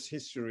prestigious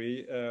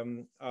history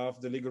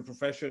of the legal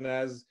profession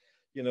as,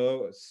 you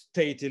know,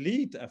 state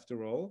elite,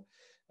 after all,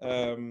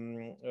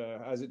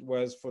 as it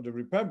was for the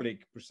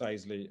Republic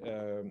precisely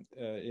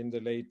in the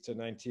late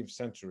 19th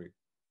century.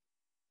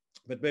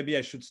 But maybe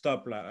I should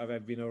stop.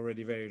 I've been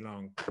already very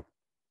long.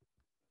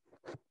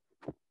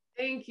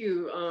 Thank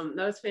you.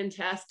 That was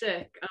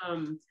fantastic.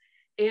 What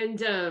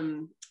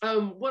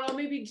I'll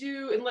maybe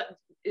do,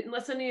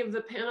 unless any of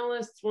the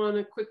panelists want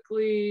to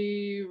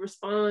quickly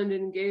respond,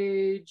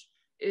 engage,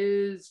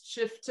 is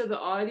shift to the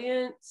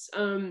audience.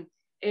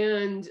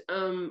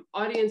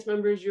 Audience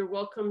members, you're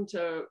welcome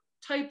to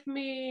type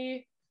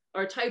me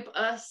or type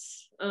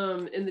us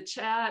in the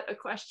chat a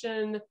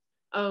question.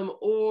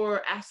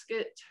 or ask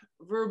it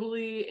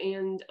verbally.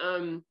 And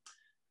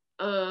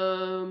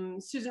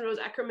Susan Rose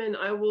Ackerman,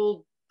 I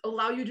will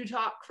allow you to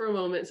talk for a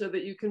moment so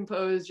that you can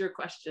pose your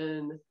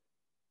question.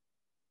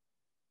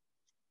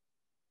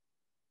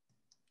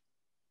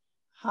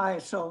 Hi,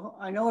 so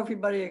I know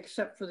everybody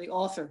except for the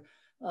author.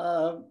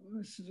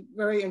 This is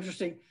very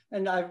interesting.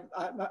 And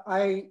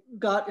I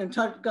got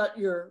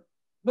your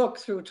book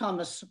through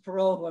Thomas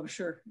Perot, who I'm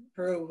sure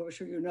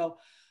you know.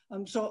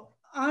 So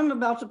I'm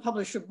about to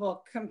publish a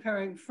book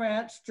comparing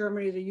France,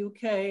 Germany, the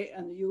UK,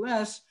 and the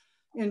US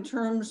in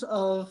terms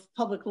of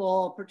public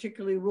law,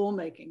 particularly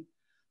rulemaking.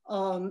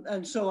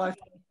 And so I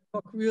find the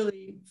book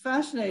really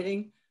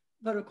fascinating.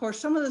 But of course,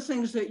 some of the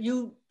things that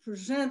you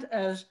present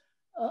as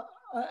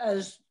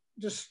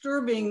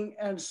disturbing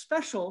and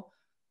special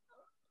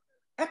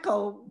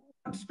echo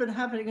what's been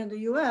happening in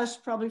the US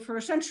probably for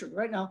a century.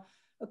 Right now,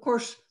 of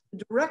course,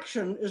 the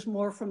direction is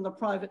more from the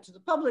private to the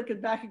public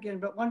and back again,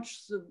 but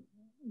once the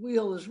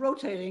wheel is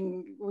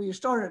rotating, where you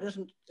started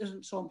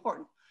isn't so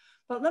important.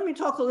 But let me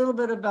talk a little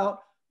bit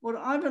about what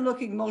I've been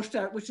looking most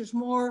at, which is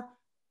more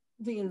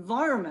the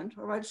environment,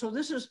 all right? So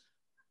this is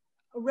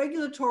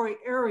regulatory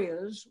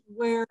areas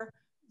where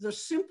the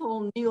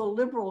simple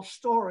neoliberal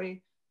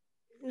story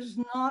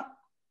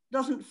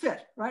doesn't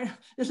fit, right?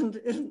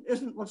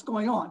 Isn't what's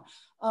going on.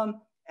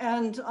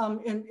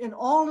 In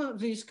all of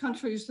these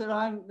countries that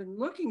I've been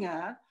looking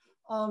at,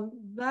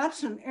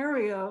 that's an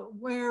area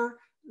where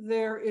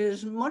there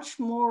is much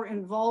more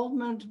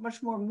involvement,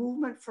 much more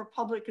movement for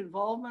public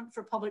involvement,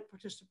 for public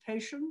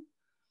participation.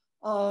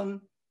 So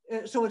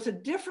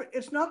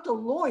it's not the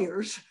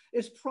lawyers,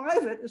 it's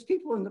private, it's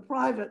people in the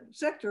private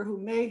sector who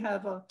may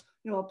have a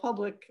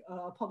public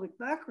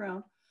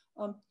background.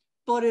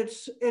 But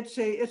it's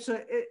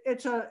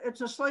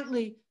a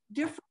slightly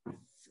different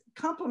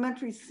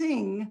complementary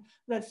thing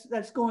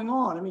that's going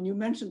on. I mean, you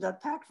mentioned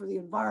that Pact for the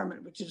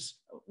Environment, which is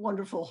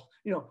wonderful,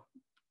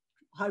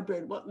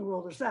 hybrid. What in the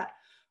world is that?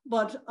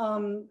 But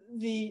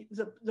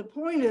the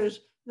point is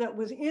that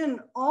within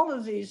all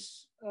of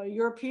these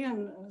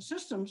European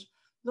systems,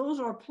 those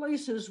are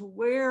places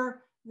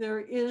where there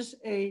is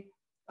a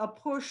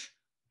push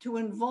to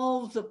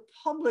involve the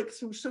public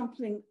through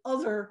something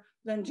other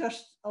than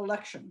just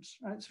elections,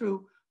 right?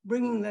 Through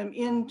bringing them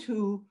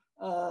into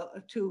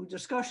to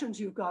discussions.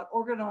 You've got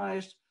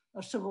organized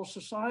civil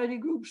society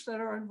groups that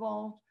are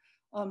involved.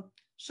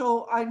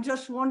 So I'm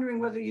just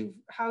wondering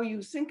how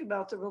you think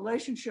about the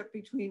relationship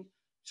between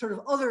sort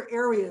of other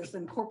areas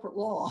than corporate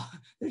law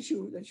that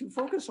you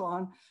focus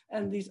on,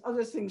 and these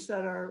other things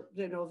that are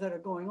that are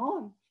going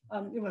on.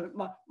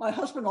 My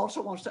husband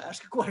also wants to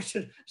ask a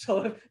question,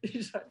 so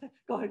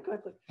go ahead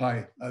quickly.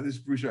 Hi, this is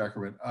Bruce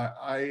Ackerman.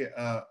 I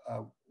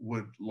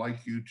would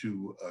like you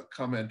to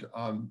comment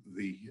on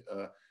the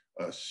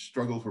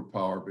struggle for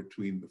power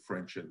between the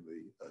French and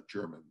the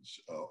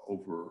Germans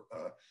over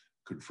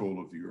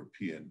control of the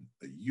European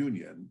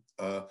Union.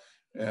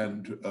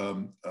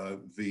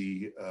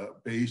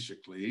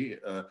 Basically,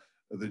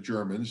 the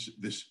Germans,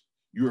 this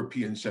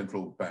European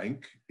Central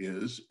Bank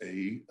is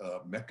a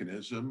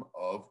mechanism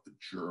of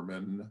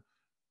German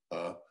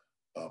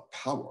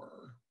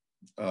power.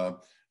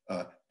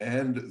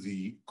 And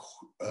the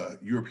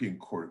European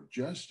Court of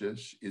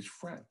Justice is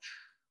French.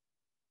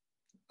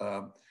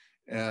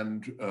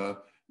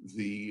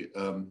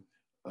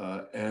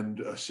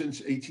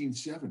 Since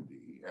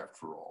 1870,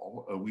 after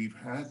all, we've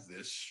had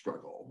this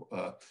struggle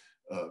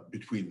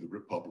between the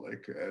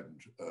Republic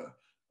and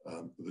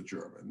the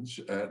Germans,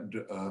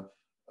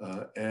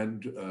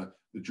 and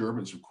the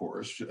Germans, of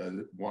course,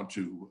 want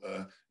to,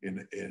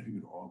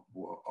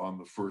 on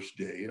the first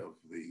day of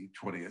the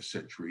 20th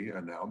century,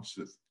 announce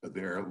that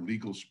their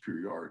legal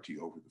superiority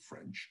over the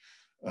French,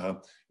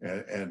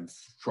 and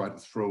try to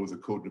throw the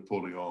Code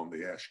Napoleon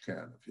the ash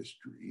can of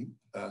history.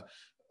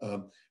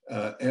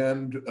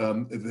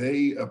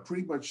 They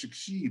pretty much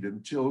succeed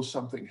until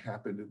something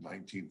happened in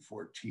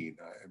 1914.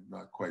 I'm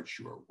not quite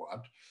sure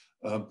what.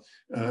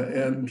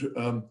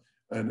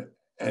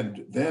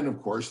 And then,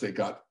 of course, they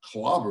got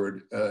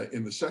clobbered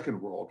in the Second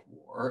World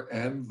War,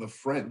 and the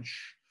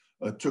French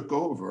took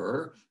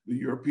over the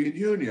European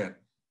Union.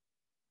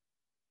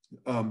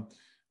 And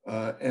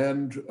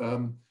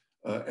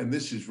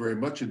this is very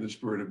much in the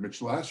spirit of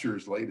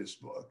Mitchel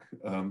latest book.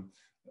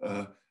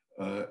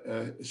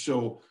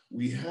 So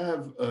we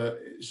have,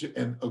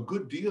 and a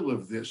good deal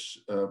of this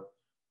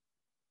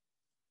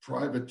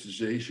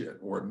privatization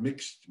or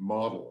mixed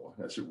model,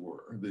 as it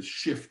were, this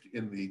shift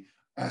in the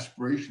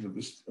aspiration of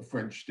this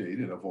French state,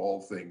 and of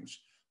all things,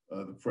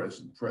 the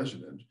present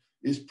president,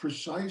 is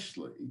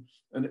precisely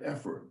an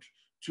effort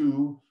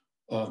to,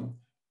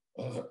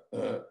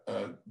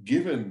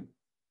 given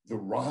the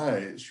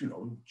rise,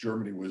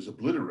 Germany was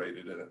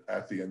obliterated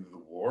at the end of the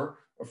war,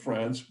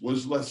 France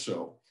was less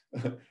so.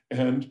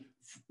 And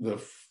the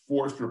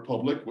Fourth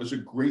Republic was a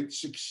great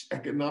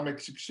economic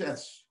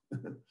success.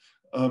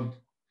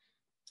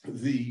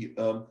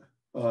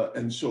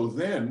 And so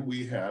then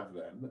we have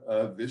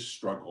this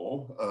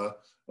struggle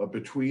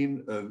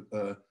between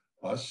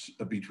us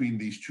between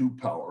these two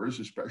powers,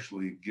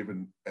 especially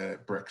given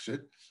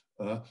Brexit,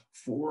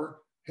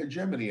 for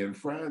hegemony. And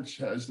France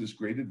has this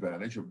great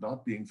advantage of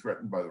not being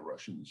threatened by the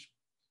Russians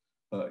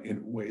in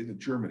a way that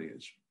Germany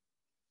is.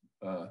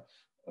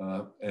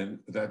 And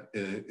that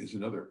is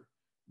another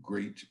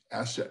great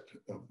asset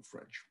of the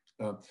French.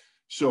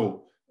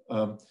 So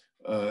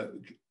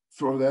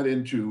throw that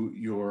into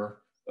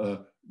your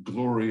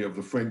glory of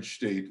the French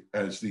state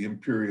as the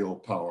imperial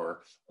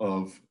power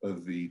of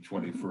the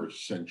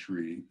 21st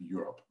century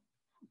Europe.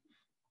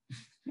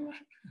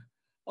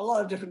 A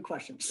lot of different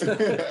questions.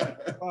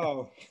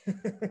 Wow,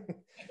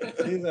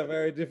 these are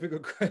very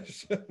difficult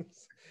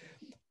questions.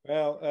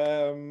 Well,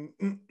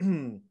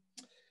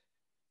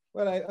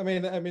 well, I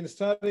mean,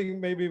 starting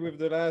maybe with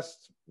the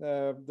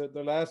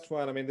last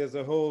one. I mean, there's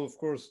a whole, of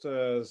course,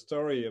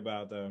 story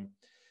about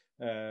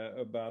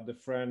the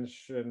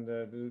French and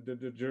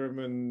the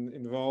German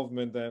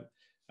involvement. That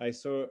I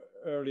saw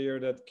earlier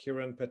that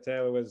Kiran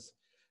Patel was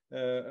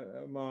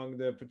among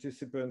the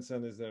participants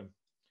and is a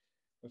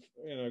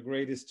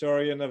great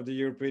historian of the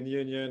European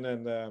Union,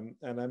 and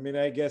I mean,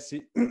 I guess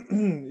he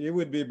he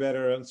would be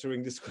better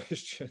answering this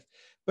question.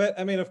 But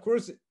I mean, of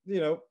course,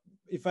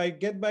 if I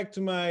get back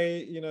to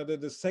my,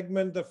 the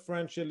segment of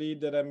French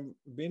elite that I've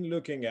been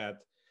looking at,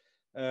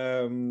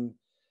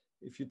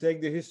 if you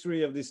take the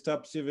history of this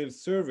top civil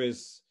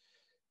service,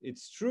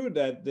 it's true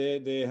that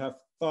they have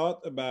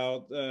thought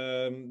about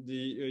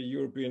the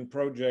European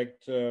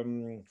project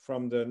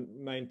from the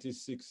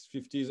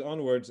 1950s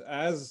onwards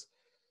as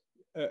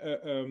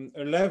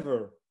a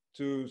lever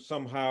to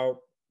somehow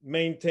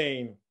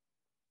maintain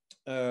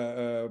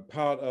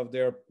part of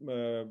their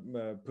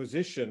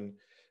position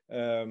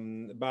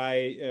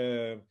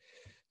by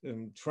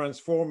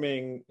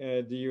transforming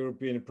the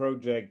European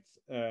project,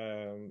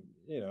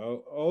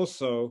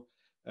 also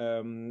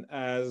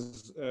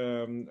as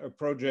a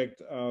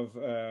project of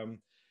an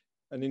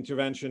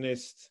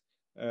interventionist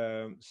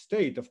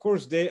state. Of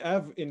course, they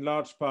have in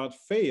large part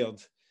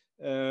failed,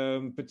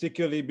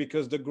 particularly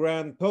because the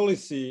grand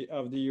policy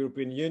of the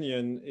European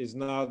Union is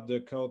not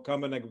the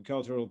common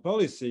agricultural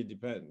policy,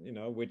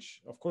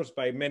 which, of course,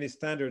 by many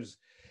standards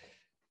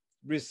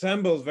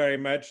resembles very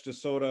much the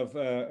sort of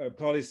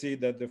policy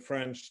that the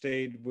French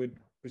state would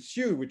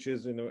pursue, which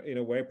is in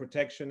a way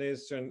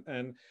protectionist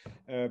and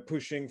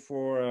pushing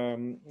for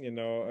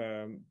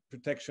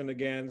protection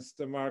against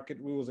the market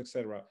rules,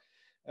 etc.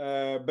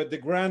 But the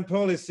grand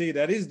policy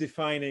that is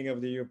defining of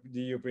the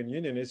European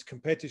Union is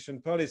competition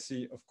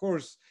policy, of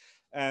course,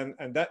 and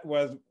that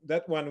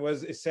one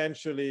was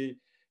essentially,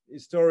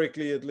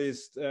 historically at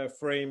least,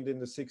 framed in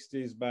the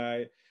 60s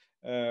by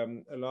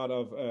a lot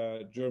of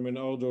German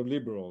older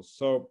liberals.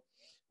 So,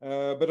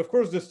 but of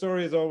course, the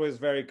story is always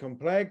very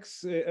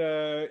complex.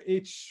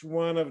 Each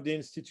one of the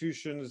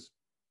institutions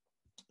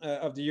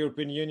of the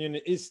European Union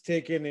is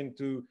taken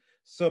into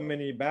so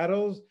many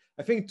battles.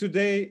 I think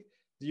today,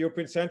 the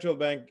European Central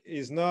Bank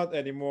is not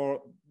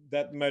anymore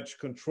that much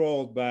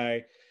controlled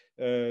by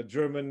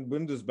German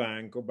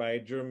Bundesbank or by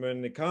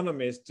German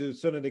economists. To a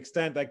certain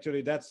extent,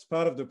 actually, that's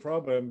part of the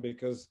problem,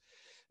 because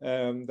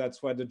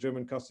that's why the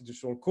German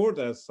Constitutional Court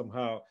has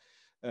somehow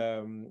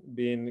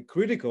been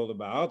critical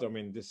about. I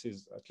mean, this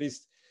is at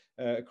least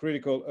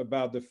critical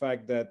about the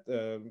fact that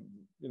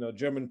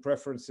German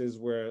preferences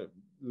were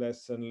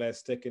less and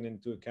less taken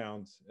into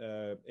account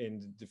in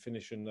the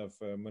definition of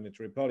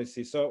monetary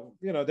policy. So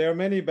there are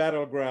many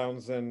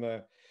battlegrounds, and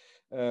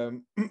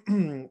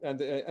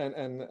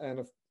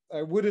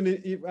I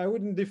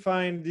wouldn't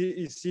define the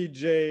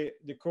ECJ,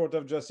 the Court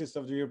of Justice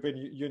of the European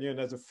Union,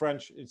 as a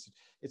French.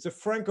 It's a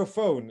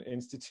francophone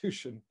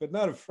institution, but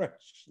not a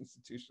French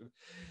institution,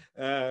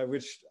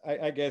 which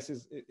I guess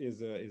is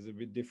a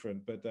bit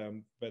different. But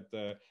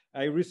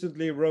I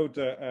recently wrote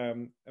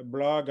a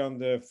blog on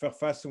the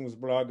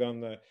Verfassungsblog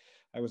on.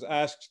 I was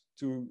asked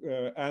to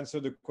answer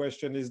the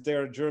question: is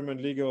there a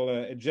German legal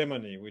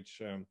hegemony?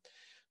 Which, of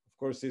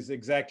course, is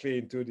exactly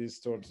into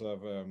these sorts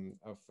of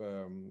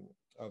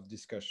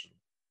discussion.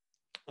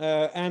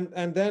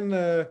 And then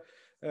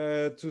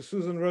to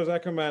Susan Rose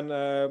Ackerman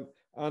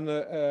on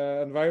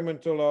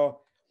environmental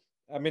law.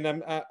 I mean,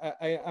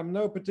 I'm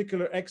no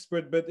particular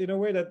expert, but in a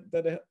way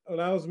that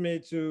allows me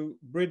to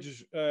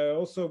bridge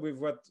also with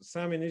what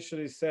Sam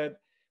initially said.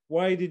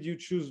 Why did you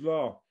choose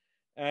law?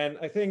 And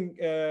I think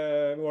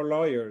or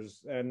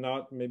lawyers, and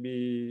not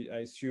maybe, I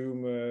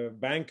assume,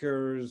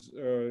 bankers,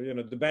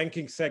 the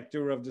banking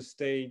sector of the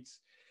state,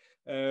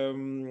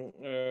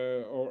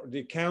 or the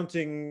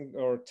accounting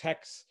or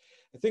tax.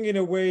 I think in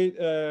a way,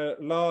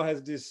 law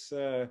has this,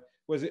 and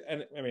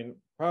I mean,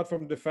 apart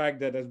from the fact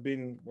that I've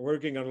been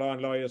working on law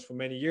and lawyers for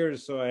many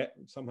years, so I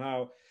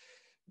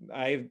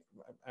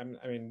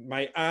mean,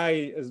 my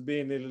eye has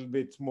been a little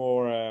bit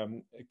more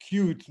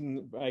acute,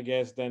 I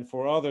guess, than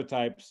for other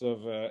types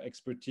of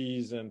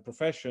expertise and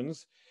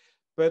professions.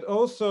 But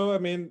also, I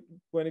mean,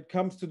 when it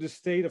comes to the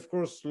state, of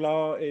course,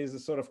 law is a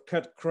sort of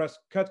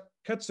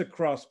cuts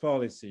across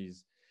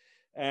policies.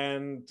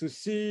 And to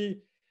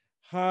see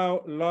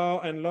how law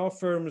and law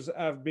firms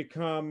have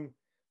become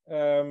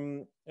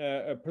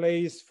a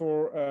place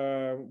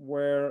for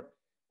where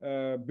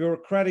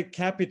bureaucratic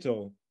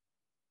capital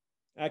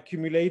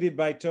accumulated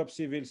by top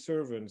civil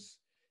servants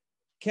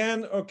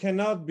can or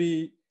cannot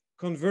be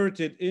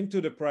converted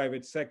into the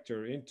private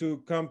sector, into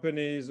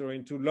companies or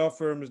into law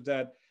firms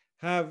that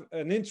have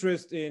an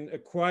interest in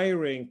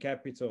acquiring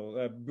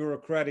capital,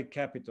 bureaucratic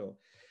capital.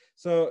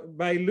 So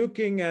by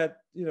looking at,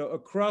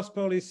 across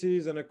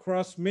policies and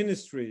across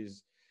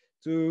ministries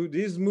to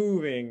these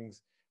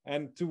movings,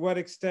 and to what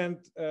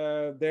extent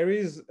there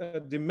is a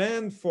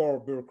demand for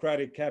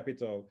bureaucratic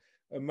capital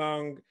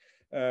among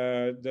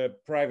the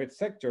private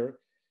sector,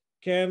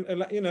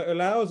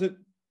 allows it,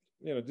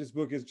 this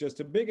book is just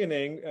a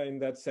beginning in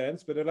that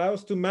sense, but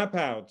allows to map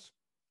out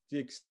the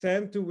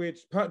extent to which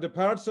the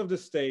parts of the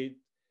state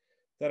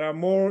that are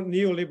more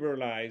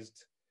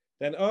neoliberalized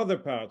than other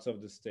parts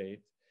of the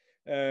state,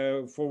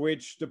 for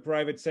which the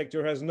private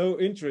sector has no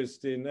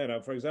interest in,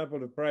 for example,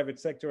 the private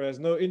sector has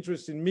no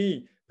interest in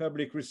me,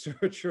 public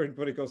researcher in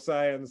political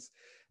science,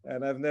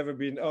 and I've never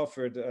been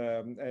offered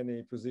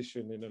any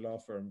position in a law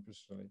firm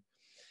personally.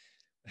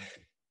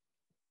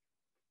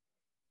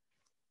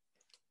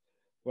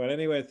 Well,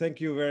 anyway,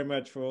 thank you very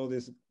much for all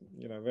these,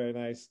 very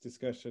nice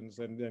discussions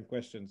and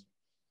questions.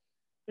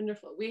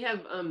 Wonderful. We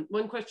have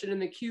one question in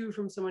the queue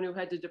from someone who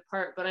had to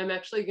depart, but I'm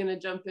actually going to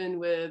jump in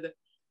with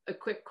a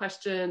quick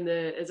question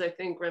that is, I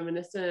think,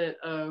 reminiscent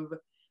of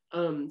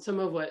some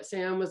of what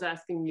Sam was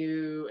asking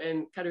you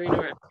and Katharina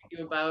were asking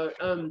you about.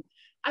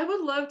 I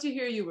would love to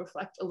hear you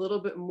reflect a little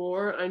bit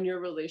more on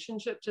your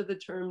relationship to the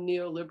term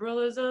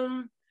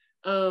neoliberalism.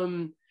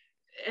 And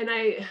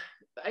I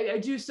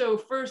do so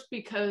first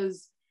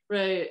because,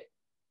 right,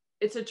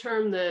 it's a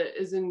term that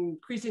is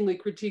increasingly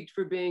critiqued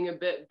for being a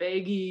bit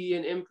baggy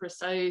and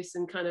imprecise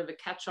and kind of a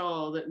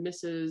catch-all that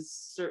misses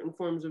certain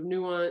forms of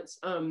nuance.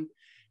 And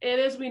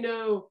as we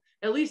know,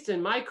 at least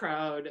in my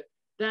crowd,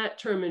 that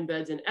term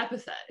embeds an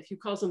epithet. If you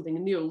call something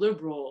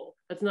neoliberal,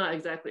 that's not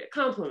exactly a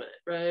compliment,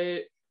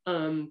 right?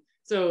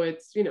 So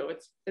it's,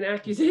 it's an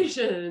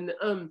accusation.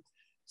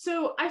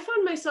 So I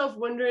found myself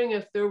wondering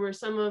if there were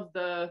some of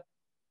the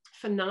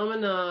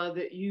phenomena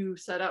that you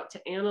set out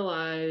to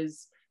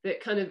analyze that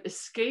kind of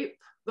escape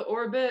the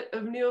orbit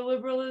of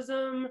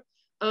neoliberalism.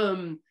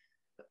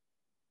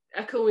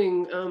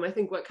 Echoing, I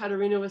think, what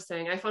Katharina was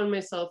saying, I found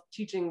myself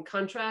teaching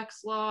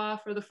contracts law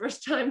for the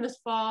first time this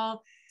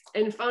fall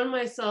and found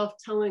myself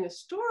telling a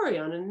story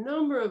on a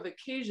number of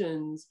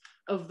occasions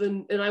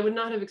and I would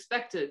not have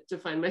expected to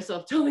find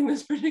myself telling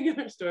this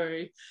particular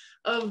story,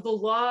 of the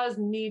law's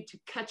need to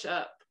catch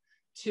up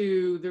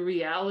to the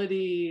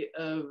reality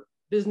of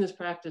business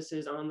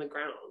practices on the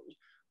ground,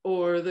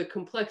 or the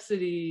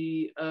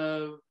complexity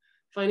of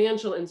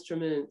financial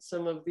instruments,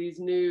 some of these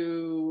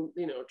new,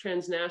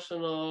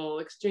 transnational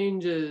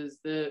exchanges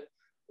that,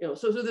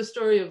 so the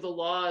story of the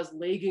law is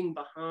lagging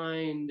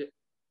behind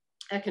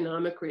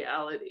economic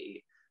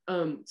reality.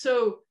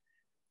 So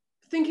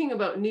thinking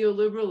about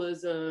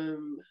neoliberalism,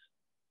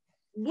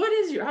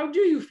 how do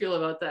you feel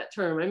about that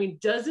term? I mean,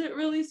 does it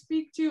really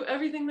speak to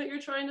everything that you're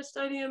trying to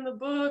study in the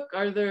book?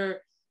 Are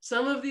there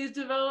some of these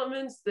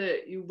developments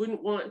that you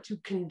wouldn't want to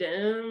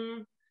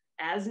condemn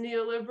as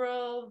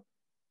neoliberal?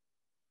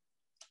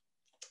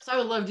 So I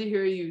would love to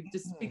hear you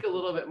just speak a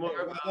little bit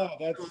more about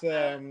that.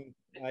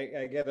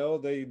 I get all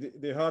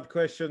the hard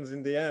questions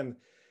in the end.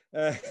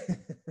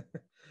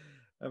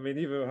 I mean,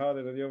 even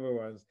harder than the other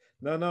ones.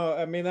 No.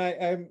 I mean,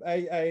 I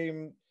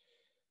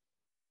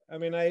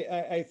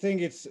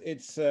think it's.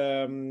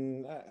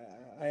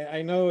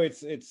 I know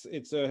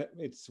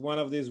it's one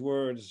of these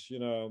words,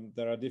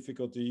 that are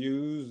difficult to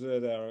use,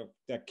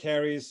 that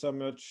carries so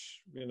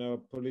much,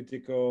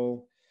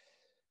 political,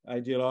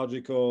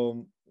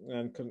 ideological,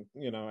 and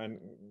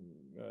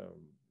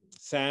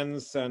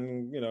sense,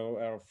 and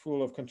are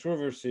full of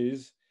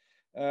controversies.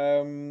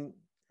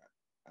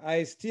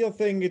 I still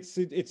think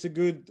it's a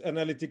good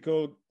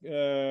analytical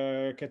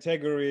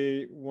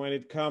category when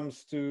it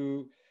comes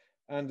to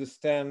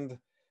understand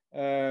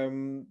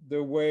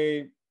the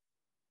way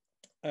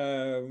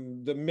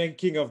the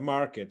making of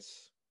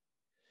markets,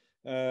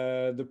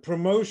 the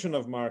promotion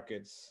of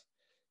markets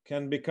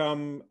can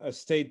become a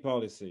state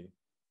policy,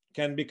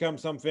 can become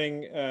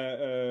something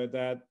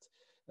that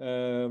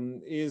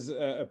is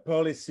a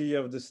policy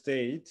of the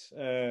state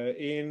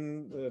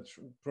in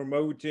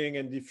promoting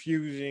and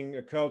diffusing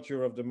a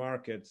culture of the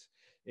market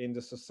in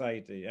the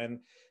society. And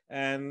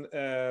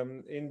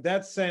in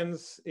that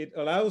sense, it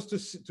allows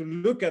to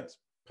look at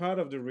part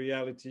of the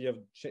reality of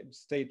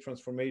state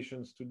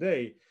transformations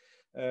today.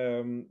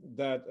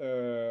 That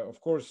of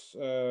course,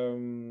 I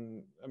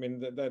mean,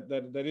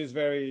 that is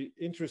very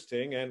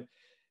interesting, and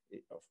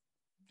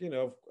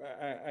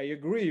I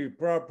agree.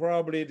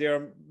 Probably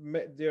there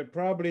are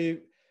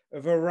probably a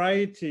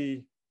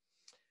variety.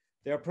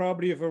 There are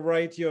probably a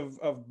variety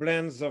of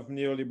blends of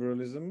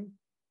neoliberalism,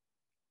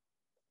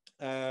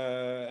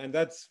 and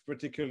that's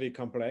particularly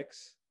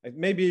complex.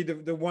 Maybe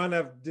the one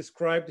I've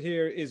described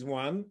here is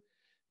one,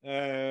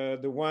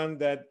 the one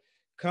that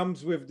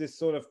comes with this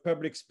sort of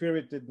public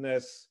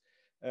spiritedness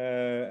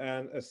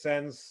and a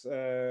sense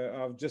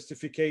of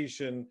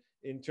justification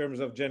in terms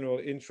of general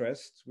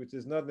interest, which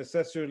is not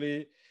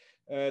necessarily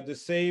the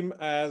same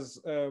as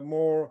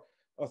more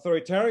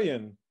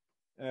authoritarian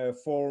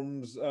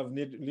forms of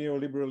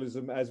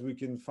neoliberalism as we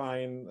can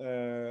find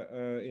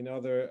in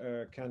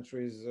other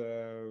countries,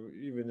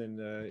 even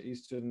in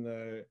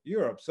Eastern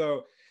Europe.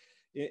 So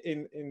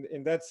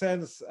in that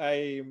sense,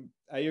 I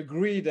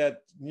agree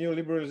that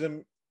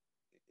neoliberalism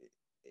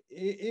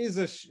is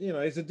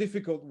a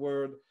difficult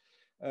word,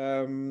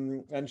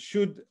 and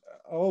should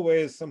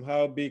always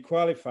somehow be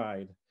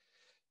qualified.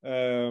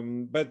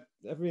 But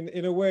I mean,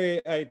 in a way,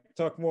 I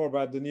talk more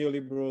about the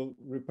neoliberal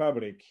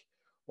republic,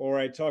 or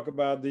I talk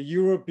about the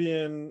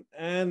European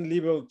and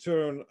liberal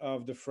turn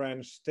of the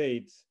French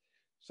state.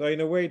 So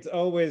in a way, it's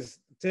always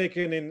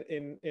taken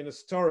in a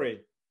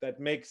story that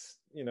makes,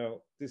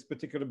 this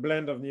particular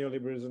blend of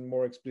neoliberalism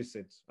more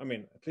explicit. I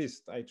mean, at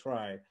least I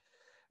try.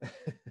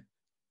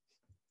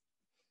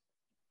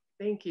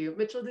 Thank you.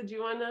 Mitchel, did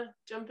you want to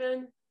jump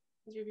in?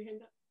 Did you have your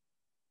hand up?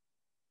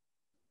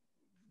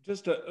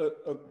 Just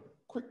a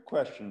quick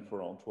question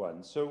for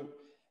Antoine. So,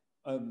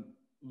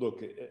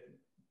 look,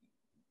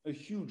 a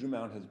huge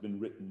amount has been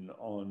written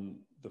on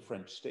the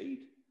French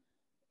state,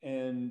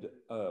 and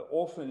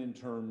often in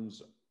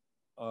terms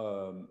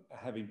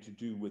having to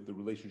do with the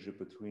relationship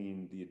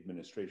between the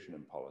administration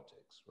and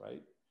politics,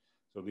 right?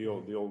 So the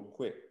old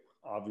quip,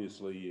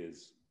 obviously,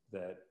 is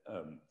that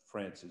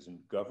France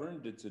isn't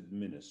governed, it's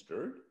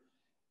administered,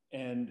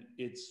 and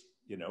it's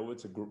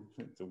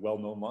a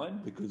well-known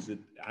line because it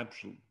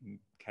absolutely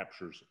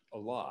captures a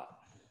lot.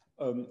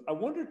 I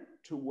wonder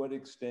to what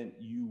extent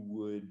you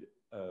would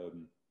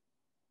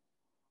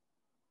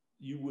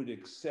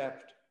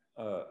accept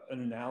an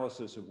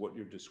analysis of what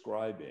you're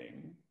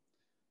describing,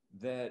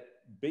 that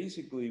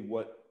basically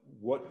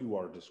what you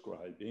are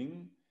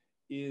describing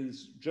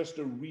is just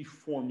a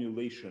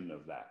reformulation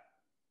of that.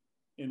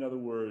 In other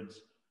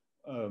words,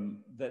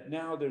 that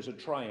now there's a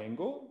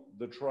triangle.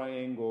 The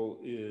triangle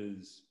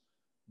is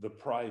the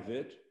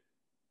private,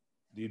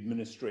 the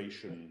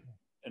administration,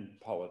 and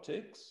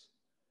politics.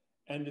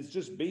 And it's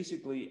just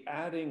basically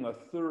adding a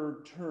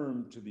third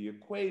term to the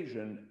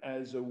equation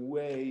as a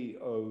way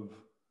of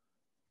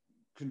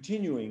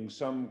continuing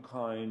some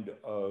kind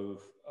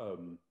of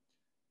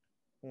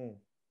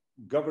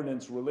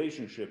governance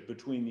relationship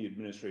between the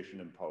administration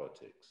and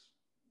politics.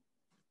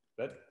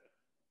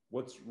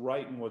 What's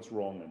right and what's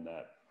wrong in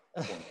that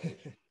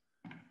formulation?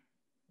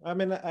 I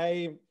mean,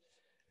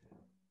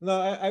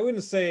 I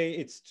wouldn't say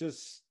it's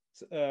just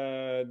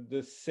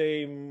the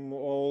same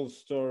old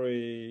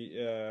story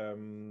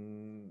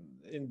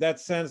in that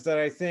sense, that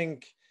I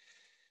think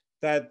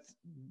that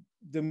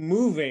the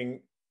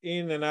moving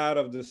in and out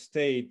of the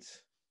state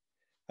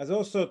has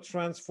also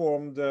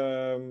transformed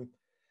the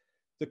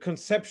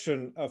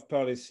conception of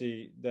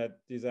policy that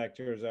these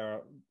actors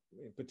are,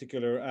 in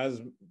particular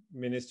as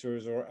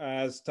ministers or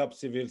as top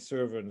civil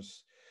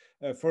servants.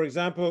 For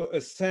example, a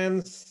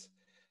sense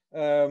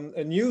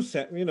that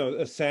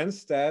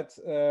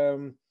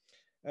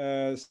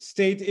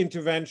state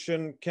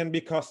intervention can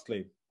be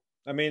costly.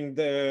 I mean,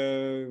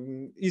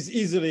 is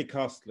easily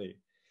costly,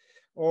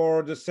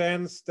 or the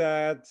sense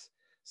that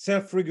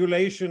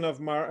self-regulation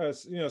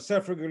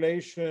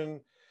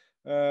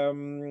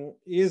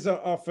is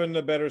often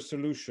a better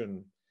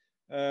solution.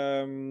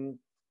 A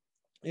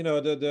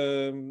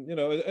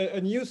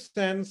new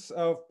sense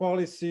of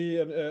policy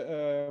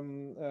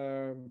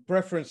and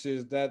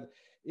preferences that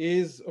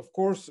is, of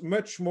course,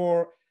 much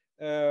more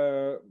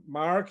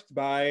marked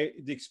by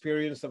the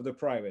experience of the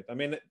private. I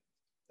mean,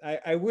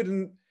 I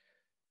wouldn't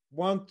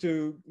want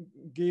to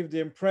give the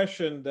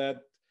impression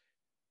that,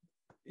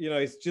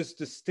 it's just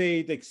the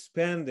state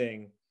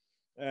expanding,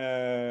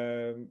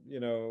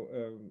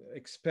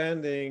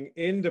 expanding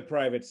in the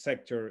private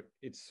sector.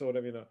 It's sort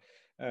of,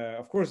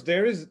 of course,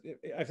 there is,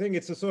 I think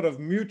it's a sort of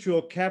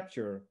mutual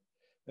capture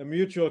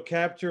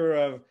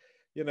of,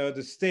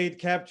 the state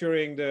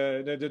capturing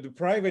the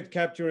private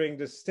capturing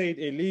the state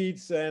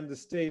elites, and the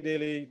state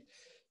elite,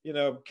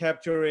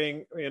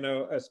 capturing,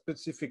 a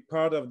specific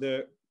part of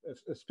the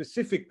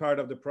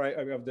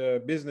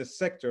business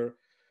sector,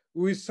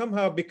 who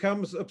somehow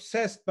becomes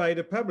obsessed by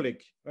the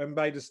public and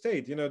by the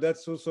state.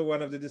 That's also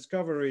one of the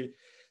discoveries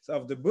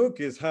of the book,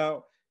 is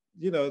how,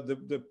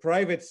 the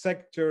private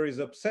sector is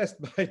obsessed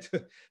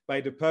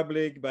by the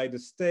public, by the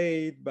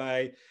state,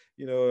 by,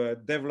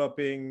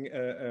 developing,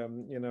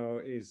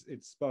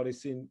 its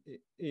policy,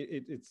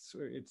 its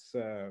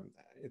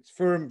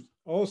firm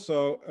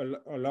also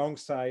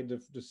alongside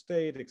the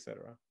state,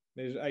 etc.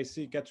 I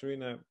see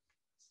Katharina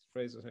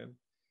raise her hand.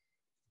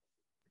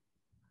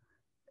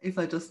 If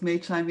I just may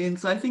chime in.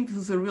 So I think this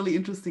is a really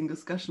interesting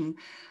discussion.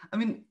 I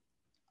mean,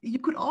 you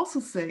could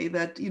also say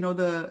that, you know,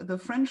 the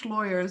French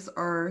lawyers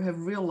have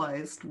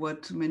realized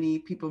what many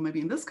people maybe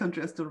in this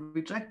country are still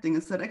rejecting,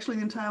 is that actually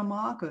the entire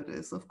market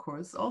is, of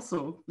course,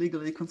 also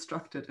legally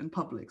constructed in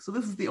public. So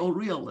this is the old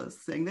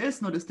realist saying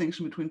there's no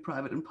distinction between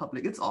private and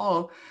public. It's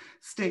all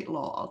state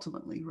law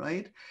ultimately,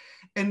 right?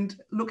 And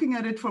looking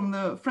at it from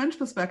the French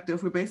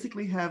perspective, we're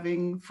basically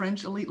having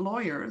French elite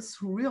lawyers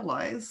who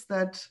realize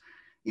that,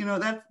 you know,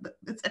 that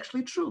it's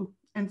actually true.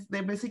 And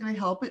they basically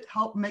help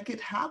make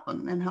it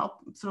happen and help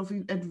sort of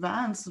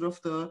advance sort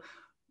of the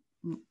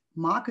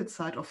market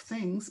side of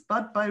things,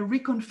 but by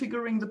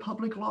reconfiguring the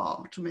public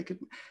law to make it.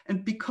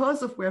 And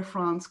because of where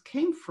France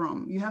came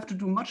from, you have to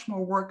do much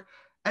more work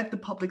at the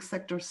public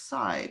sector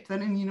side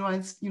than in the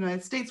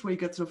United States, where you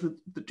get sort of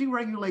the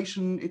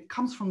deregulation. It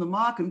comes from the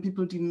market, and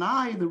people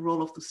deny the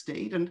role of the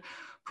state. And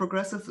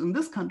progressives in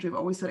this country have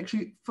always said,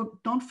 actually,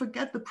 don't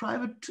forget the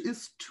private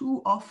is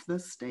too of the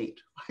state,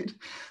 right?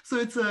 So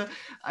it's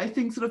I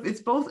think sort of,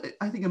 it's both,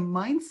 I think, a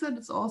mindset.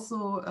 It's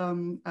also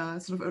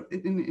sort of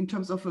in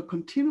terms of a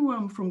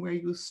continuum from where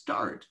you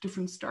start,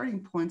 different starting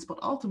points, but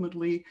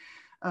ultimately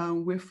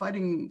we're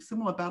fighting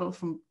similar battles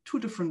from two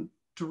different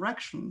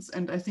directions.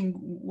 And I think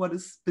what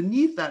is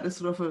beneath that is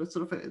sort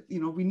of a, you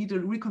know, we need a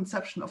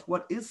reconception of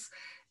what is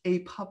a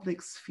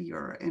public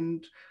sphere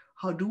and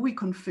how do we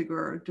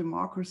configure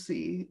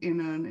democracy in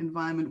an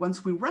environment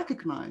once we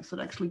recognize that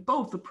actually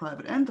both the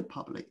private and the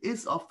public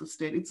is of the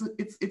state.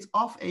 It's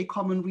of a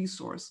common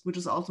resource, which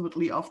is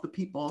ultimately of the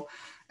people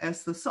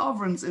as the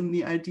sovereigns in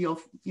the idea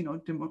of, you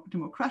know,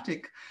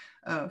 democratic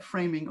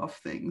framing of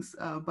things.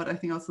 But I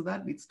think also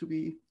that needs to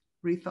be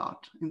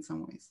rethought in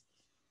some ways.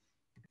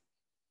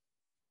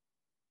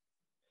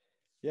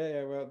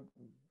 Well,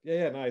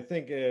 and I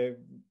think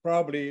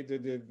probably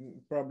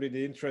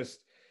the interest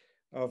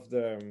of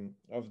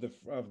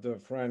the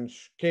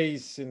French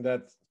case in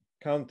that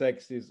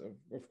context is,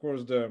 of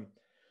course, the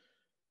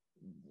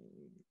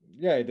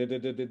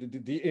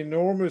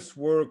enormous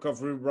work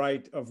of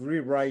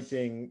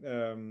rewriting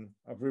the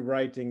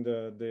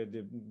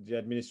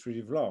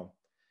administrative law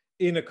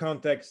in a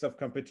context of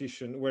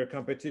competition, where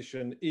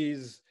competition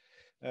is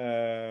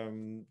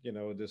you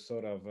know, the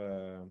sort of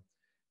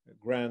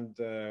grand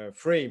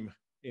frame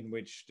in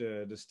which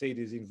the state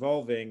is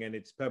evolving and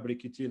its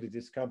public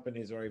utilities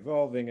companies are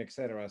evolving,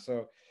 etc.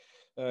 So,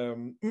 I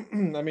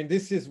mean,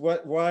 this is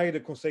why the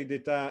Conseil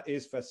d'État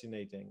is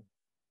fascinating,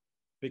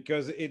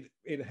 because it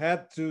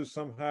had to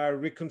somehow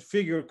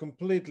reconfigure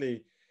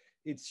completely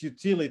its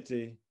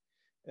utility,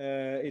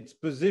 its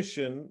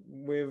position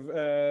with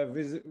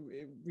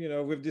you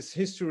know, with this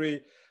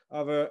history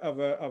of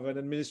an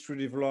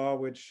administrative law,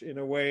 which in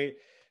a way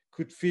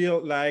could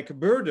feel like a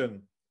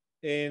burden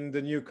in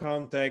the new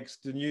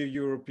context, the new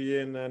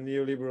European and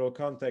neoliberal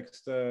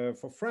context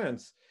for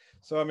France.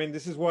 So, I mean,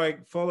 this is why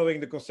following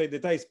the Conseil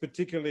d'État is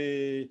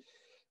particularly,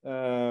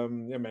 I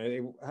mean,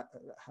 it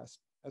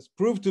has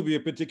proved to be a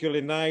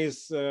particularly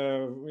nice,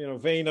 you know,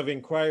 vein of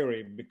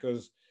inquiry,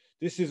 because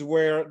this is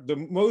where the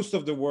most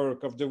of the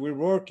work of the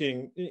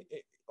reworking,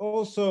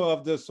 also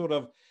of the sort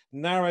of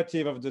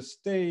narrative of the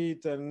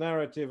state and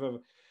narrative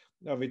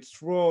of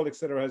its role,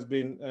 etc., has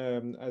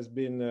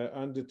been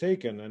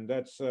undertaken, and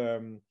that's.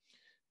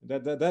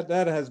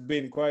 That has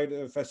been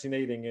quite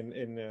fascinating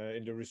in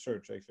the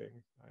research, I think.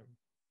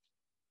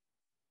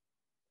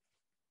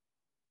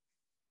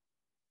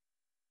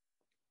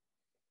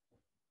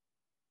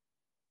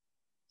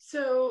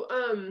 So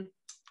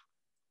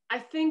I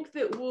think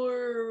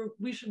that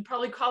we should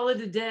probably call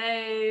it a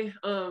day,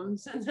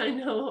 since I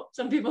know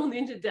some people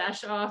need to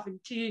dash off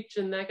and teach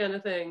and that kind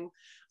of thing.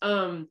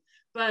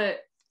 But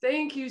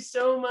thank you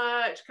so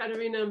much,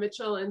 Katharina,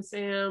 Mitchel, and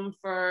Sam,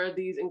 for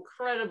these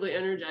incredibly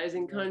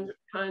energizing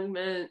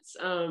comments.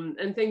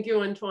 And thank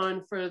you,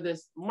 Antoine, for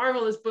this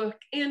marvelous book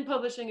and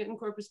publishing it in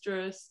Corpus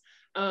Juris,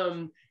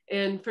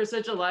 and for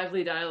such a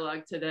lively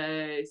dialogue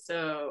today.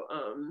 So,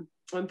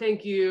 and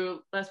thank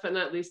you, last but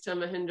not least, to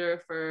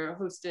Mahinder for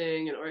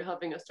hosting and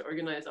helping us to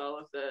organize all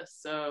of this.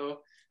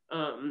 So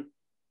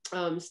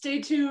stay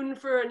tuned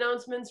for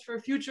announcements for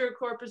future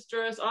Corpus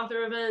Juris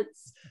author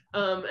events.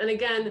 And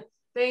again,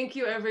 thank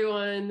you,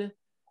 everyone.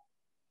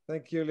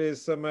 Thank you,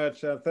 Liz, so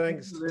much.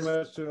 Thanks so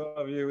much to all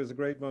of you. It was a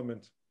great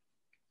moment.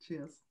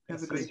 Cheers.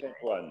 Have a great day.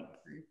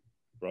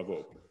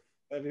 Bravo.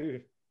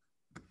 Salut.